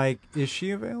mean, like, is she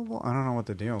available? I don't know what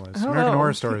the deal is. I don't American know.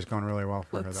 Horror Story is going really well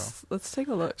for her, though. Let's take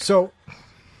a look. So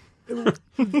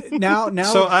now,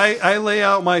 So I lay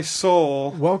out my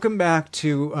soul. welcome back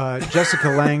to Jessica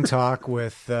Lange Talk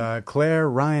with Claire,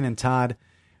 Ryan, and Todd.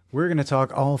 We're going to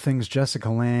talk all things Jessica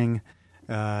Lange,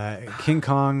 King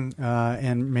Kong,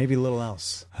 and maybe a little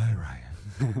else. Hi,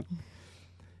 Ryan.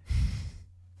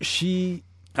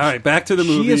 All right, back to the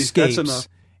movie. She escapes, That's enough.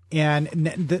 and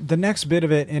the next bit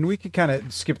of it, and we could kind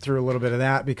of skip through a little bit of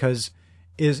that because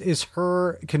is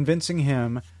her convincing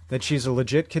him that she's a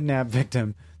legit kidnapped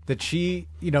victim, that she,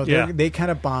 they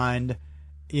kind of bond.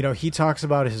 He talks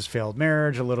about his failed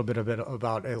marriage, a little bit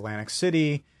about Atlantic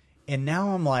City, and now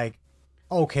I'm like,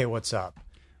 okay, what's up?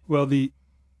 Well, the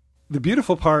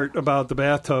beautiful part about the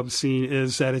bathtub scene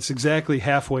is that it's exactly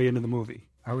halfway into the movie.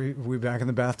 Are we back in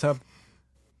the bathtub?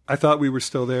 I thought we were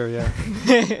still there, yeah.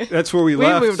 That's where we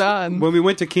left. moved on. When we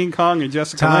went to King Kong and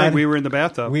Jessica Todd, Lange, we were in the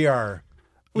bathtub. We are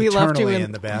We left you eternally in-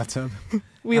 in the bathtub.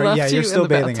 We Or, left yeah, you you're still in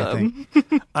the bathing, bathtub. I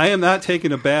think. I am not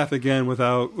taking a bath again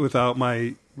without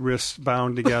my wrists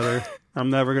bound together. I'm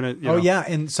never going to, Oh yeah,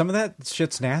 and some of that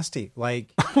shit's nasty. Like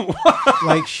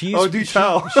she's Oh, do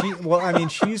tell.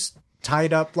 She's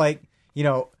tied up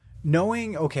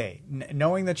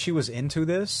knowing that she was into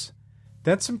this.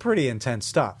 That's some pretty intense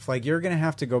stuff. Like, you're going to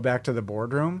have to go back to the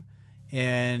boardroom,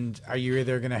 and are you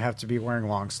either going to have to be wearing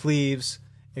long sleeves,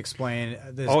 explain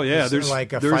this, Oh, yeah, this, there's-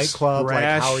 like a there's Fight Club, like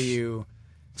rash. how are you,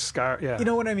 Scar, yeah. you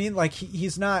know what I mean? Like,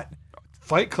 he's not,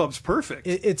 Fight Club's perfect.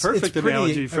 it's perfect pretty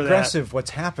analogy for aggressive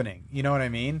what's happening. You know what I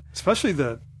mean? that. Especially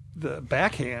the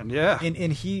backhand, yeah. And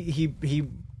he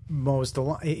mows the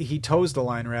line, he toes the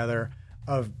line rather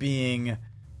of being,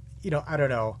 I don't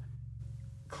know,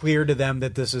 clear to them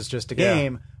that this is just a Yeah.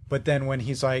 game. But then when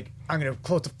he's like, I'm going to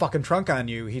close the fucking trunk on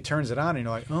you, he turns it on and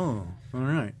you're like, oh, all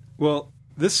right. Well,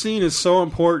 this scene is so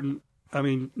important. I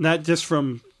mean, not just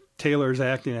from Taylor's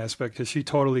acting aspect, because she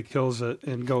totally kills it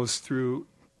and goes through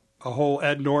a whole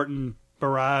Ed Norton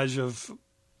barrage of,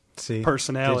 See,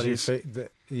 Personalities. Did you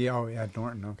say Ed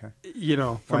Norton, okay.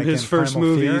 from Like his in first Primal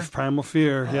movie, Fear? Primal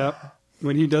Fear. Yep.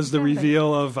 When he does the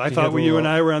reveal of, I You thought have the you and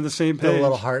little- I were on the same The page.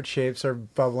 little heart shapes are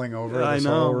bubbling over I this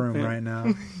know. whole room Yeah. right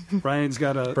now. Ryan's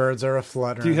got a. Birds are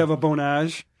aflutter. Do you have a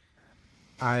bonage?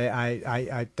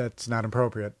 I that's not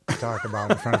appropriate to talk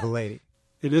about in front of a lady.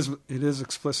 It is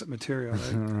explicit material.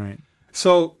 Right? All right.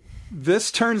 So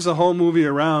this turns the whole movie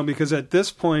around, because at this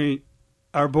point,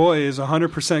 our boy is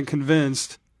 100%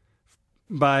 convinced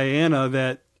by Anna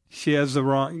that he has the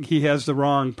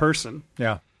wrong person.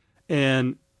 Yeah.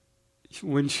 And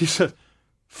when she said,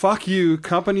 "Fuck you,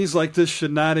 companies like this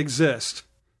should not exist."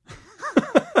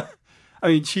 I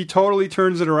mean, she totally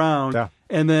turns it around. Yeah.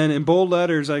 And then in bold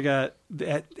letters, I got,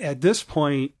 at this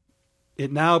point,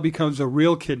 it now becomes a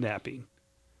real kidnapping,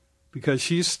 because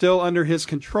she's still under his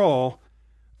control,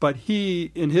 but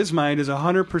he, in his mind, is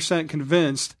 100%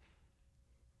 convinced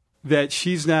that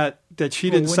she didn't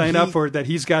when sign up for it, that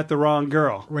he's got the wrong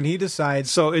girl. When he decides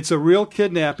So it's a real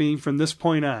kidnapping from this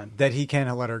point on. that he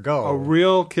can't let her go. A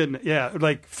real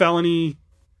like felony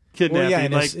kidnapping,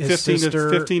 and like his 15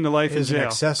 sister to life in is an jail,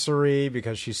 accessory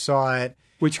because she saw it.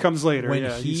 which comes later. When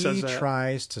Yeah, he says that.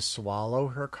 tries to swallow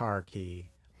her car key,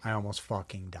 I almost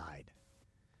fucking died.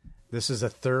 This is a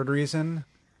third reason.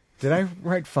 Did I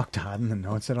write "fuck Todd" in the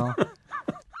notes at all?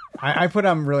 I put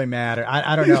I'm really mad.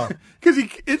 I don't know. Because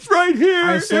it's right here.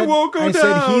 I said, it won't go I down.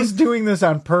 said he's doing this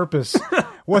on purpose.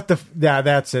 What the? Yeah,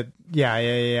 that's it.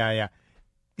 Yeah.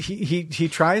 He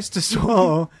tries to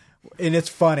swallow, and it's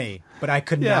funny, but I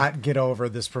could Yeah. not get over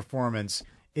this performance.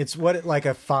 It's like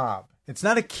a fob. It's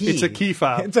not a key. It's a key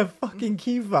fob. It's a fucking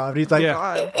key fob. And he's like,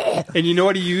 Yeah. And you know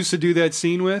what he used to do that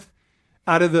scene with?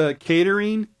 Out of the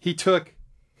catering, he took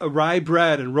a rye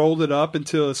bread and rolled it up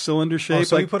into a cylinder shape. oh,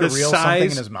 so like he put a the real something in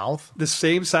size- his mouth? the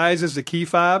same size as the key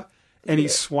fob, and he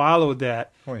swallowed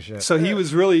that. Holy shit. So he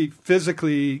was really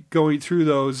physically going through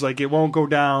those, like it won't go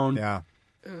down. Yeah.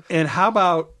 And how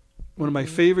about one of my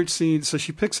favorite scenes? So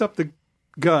she picks up the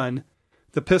gun,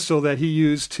 the pistol that he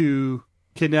used to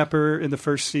kidnap her in the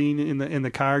first scene in the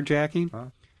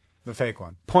carjacking, The fake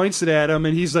one. points it at him,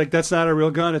 and he's like, "That's not a real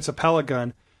gun; it's a pellet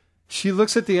gun." She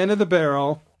looks at the end of the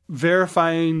barrel,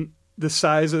 verifying the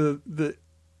size of the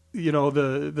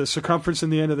circumference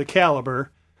and the end of the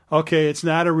caliber. Okay, it's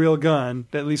not a real gun.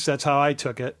 At least that's how I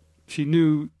took it. She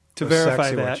knew to It was verify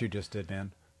sexy that. what you just did,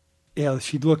 man. Yeah,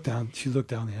 she looked down the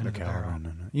end of the barrel.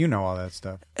 No. You know all that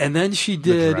stuff. And then she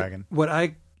did dragon.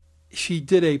 she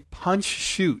did a punch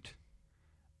shoot.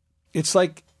 It's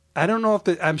like I don't know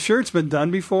if I'm sure it's been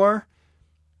done before,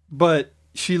 but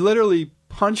she literally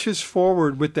punches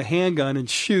forward with the handgun and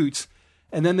shoots,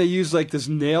 and then they use like this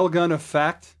nail gun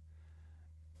effect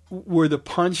where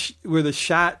the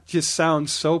shot just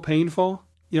sounds so painful.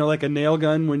 Like a nail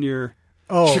gun when you're.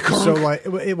 Oh, so like,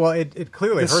 it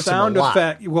clearly the hurts sound him a lot.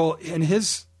 effect. Well, in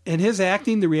his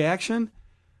acting, the reaction.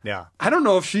 Yeah. I don't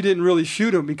know if she didn't really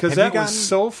shoot him because that was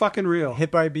so fucking real.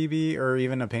 Hit by BB or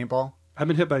even a paintball? I've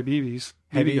been hit by BBs.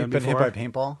 Have BB you gun been hit before. by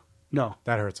paintball? No.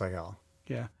 That hurts like hell.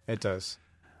 Yeah. It does.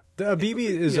 The BB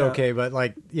is Yeah. okay, but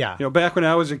like, yeah. Back when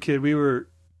I was a kid, we were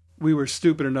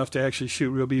stupid enough to actually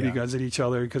shoot real BB guns at each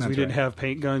other because we didn't have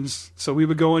paint guns. So we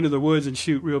would go into the woods and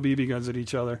shoot real BB guns at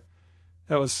each other.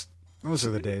 Those are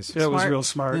the days. That was real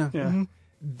smart. Yeah. Mm-hmm.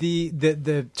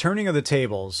 The turning of the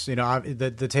tables,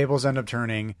 the tables end up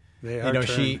turning. They are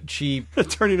she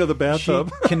turning to the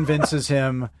bathtub. She convinces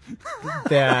him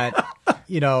that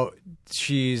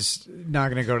she's not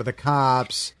going to go to the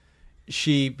cops.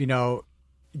 She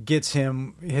hits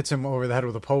him over the head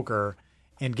with a poker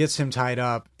and gets him tied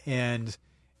up. And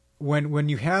when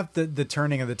you have the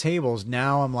turning of the tables,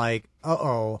 now I'm like,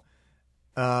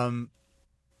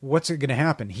 what's it going to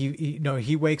happen?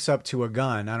 He wakes up to a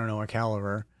gun. I don't know what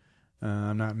caliber.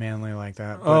 I'm not manly like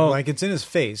that, but like it's in his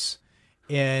face.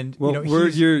 And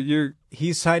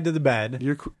he's tied to the bed.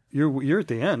 You're at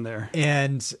the end there,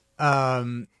 and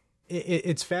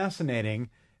it's fascinating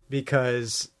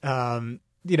because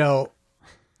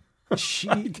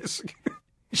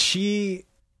she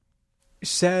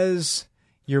says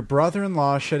your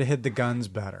brother-in-law should have hid the guns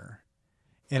better,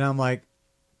 and I'm like,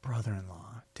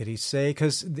 brother-in-law? Did he say?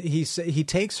 Because he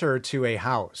takes her to a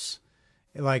house,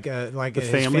 like his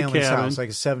family's house, like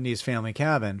a 70s family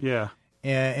cabin. Yeah.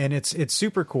 And it's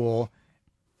super cool.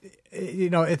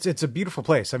 It's a beautiful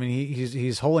place. I mean,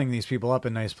 he's holding these people up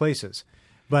in nice places,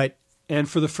 and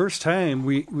for the first time,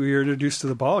 we were introduced to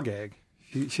the ball gag.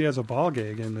 She has a ball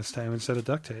gag in this time instead of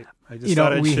duct tape. I just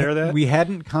thought I'd share that. We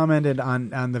hadn't commented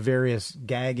on the various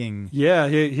gagging. Yeah,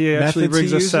 he actually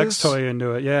brings a sex uses. toy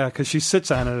into it. Yeah, because she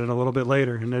sits on it a little bit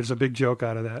later, and there's a big joke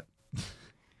out of that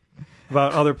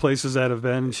about other places that have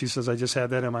been. And she says, "I just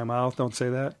had that in my mouth. Don't say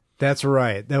that." That's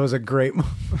right. That was a great.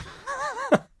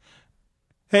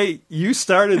 Hey, you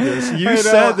started this. You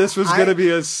said this was going to be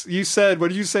you said, what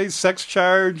did you say? Sex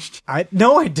charged?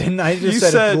 No, I didn't. I just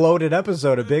said said a bloated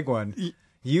episode, a big one.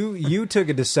 You took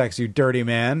it to sex, you dirty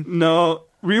man. No,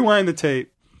 rewind the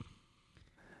tape.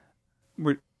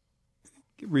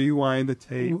 Rewind the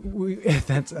tape.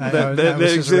 That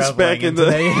exists back in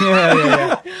the.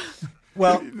 Yeah.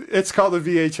 Well, it's called the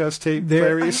VHS tape.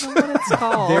 Clarice. I don't know what it's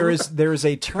called. There is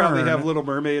a turn. Probably have Little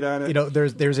Mermaid on it.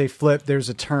 There's a flip. There's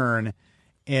a turn,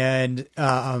 and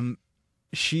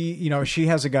she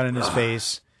has a gun in his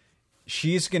face.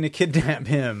 She's going to kidnap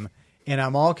him, and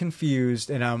I'm all confused.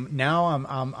 And I'm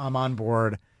on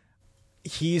board.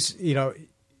 She's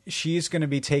going to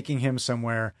be taking him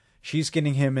somewhere. She's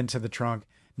getting him into the trunk.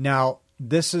 Now,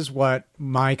 this is what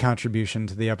my contribution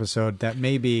to the episode that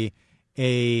may be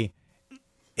a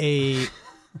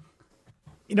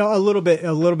little bit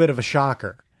of a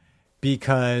shocker,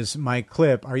 because my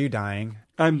clip. Are you dying?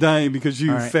 I'm dying because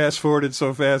you fast forwarded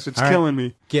so fast. It's killing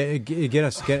me. Get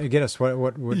us.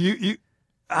 What?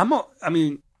 I'm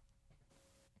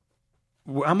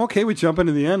okay with jumping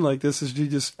to the end like this. Is you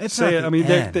just say it? I mean,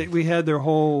 we had their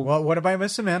whole. Well, what am I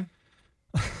missing, man?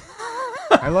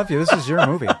 I love you. This is your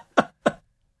movie.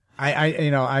 I may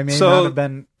not have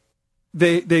been.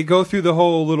 They go through the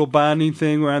whole little bonding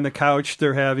thing. We're on the couch.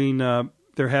 They're having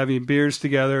beers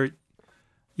together.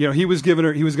 He was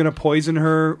going to poison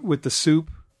her with the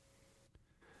soup.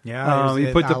 Yeah,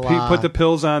 he put the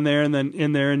pills on there and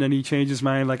then he changed his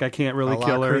mind. Like, I can't really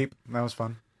kill her. Creep. That was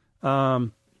fun.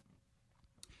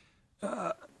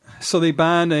 So they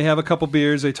bond. They have a couple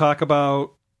beers. They talk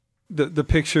about the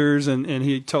pictures and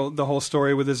he told the whole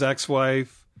story with his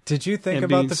ex-wife. Did you think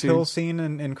about the pill scene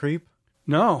in Creep?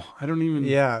 No, I don't even.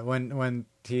 Yeah, when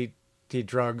he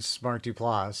drugs Mark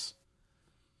Duplass.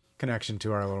 Connection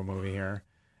to our little movie here.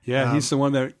 Yeah, he's the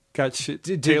one that got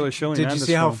Taylor Schilling. Did you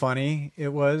see how funny it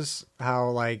was? How,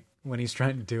 like, when he's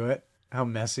trying to do it, how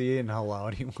messy and how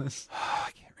loud he was. I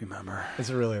can't remember. It's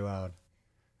really loud.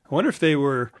 I wonder if they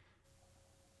were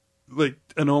like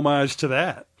an homage to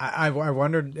that. I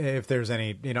wondered if there's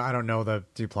any. I don't know the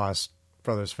Duplass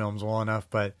brothers films well enough,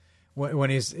 but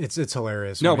when it's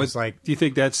hilarious. No, but he's like, do you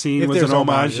think that scene was an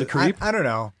homage to Creep? I don't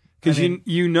know. Because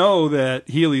you know that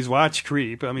Healy's watched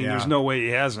Creep. I mean, there's no way he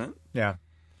hasn't. Yeah.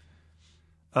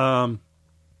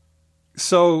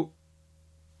 So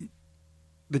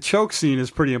the choke scene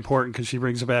is pretty important because she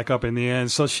brings it back up in the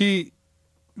end. So she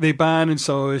they bond, and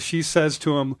so she says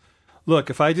to him, "Look,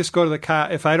 if I just go to the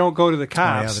if I don't go to the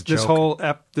cops,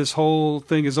 the this whole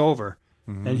thing is over."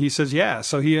 Mm-hmm. And he says, "Yeah."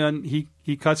 So he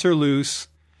cuts her loose,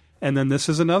 and then this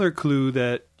is another clue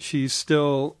that she's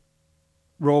still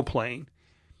role playing.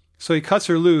 So he cuts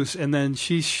her loose, and then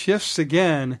she shifts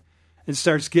again and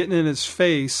starts getting in his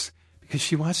face because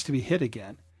she wants to be hit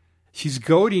again. She's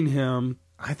goading him.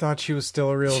 I thought she was still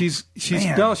a real. She's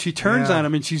no. She turns on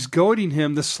him and she's goading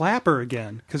him to slap her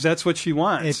again because that's what she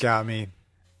wants. It got me.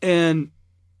 And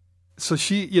so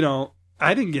she,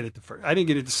 I didn't get it the first. I didn't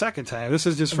get it the second time. This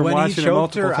is just from when watching he it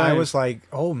multiple her, times. I was like,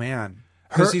 oh man,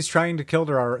 because he's trying to kill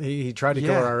her. He tried to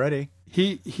kill her already.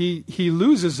 He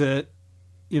loses it,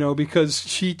 because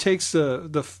she takes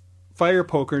the fire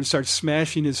poker and starts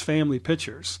smashing his family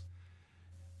pictures.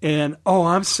 And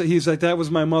he's like, that was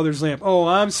my mother's lamp. Oh,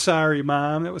 I'm sorry,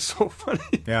 Mom. That was so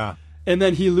funny. Yeah. And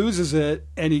then he loses it,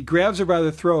 and he grabs her by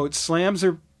the throat, slams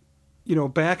her,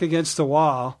 back against the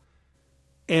wall,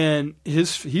 and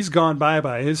he's gone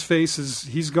bye-bye. His face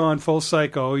he's gone full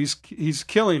psycho. He's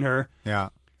killing her. Yeah.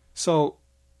 So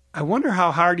I wonder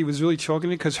how hard he was really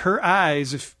choking it, because her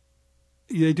eyes, if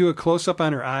they do a close-up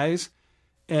on her eyes,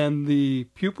 and the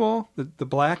pupil, the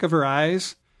black of her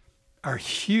eyes, are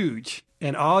huge.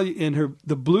 And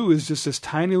the blue is just this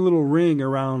tiny little ring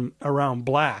around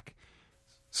black.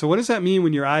 So what does that mean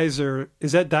when your eyes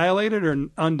is that dilated or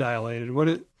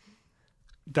undilated?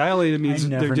 Dilated means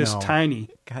they're just tiny.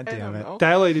 God damn it.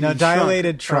 Dilated means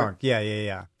dilated trunk.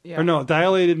 Yeah. Or no,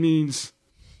 dilated means...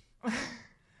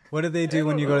 What do they do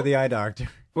when you go to the eye doctor?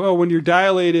 Well, when you're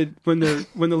dilated, when they're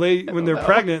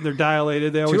pregnant, they're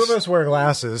dilated. They always... Two of us wear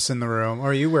glasses in the room,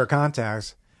 or you wear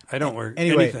contacts. I don't wear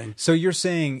anything. So you're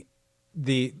saying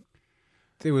it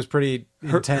was pretty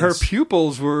intense. Her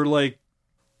pupils were like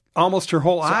almost her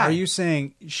whole eye. Are you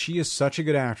saying she is such a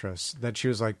good actress that she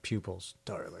was like pupils,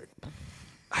 darling?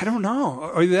 I don't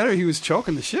know. Or that, or he was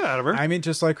choking the shit out of her. I mean,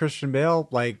 just like Christian Bale,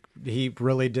 like he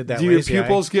really did that. Do your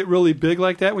pupils get really big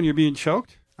like that when you're being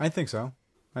choked? I think so.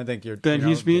 I think you're.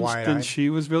 Then she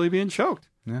was really being choked.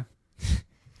 Yeah.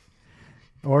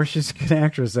 Or she's a good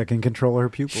actress that can control her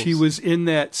pupils. She was in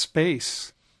that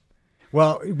space.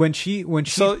 Well, when she.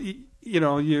 So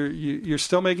you're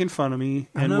still making fun of me,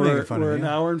 and we're an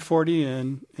hour and 40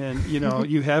 in, and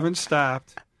you haven't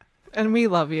stopped. And we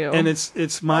love you. And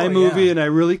it's my movie, and I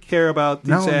really care about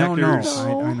these actors.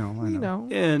 No. I know.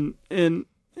 And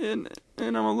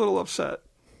I'm a little upset.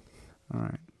 All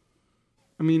right.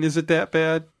 I mean, is it that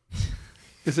bad?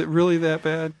 Is it really that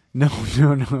bad? No.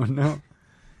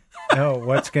 No,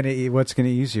 what's gonna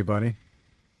ease you, buddy?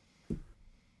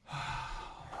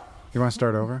 You want to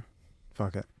start over?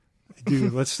 Fuck it.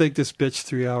 Dude, let's take this bitch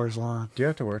 3 hours long. Do you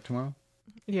have to work tomorrow?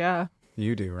 Yeah.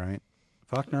 You do, right?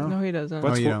 Fuck no. No, he doesn't.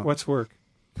 What's work?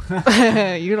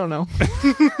 You don't know.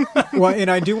 Well, and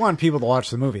I do want people to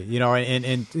watch the movie.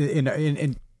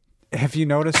 And have you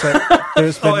noticed that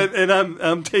there's been? And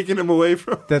I'm taking him away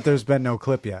from that. There's been no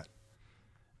clip yet.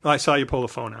 I saw you pull the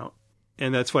phone out,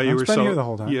 and that's why you were so here the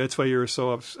whole time. Yeah, that's why you were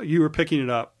so upset. You were picking it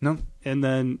up. No, and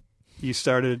then you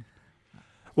started.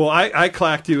 Well, I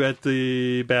clacked you at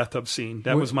the bathtub scene.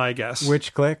 That was my guess.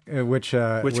 Which clip? Which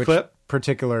clip?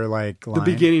 Particular line? The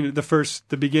beginning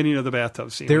of the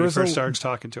bathtub scene. When he first starts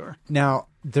talking to her. Now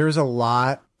there's a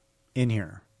lot in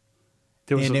here,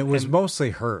 it was mostly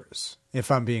hers. If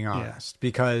I'm being honest,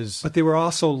 because but they were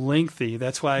also lengthy.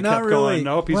 That's why I kept going.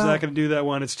 Nope, he's not going to do that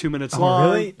one. It's 2 minutes long.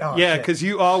 Really? Oh, yeah, because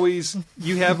you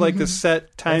have like the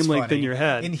set time length in your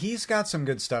head, and he's got some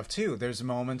good stuff too. There's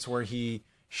moments where he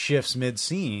shifts mid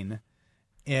scene,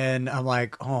 and I'm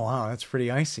like, oh wow, that's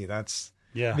pretty icy. That's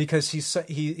because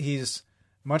he's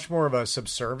much more of a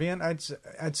subservient,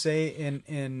 I'd say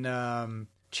in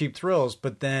Cheap Thrills,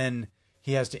 but then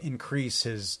he has to increase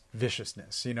his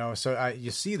viciousness, So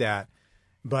you see that.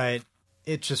 But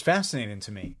it's just fascinating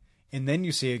to me. And then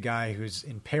you see a guy who's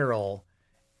in peril,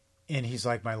 and he's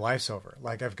like, my life's over.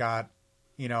 Like, I've got,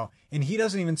 and he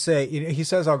doesn't even say, he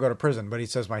says, I'll go to prison, but he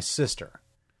says, my sister.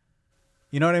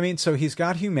 You know what I mean? So he's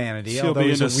got humanity. She'll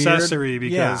be an accessory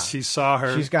because she saw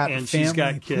her she's got and family, she's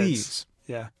got kids. Please.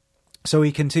 Yeah. So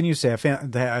he continues to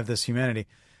have this humanity.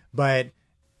 But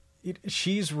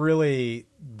she's really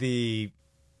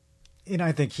and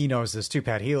I think he knows this too,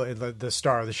 Pat Healy, the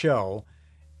star of the show.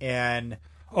 And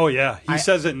oh yeah, he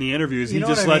says it in the interviews. He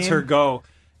just lets her go,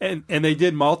 and they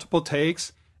did multiple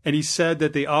takes, and he said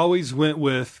that they always went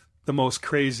with the most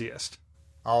craziest.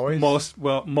 Always,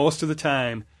 most of the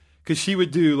time, because she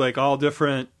would do like all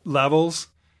different levels,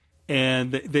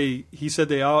 and he said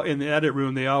they all in the edit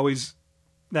room they always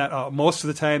most of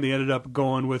the time they ended up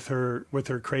going with her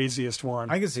craziest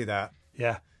one. I can see that.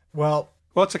 Yeah. Well,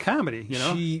 Well, it's a comedy,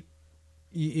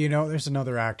 you know. There's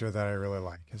another actor that I really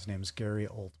like. His name's Gary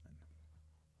Oldman.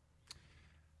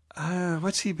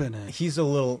 What's he been in? He's a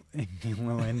little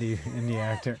indie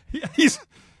actor. Yeah,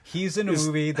 He's in a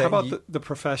movie that. How about the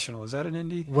Professional? Is that an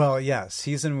indie? Well, yes,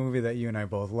 he's in a movie that you and I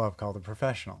both love called The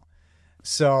Professional.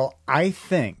 So I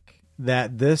think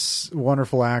that this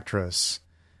wonderful actress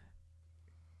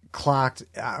clocked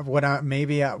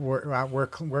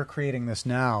we're creating this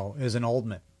now is an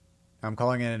Oldman. I'm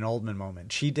calling it an Oldman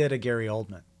moment. She did a Gary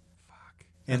Oldman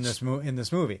in this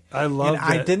movie. I love that.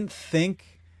 I didn't think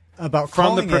about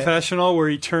From The calling Professional where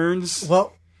he turns.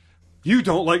 Well, you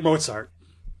don't like Mozart.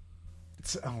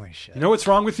 Holy shit. You know what's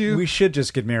wrong with you? We should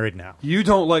just get married now. You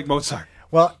don't like Mozart.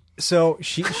 Well, so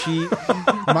she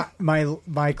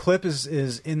my clip is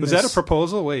in Was this, that a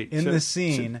proposal? Wait. in this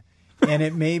scene, and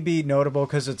it may be notable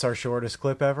because it's our shortest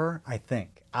clip ever. I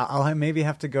think I'll maybe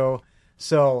have to go.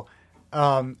 So,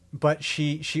 but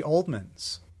she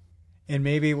Oldmans, and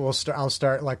maybe I'll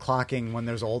start like clocking when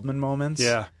there's Oldman moments.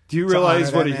 Yeah. Do you realize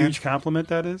honor what that a man. huge compliment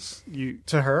that is?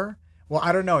 To her. Well,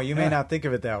 I don't know. You may Yeah. not think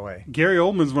of it that way. Gary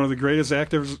Oldman's one of the greatest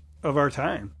actors of our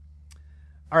time.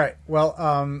 All right. Well,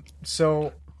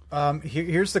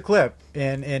 here's the clip,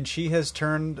 and she has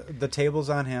turned the tables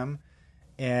on him,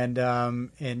 and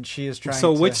she is trying.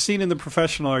 So, to... which scene in The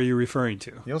Professional are you referring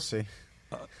to? You'll see.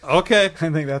 Okay. I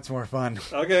think that's more fun.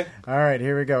 Okay. All right,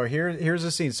 here we go. Here's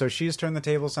the scene. So she's turned the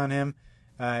tables on him.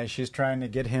 She's trying to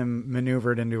get him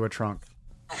maneuvered into a trunk.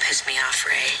 Don't piss me off,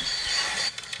 Ray.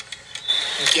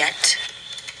 Get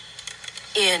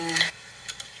in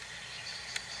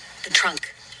the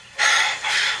trunk.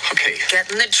 Okay. Get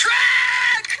in the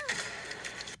trunk!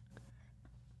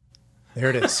 There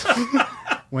it is.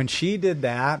 When she did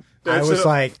that, That's I was it.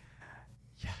 like,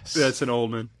 yes, That's an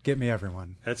Oldman. get me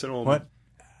everyone. That's an Oldman. What?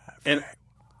 And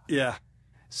yeah,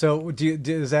 So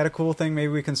is that a cool thing?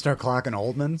 Maybe we can start clocking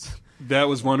Oldmans? that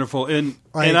was wonderful. And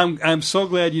I'm so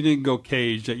glad you didn't go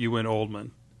Cage, that you went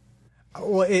Oldman.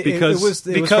 Well, it Because- was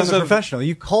from because The of- Professional.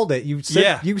 You called it. You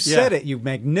said Yeah, said yeah. it. You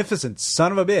magnificent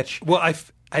son of a bitch. Well,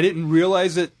 I didn't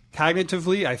realize it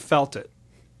cognitively. I felt it,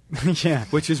 Yeah.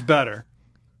 which is better.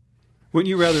 Wouldn't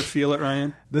you rather feel it,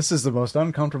 Ryan? This is the most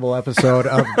uncomfortable episode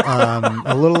of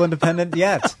A Little Independent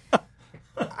yet.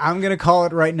 I'm going to call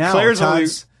it right now.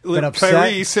 Todd's been upset.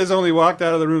 Clarice has only walked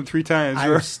out of the room 3 times. I've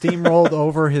steamrolled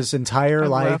over his entire I've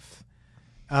life.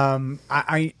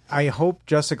 I hope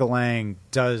Jessica Lange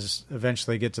does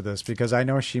eventually get to this, because I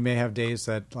know she may have days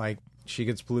that like she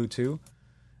gets blue too,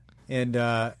 and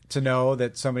to know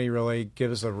that somebody really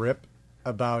gives a rip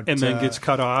about and then gets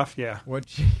cut off. Yeah. what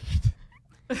she,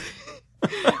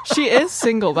 She is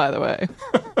single, by the way.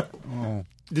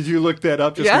 Did you look that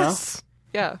up just Yes.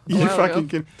 Yeah. now? a You while fucking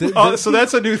ago. can. So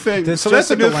that's a new thing. this So that's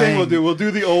a new Jessica thing we'll Lange- do. We'll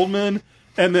do the Oldman,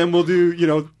 and then we'll do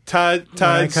when I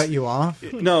Todd's. cut you off,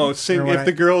 No, Or when if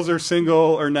the girls are single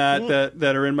or not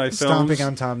that are in my films. stomping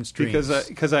on Tom's dreams.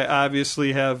 Because I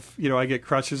obviously have, I get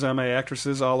crushes on my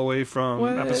actresses all the way from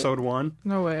What? episode 1.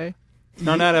 No way.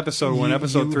 No, not episode 1,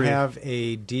 episode you 3. have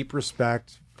a deep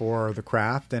respect for the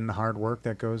craft and the hard work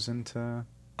that goes into.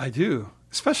 I do,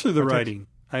 especially the Okay. writing.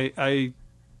 I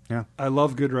Yeah.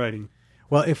 love good writing.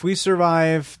 Well, if we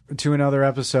survive to another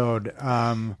episode,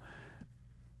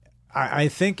 I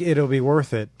think it'll be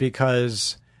worth it,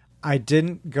 because I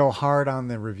didn't go hard on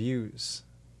the reviews.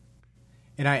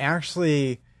 And I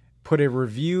actually put a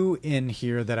review in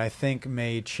here that I think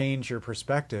may change your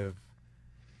perspective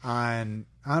on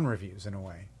reviews in a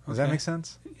way. Does that Okay. make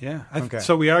sense? Yeah. Okay.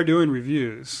 So we are doing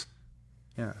reviews.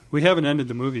 Yeah. We haven't ended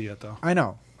the movie yet, though. I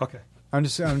know. Okay. I'm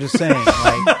just saying,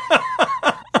 like,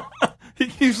 He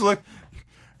keeps look.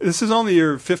 This is only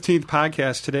your 15th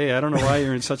podcast today. I don't know why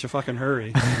you're in such a fucking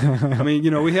hurry. I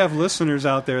mean, we have listeners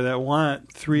out there that want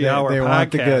 3-hour they podcasts.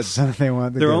 want the goods. They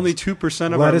want the They're goods. only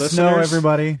 2% of Let our us listeners. know,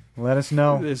 everybody. Let us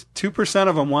know. There's 2%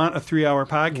 of them want a 3-hour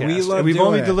podcast. We love and we've doing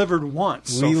only it. delivered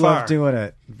once so We far. love doing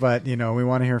it, but we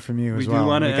want to hear from you We as do well.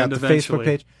 want to We got end the eventually. Facebook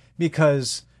page,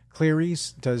 because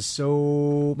Clarice does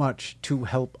so much to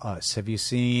help us. Have you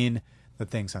seen the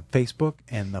things on Facebook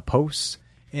and the posts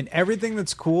and everything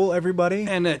that's cool, everybody?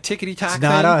 And that tickety tock. It's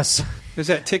not us. Is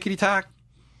that tickety tock?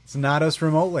 It's not us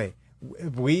remotely.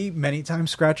 We many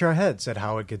times scratch our heads at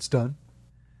how it gets done.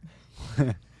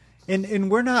 and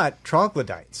we're not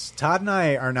troglodytes. Todd and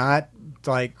I are not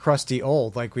like crusty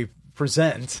old like we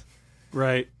present.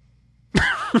 Right.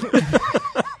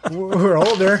 We're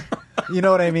older. You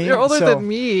know what I mean? You're older So- than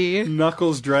me.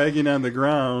 Knuckles dragging on the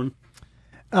ground.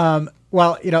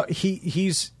 Well,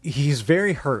 he's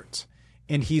very hurt,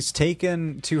 and he's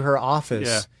taken to her office,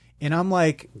 Yeah. and I'm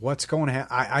like, what's going to happen?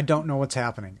 I don't know what's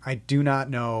happening. I do not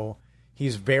know.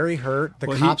 He's very hurt. The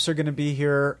Well, cops are going to be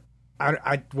here.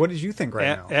 What did you think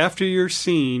right now? After your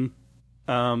scene,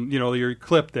 your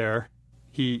clip there,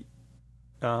 they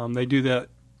do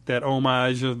that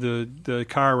homage of the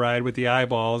car ride with the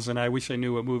eyeballs, and I wish I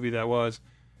knew what movie that was.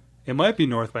 It might be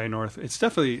North by North. It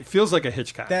feels like a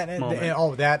Hitchcock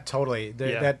moment. That totally.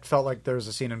 Yeah. That felt like there's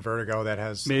a scene in Vertigo that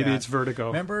has. Maybe that. It's Vertigo.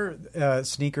 Remember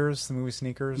Sneakers, the movie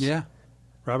Sneakers? Yeah,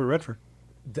 Robert Redford.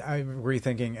 Were you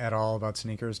thinking at all about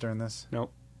Sneakers during this?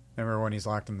 Nope. Remember when he's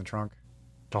locked in the trunk?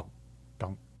 Don't.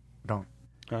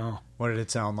 Oh, What did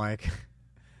it sound like?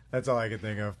 That's all I could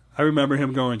think of. I remember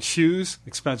him going, shoes,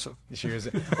 expensive.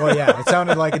 Well, yeah, it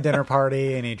sounded like a dinner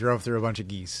party, and he drove through a bunch of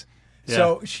geese.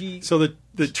 Yeah. So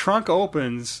the trunk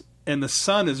opens, and the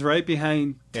sun is right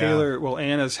behind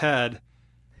Anna's head,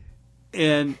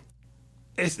 and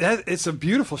it's a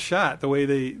beautiful shot the way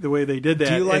they did that.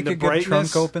 Do you like and the a good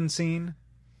trunk open scene?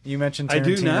 You mentioned Tarantino. I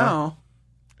do now.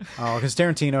 Oh, because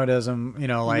Tarantino does them.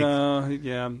 No,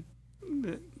 yeah,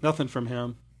 nothing from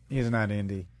him. He's not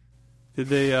indie. Did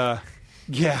they?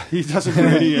 Yeah, he doesn't do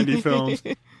any indie films.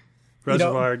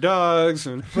 Reservoir Dogs,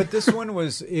 but this one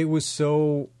was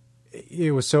so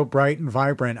bright and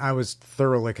vibrant. I was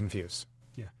thoroughly confused.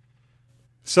 Yeah.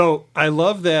 So I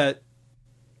love that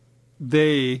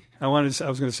I was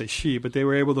going to say she, but they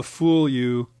were able to fool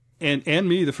you and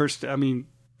me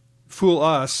fool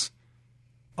us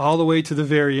all the way to the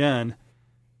very end.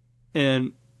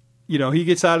 And he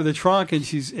gets out of the trunk and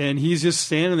he's just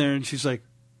standing there and she's like,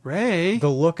 Ray, the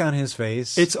look on his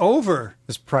face. It's over.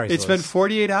 It's priceless. It's been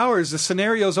 48 hours. The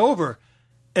scenario's over.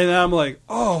 And I'm like,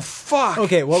 oh, fuck.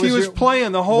 Okay, she was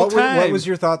playing the whole time. What was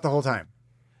your thought the whole time?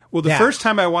 Well, the first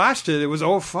time I watched it, it was,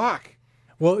 oh, fuck.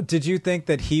 Well, did you think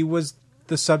that he was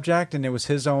the subject and it was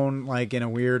his own, in a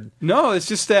weird... No, it's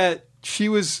just that she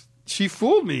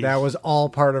fooled me. That was all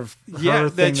part of her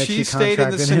thing that she stayed in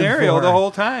the scenario the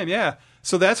whole time, yeah.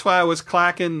 So that's why I was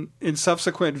clacking in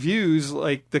subsequent views,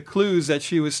 the clues that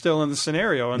she was still in the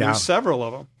scenario, and there's several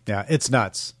of them. Yeah, it's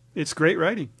nuts. It's great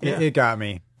writing. Yeah. It got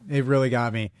me. It really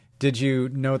got me. Did you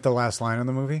note the last line of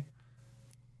the movie?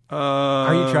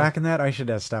 Are you tracking that? I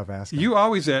should stop asking. You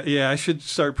always, I should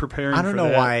start preparing. I don't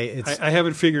know why I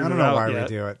haven't figured it out yet. I don't know why we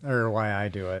do it or why I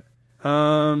do it.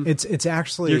 It's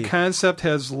actually your concept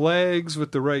has legs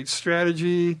with the right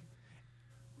strategy.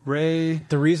 Ray.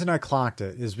 The reason I clocked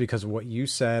it is because of what you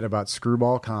said about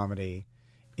screwball comedy.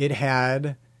 It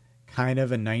had kind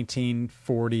of a 1940s,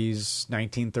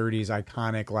 1930s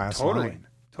iconic last line.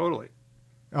 Totally.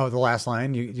 Oh, the last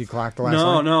line? You clocked the last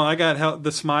line? No, I got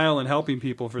the smile and helping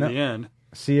people for the end.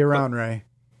 See you around, Ray.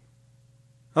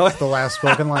 Oh, the last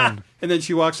spoken line. And then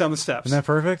she walks down the steps. Isn't that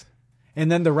perfect?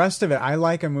 And then the rest of it, I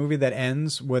like a movie that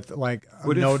ends with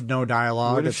no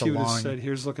dialogue. What if she would have said,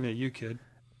 "Here's looking at you, kid."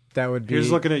 That would be. Here's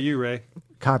looking at you, Ray.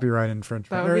 Copyright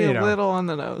infringement. That would be a little on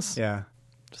the nose. Yeah.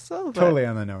 Just a little bit. Totally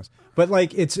on the nose. But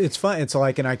it's fun. It's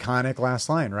like an iconic last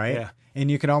line, right? Yeah.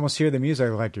 And you can almost hear the music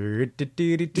like. And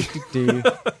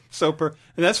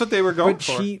that's what they were going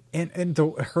for.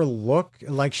 Her look,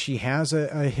 like she has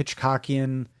a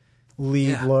Hitchcockian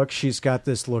lead look. She's got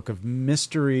this look of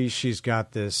mystery. She's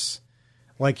got this,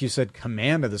 like you said,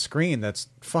 command of the screen that's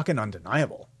fucking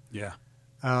undeniable. Yeah.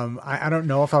 I don't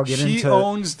know if I'll get into... She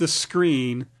owns the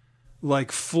screen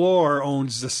like Floor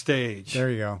owns the stage. There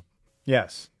you go.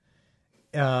 Yes.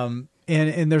 And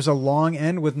there's a long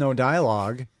end with no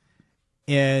dialogue.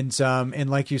 And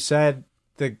like you said,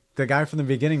 the guy from the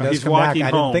beginning does he's come back. walking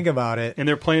I home, didn't think about it. And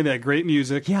they're playing that great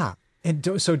music. Yeah.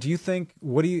 And so do you think,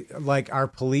 our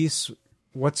police...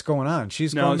 What's going on?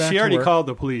 She's going back she already to work. called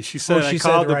the police. She said, I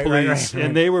called the police,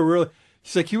 and they were really...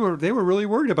 She's like, they were really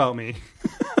worried about me.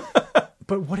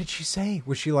 But what did she say?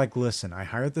 Was she like, listen, I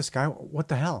hired this guy? What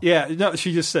the hell? Yeah, no,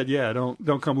 she just said,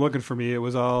 don't come looking for me. It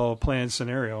was all a planned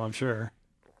scenario, I'm sure.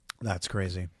 That's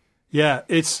crazy. Yeah,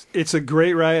 it's a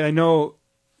great ride. I know,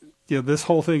 this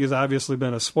whole thing has obviously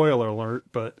been a spoiler alert,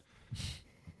 but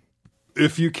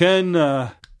if you can,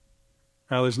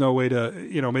 there's no way to,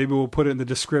 maybe we'll put it in the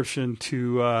description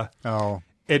to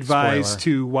advise spoiler.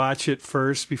 to watch it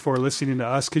first before listening to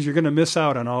us, because you're going to miss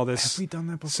out on all this. Have we done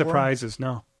that before? Surprises.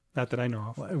 No. Not that I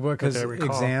know of. Because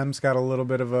Exams got a little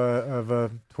bit of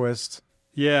a twist.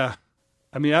 Yeah.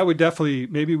 I mean, I would definitely,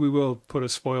 maybe we will put a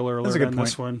spoiler alert on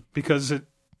this one, because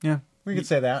we could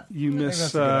say that. You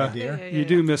miss, you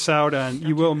do miss out on,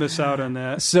 you will miss out on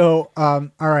that. So, all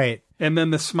right. And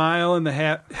then the smile and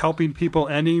the helping people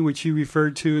ending, which you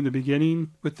referred to in the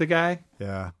beginning with the guy.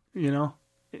 Yeah.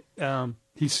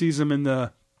 He sees him in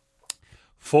the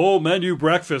full menu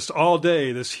breakfast all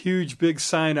day, this huge big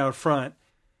sign out front.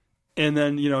 And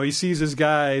then, he sees his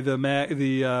guy,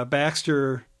 the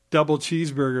Baxter double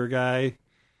cheeseburger guy,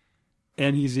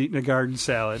 and he's eating a garden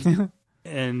salad.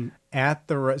 And At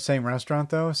the same restaurant,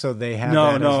 though, so they have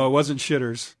no, it wasn't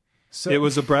Shitters. So, It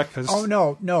was a breakfast. Oh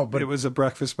no, but it was a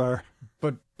breakfast bar.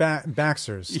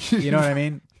 Baxter's. You know what I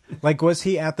mean? Like, was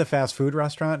he at the fast food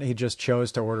restaurant? He just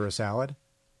chose to order a salad.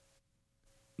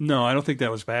 No, I don't think that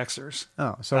was Baxter's.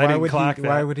 Oh, so I why didn't would clock he? that.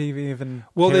 Why would he even?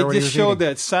 Well, care they what he just was showed eating?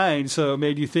 that sign, so it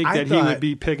made you think I that he thought- would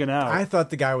be picking out. I thought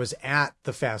the guy was at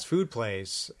the fast food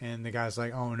place, and the guy's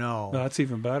like, "Oh no!" No, that's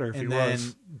even better if and he then,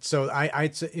 was. so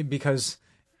because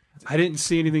I didn't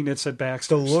see anything that said the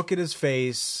Baxter's. look at his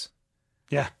face,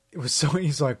 Yeah, it was so.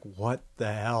 He's like, "What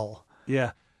the hell?"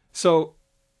 yeah. So,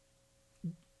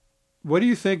 what do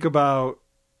you think about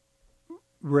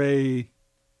Ray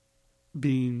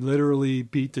being literally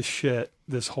beat to shit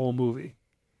this whole movie?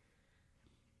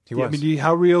 He Yeah, was. I mean,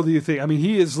 how real do you think? I mean,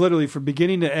 he is literally from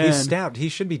beginning to end. He's stabbed. He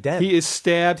should be dead. He is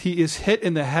stabbed. He is hit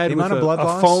in the head The with amount of blood a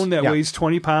loss? phone that Yeah. weighs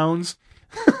 20 pounds.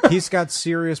 He's got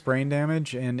serious brain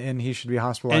damage, and he should be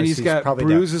hospitalized. And he's got probably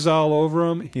bruises all over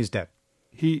him. dead. He's dead.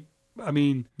 I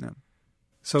mean, No.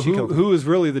 so She killed him. who is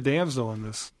really the damsel in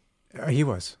this? He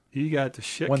was He got the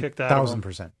shit kicked out of him.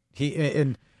 1,000%. He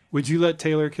and Would you let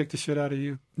Taylor kick the shit out of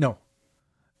you? no.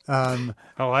 Oh,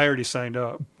 I already signed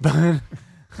up.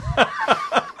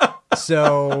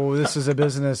 So this is a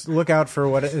business. Look out for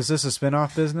what is this a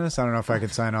spin-off business? I don't know if I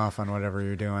could sign off on whatever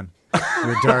you're doing.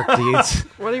 Your dark deeds.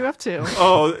 What are you up to?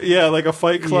 Oh yeah, like a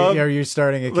fight club, Are you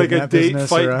starting a like a kidnap date business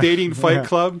fight, or a- dating fight Yeah.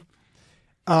 club.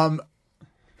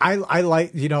 I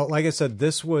like, like I said,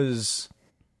 this was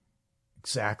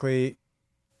exactly.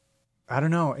 I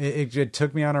don't know. It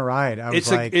took me on a ride. I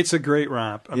was It's a great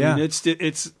romp. I Yeah. mean,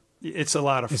 it's a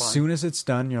lot of fun. as soon as it's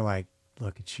done, you're like,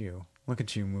 look at you,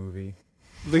 movie.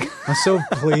 Like- I'm so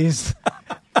pleased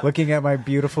looking at my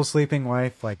beautiful sleeping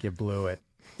wife. Like, you blew it.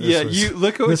 This yeah, was- you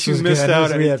look at what this you was missed good.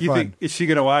 out We had on. You fun. think is she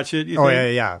gonna watch it? You Oh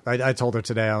think? yeah. I told her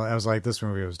today. I was like, this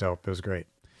movie was dope. It was great.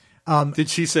 Did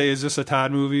she say, "Is this a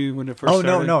Todd movie?" When it first Oh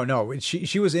started? no.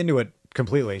 She was into it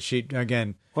completely. She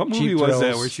again. What movie Cheap was that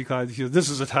Thrills. where she called? She goes, "This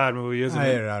is a Todd movie, isn't I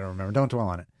it?" don't remember. Don't dwell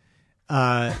on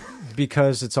it.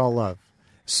 Because it's all love.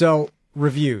 So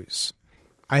reviews.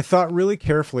 I thought really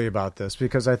carefully about this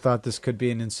because I thought this could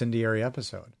be an incendiary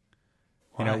episode.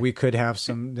 You know, Why? we could have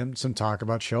some talk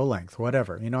about show length,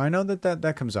 whatever. You know, I know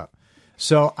that comes up.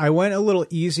 So I went a little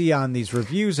easy on these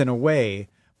reviews in a way,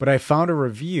 but I found a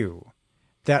review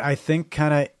that I think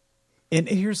kind of. And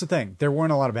here's the thing: there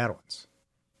weren't a lot of bad ones.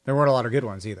 There weren't a lot of good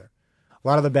ones either. A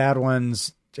lot of the bad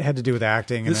ones had to do with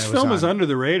acting. And This it film is on. under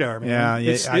the radar, man. Yeah,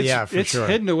 it's, yeah, for it's sure.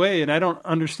 hidden away, and I don't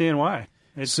understand why.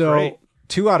 It's So great.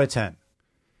 2 out of 10.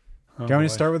 Oh, Do you want me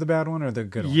to boy. start with the bad one or the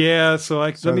good one? Yeah, so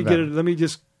let me the get bad it. Let me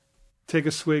just take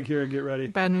a swig here and get ready.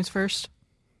 Bad news first.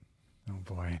 Oh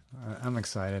boy, I'm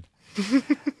excited.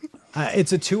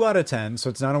 It's a 2 out of 10, so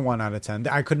it's not a 1 out of 10.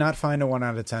 I could not find a 1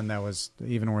 out of 10 that was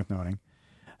even worth noting.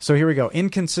 So here we go.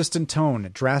 Inconsistent tone,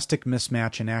 drastic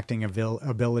mismatch in acting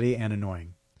ability, and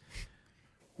annoying.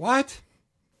 What?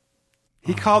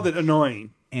 He called it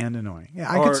annoying. And annoying. Yeah,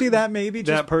 I Or could see that maybe just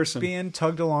that person. being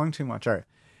tugged along too much. All right.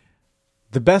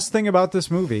 The best thing about this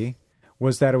movie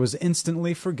was that it was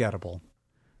instantly forgettable.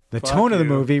 The Fuck tone of the you.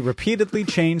 movie repeatedly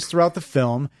changed throughout the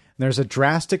film. And there's a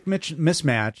drastic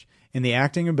mismatch in the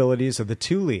acting abilities of the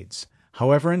two leads.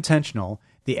 However intentional,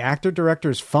 the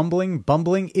actor-director's fumbling,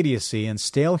 bumbling idiocy and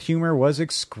stale humor was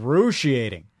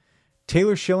excruciating.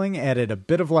 Taylor Schilling added a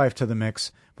bit of life to the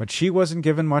mix, but she wasn't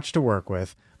given much to work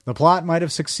with. The plot might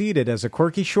have succeeded as a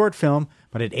quirky short film,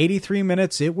 but at 83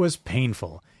 minutes it was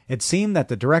painful. It seemed that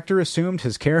the director assumed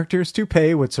his character's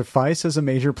toupee would suffice as a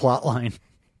major plot line.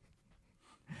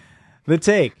 The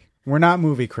take. We're not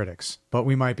movie critics, but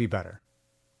we might be better.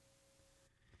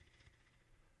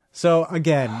 So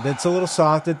again, it's a little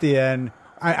soft at the end.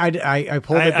 I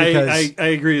pulled it because I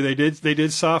agree. They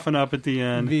did soften up at the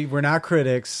end, we're not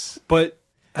critics. but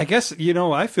I guess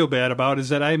I feel bad about is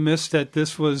that I missed that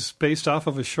this was based off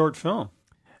of a short film.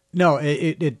 No,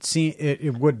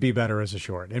 it would be better as a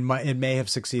short. It may have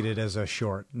succeeded as a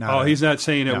short. Oh, he's not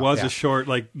saying it No, was yeah. a short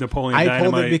like Napoleon I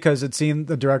Dynamite. pulled it because it seemed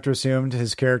the director assumed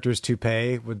his character's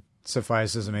toupee would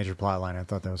suffice as a major plot line. I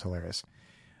thought that was hilarious.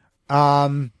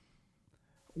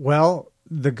 Well,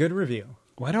 the good review.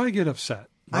 Why do I get upset?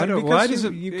 Why Because does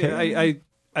it? you care.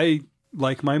 I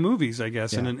like my movies, I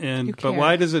guess, Yeah. and You but care.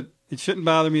 why does it? It shouldn't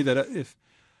bother me that if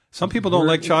some people don't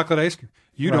like chocolate ice cream,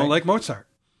 you Right. don't like Mozart.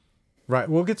 Right,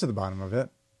 we'll get to the bottom of it.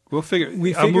 We'll figure.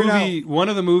 We a figured movie. One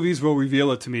of the movies will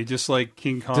reveal it to me, just like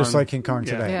King Kong. Just like King Kong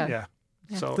Yeah, today. Yeah.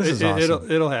 Yeah. So This is awesome.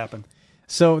 it'll happen.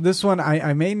 So this one,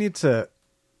 I may need to.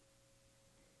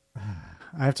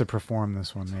 I have to perform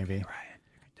this one, maybe.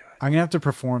 I'm gonna have to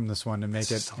perform this one to make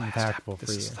This is it the last impactful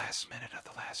this for is you. the last minute of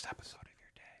the last episode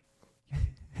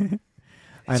of your day.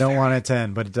 I don't want it to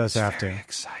end, but it does have Very to.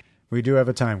 exciting. We do have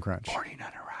a time crunch. Boring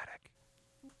unerotic.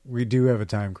 We do have a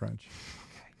time crunch.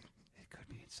 It could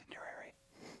be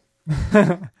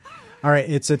incendiary. All right,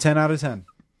 it's a 10 out of 10.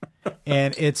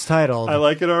 And it's titled, I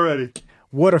like it already.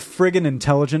 What a Friggin'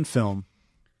 Intelligent Film.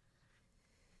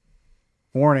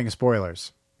 Warning,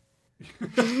 spoilers.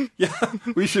 Yeah,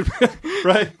 we should.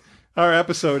 Right. Our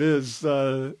episode is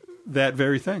that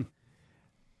very thing.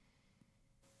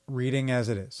 Reading as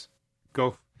it is.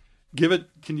 Go. Give it.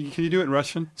 Can you do it in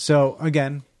Russian? So,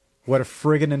 again, what a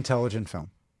friggin' intelligent film.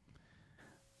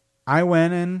 I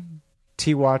went in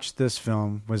to watch this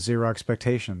film with zero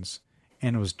expectations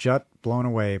and was just blown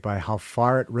away by how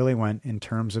far it really went in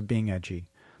terms of being edgy.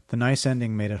 The nice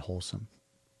ending made it wholesome.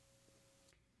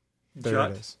 There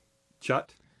Jut. it is.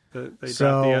 Jut. They So-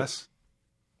 dropped the S.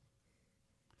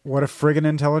 What a friggin'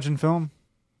 intelligent film.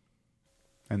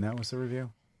 And that was the review.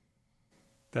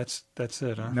 That's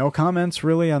it, huh? No comments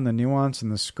really on the nuance in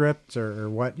the script or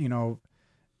what, kind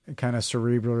of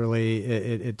cerebrally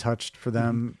it touched for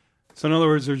them. So in other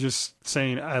words, they're just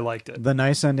saying I liked it, The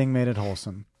nice ending made it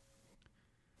wholesome.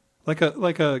 like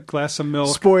a glass of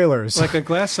milk, Spoilers. like a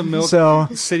glass of milk So,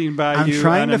 sitting by I'm you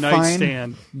trying on a to find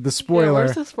nightstand. the Yeah, spoiler.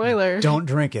 where's the spoiler? Don't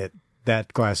drink it,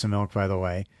 that glass of milk, by the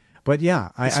way. But yeah,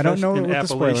 I don't know in what the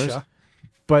spoilers. Appalachia.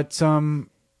 But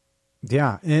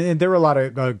yeah, and there were a lot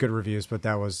of good reviews, but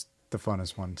that was the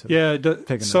funnest one too. Yeah.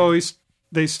 Taking So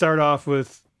they start off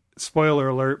with spoiler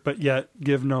alert, but yet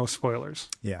give no spoilers.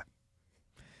 Yeah.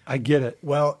 I get it.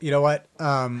 Well, you know what?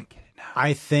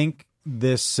 I think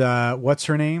this, what's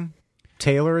her name?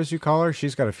 Taylor, as you call her.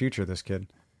 She's got a future, this kid.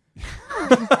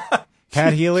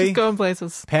 Pat Healy. She's going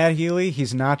places. Pat Healy,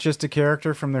 he's not just a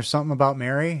character from There's Something About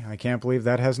Mary. I can't believe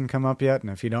that hasn't come up yet. And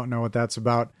if you don't know what that's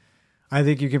about, I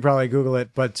think you can probably Google it.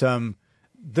 But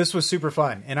this was super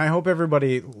fun. And I hope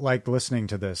everybody liked listening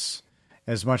to this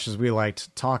as much as we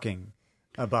liked talking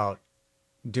about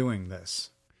doing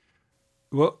this.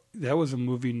 Well, that was a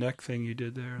movie neck thing you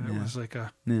did there. That was like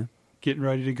a Yeah. getting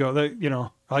ready to go. That,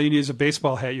 all you need is a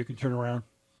baseball hat you can turn around.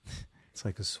 It's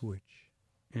like a switch.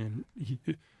 And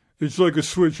it's like a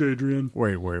switch, Adrian.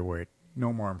 Wait.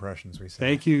 No more impressions, we say.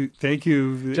 Thank you.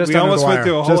 Just We under almost the went wire.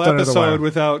 through a Just whole under the wire. episode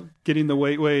without getting the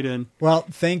wait in. Well,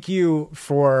 thank you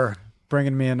for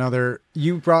bringing me another.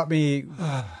 You brought me.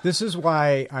 This is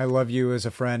why I love you as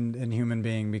a friend and human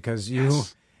being, because you,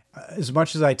 Yes. as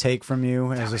much as I take from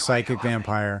you as a psychic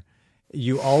vampire,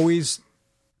 you always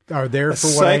are there for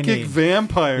what I Psychic need.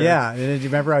 vampire. Yeah, do you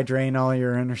remember I drain all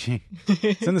your energy?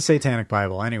 It's in the Satanic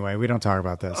Bible. Anyway, we don't talk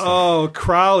about this. Oh,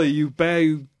 Crowley, you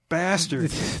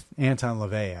bastard. Anton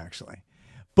LaVey, actually.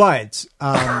 But,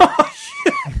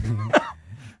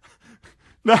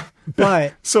 No.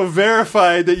 but So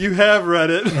verified that you have read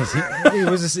it, it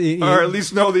was, or at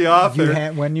least know the author. you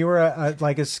had, when you were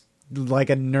like a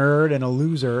nerd and a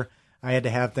loser, I had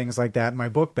to have things like that in my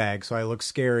book bag so I look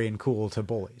scary and cool to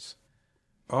bullies.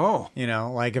 Oh,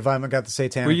 Like if I'm got the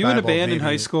Satanic were you in a Bible, band in maybe-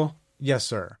 high school? Yes,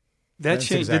 sir. That That's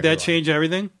changed. exactly Did that right. change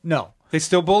everything? No, They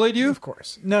still bullied you? of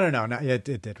course. No. Not, it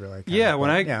did really. Yeah, when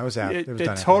I it was out. it, It, was it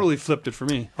done totally flipped it for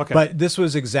me. Okay, But this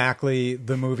was exactly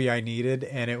the movie I needed,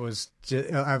 and it was.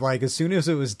 I'm like, as soon as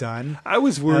it was done, I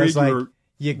was I worried was like, you were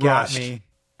 "You got rushed. me,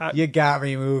 I- you got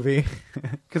me, movie."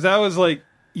 because I was like,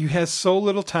 you had so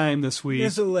little time this week.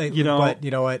 It's a late, you know, but you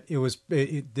know what? It was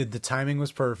the timing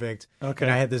was perfect. Okay.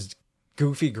 And I had this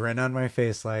goofy grin on my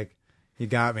face, like, "You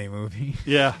got me, movie,"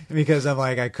 yeah. because I'm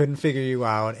like, I couldn't figure you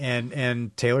out.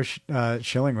 And Taylor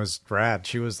Schilling was rad.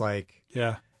 She was like,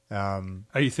 Yeah. "Yeah."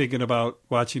 Are you thinking about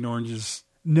watching Orange is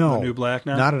No, the New Black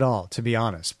now? not at all, to be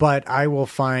honest. But I will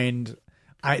find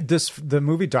the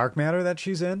movie Dark Matter that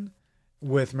she's in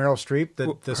with Meryl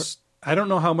Streep. I don't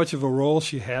know how much of a role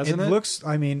she has It in it. looks.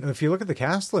 I mean, if you look at the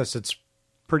cast list, it's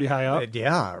pretty high up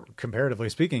yeah, comparatively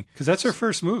speaking. because that's her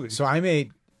first movie. So I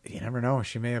may, you never know.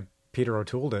 She may have Peter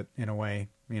O'Toole'd it in a way,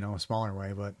 a smaller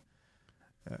way, but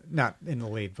not in the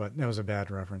lead. But that was a bad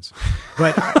reference.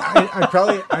 But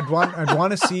I'd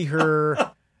want to see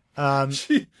her.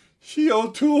 She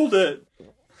O'Tooled it.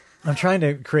 I'm trying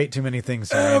to create too many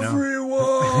things here,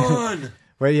 Everyone.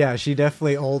 But yeah, she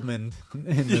definitely Oldman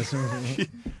in this movie.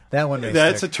 That one may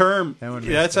That's a stick. term. That one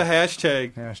may That's a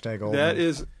hashtag. Hashtag Oldman. That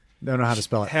is Don't know how to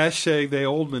spell it. hashtag they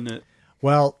Oldman it.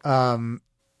 Well,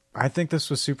 I think this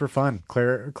was super fun.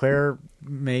 Claire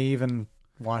may even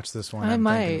watch this one. I I'm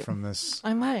thinking might. from this.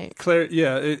 I might. Claire,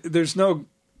 yeah, there's no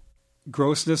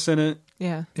grossness in it.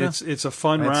 Yeah. It's a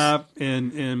fun That's- romp,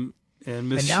 and And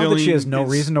Miss And now Schilling that she has no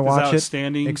reason to watch it,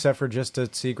 outstanding. except for just to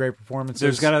see great performances.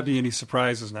 There's got to be any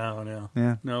surprises now. No,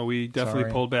 Yeah. no, we definitely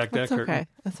Sorry. pulled back that That's curtain. okay.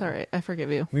 That's all right. I forgive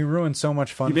you. We ruined so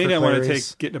much fun You may for not want to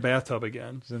Clarice. get in a bathtub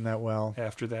again Isn't that well?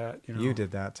 after that. You know, You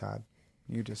did that, Todd.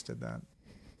 You just did that.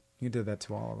 You did that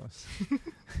to all of us.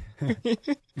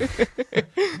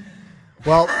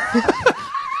 Well,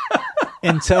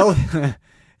 until do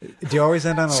you always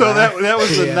end on a So laugh? that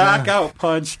was the Yeah. knockout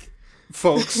punch,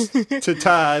 folks, to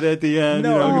Todd at the end.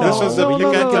 No, you know, no, this was the no, you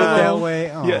don't got look at it Todd. that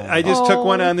way. Oh, Yeah, I just took Oh.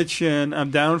 one on the chin.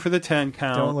 I'm down for the 10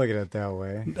 count. don't look at it that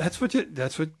way. That's what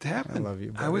happened. I love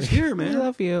you, I was buddy. here, I man.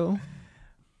 love you.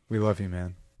 We love you,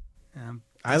 man.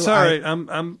 It's all right.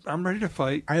 I'm ready to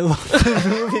fight. I love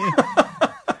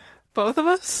the movie. Both of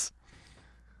us?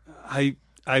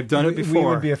 I've done it We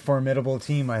before. would be a formidable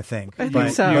team, I think. I think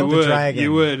but, so. you but the would, dragon.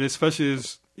 you would, especially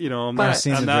as you know, I'm But- not, I've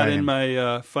seen I'm the not dragon. in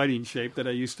my fighting shape that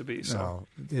I used to be. So No,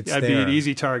 it's I'd there. be an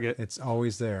easy target. It's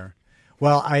always there.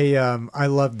 Well, I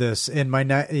love this, and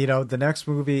the next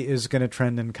movie is going to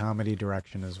trend in comedy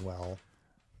direction as well.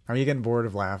 Are you getting bored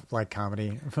of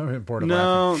comedy? Bored of laughing?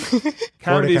 No,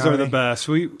 comedies are the comedy? best.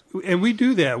 We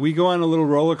do that. We go on a little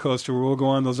roller coaster where we'll go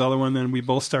on those other one, then we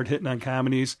both start hitting on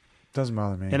comedies. Doesn't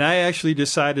bother me. And I actually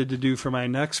decided to do for my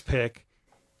next pick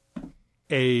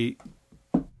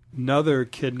another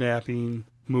kidnapping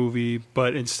movie,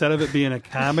 but instead of it being a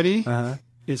comedy, Uh-huh.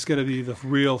 it's going to be the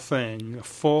real thing, a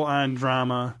full-on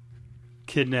drama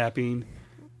kidnapping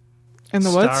In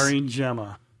the woods? starring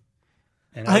Gemma.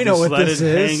 And I know just what let this it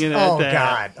is. hang in at Oh, that.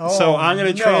 God. Oh, So I'm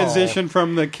going to no. transition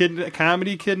from the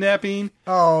comedy kidnapping,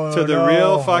 Oh, to the no.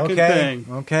 real fucking Okay. thing.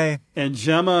 Okay. and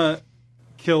Gemma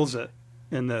kills it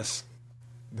in this.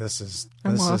 This is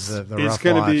Almost. the It's rough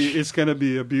gonna watch.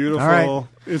 be a beautiful. All right.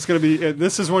 It's gonna be.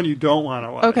 This is one you don't want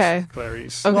to watch. Okay.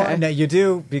 Clarice. Okay. Well, no, you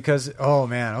do because oh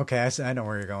man, okay, I know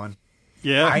where you're going.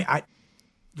 Yeah, I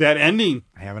that ending.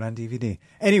 have it on DVD.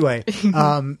 Anyway,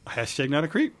 Hashtag not a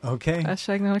creep. okay.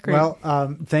 Hashtag not a creep. Well,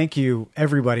 thank you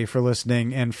everybody for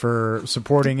listening and for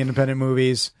supporting independent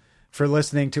movies, for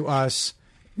listening to us.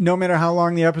 No matter how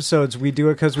long the episodes, we do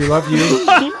it because we love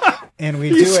you, and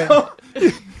we do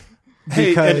it.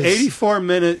 Hey, Because- an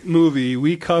 84-minute movie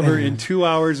we cover in 2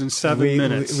 hours and 7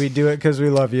 minutes. We do it because we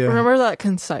love you. Remember that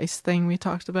concise thing we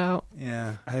talked about?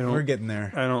 Yeah, don't- we're getting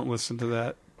there. I don't listen to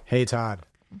that. Hey, Todd,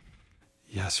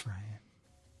 Yes, Ryan.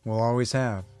 we'll always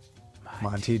have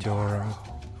Monty Doro.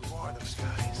 Who are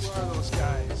those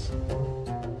guys?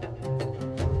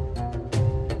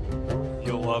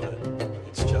 You'll love it.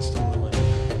 It's just a little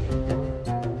independent.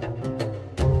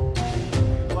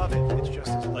 Love it. It's just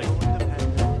as Like- independent.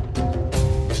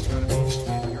 It's going to be.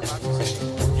 You're about to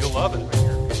say. You'll love it.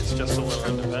 It's just a little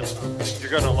independent.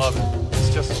 You're gonna love it. It's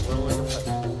just a little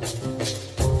independent.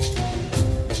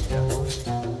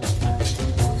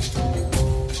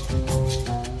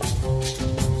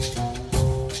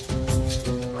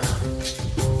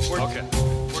 Okay.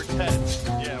 We're tense.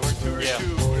 Yeah, we're two or Yeah.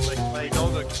 two. We're like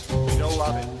we know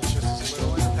love it. It's just a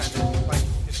little independent. Like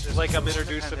it's just Like I'm little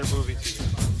introducing a independent. movie to you.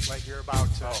 Like you're about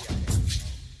to.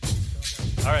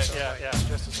 All right. Yeah. Yeah.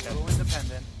 Just a little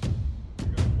independent.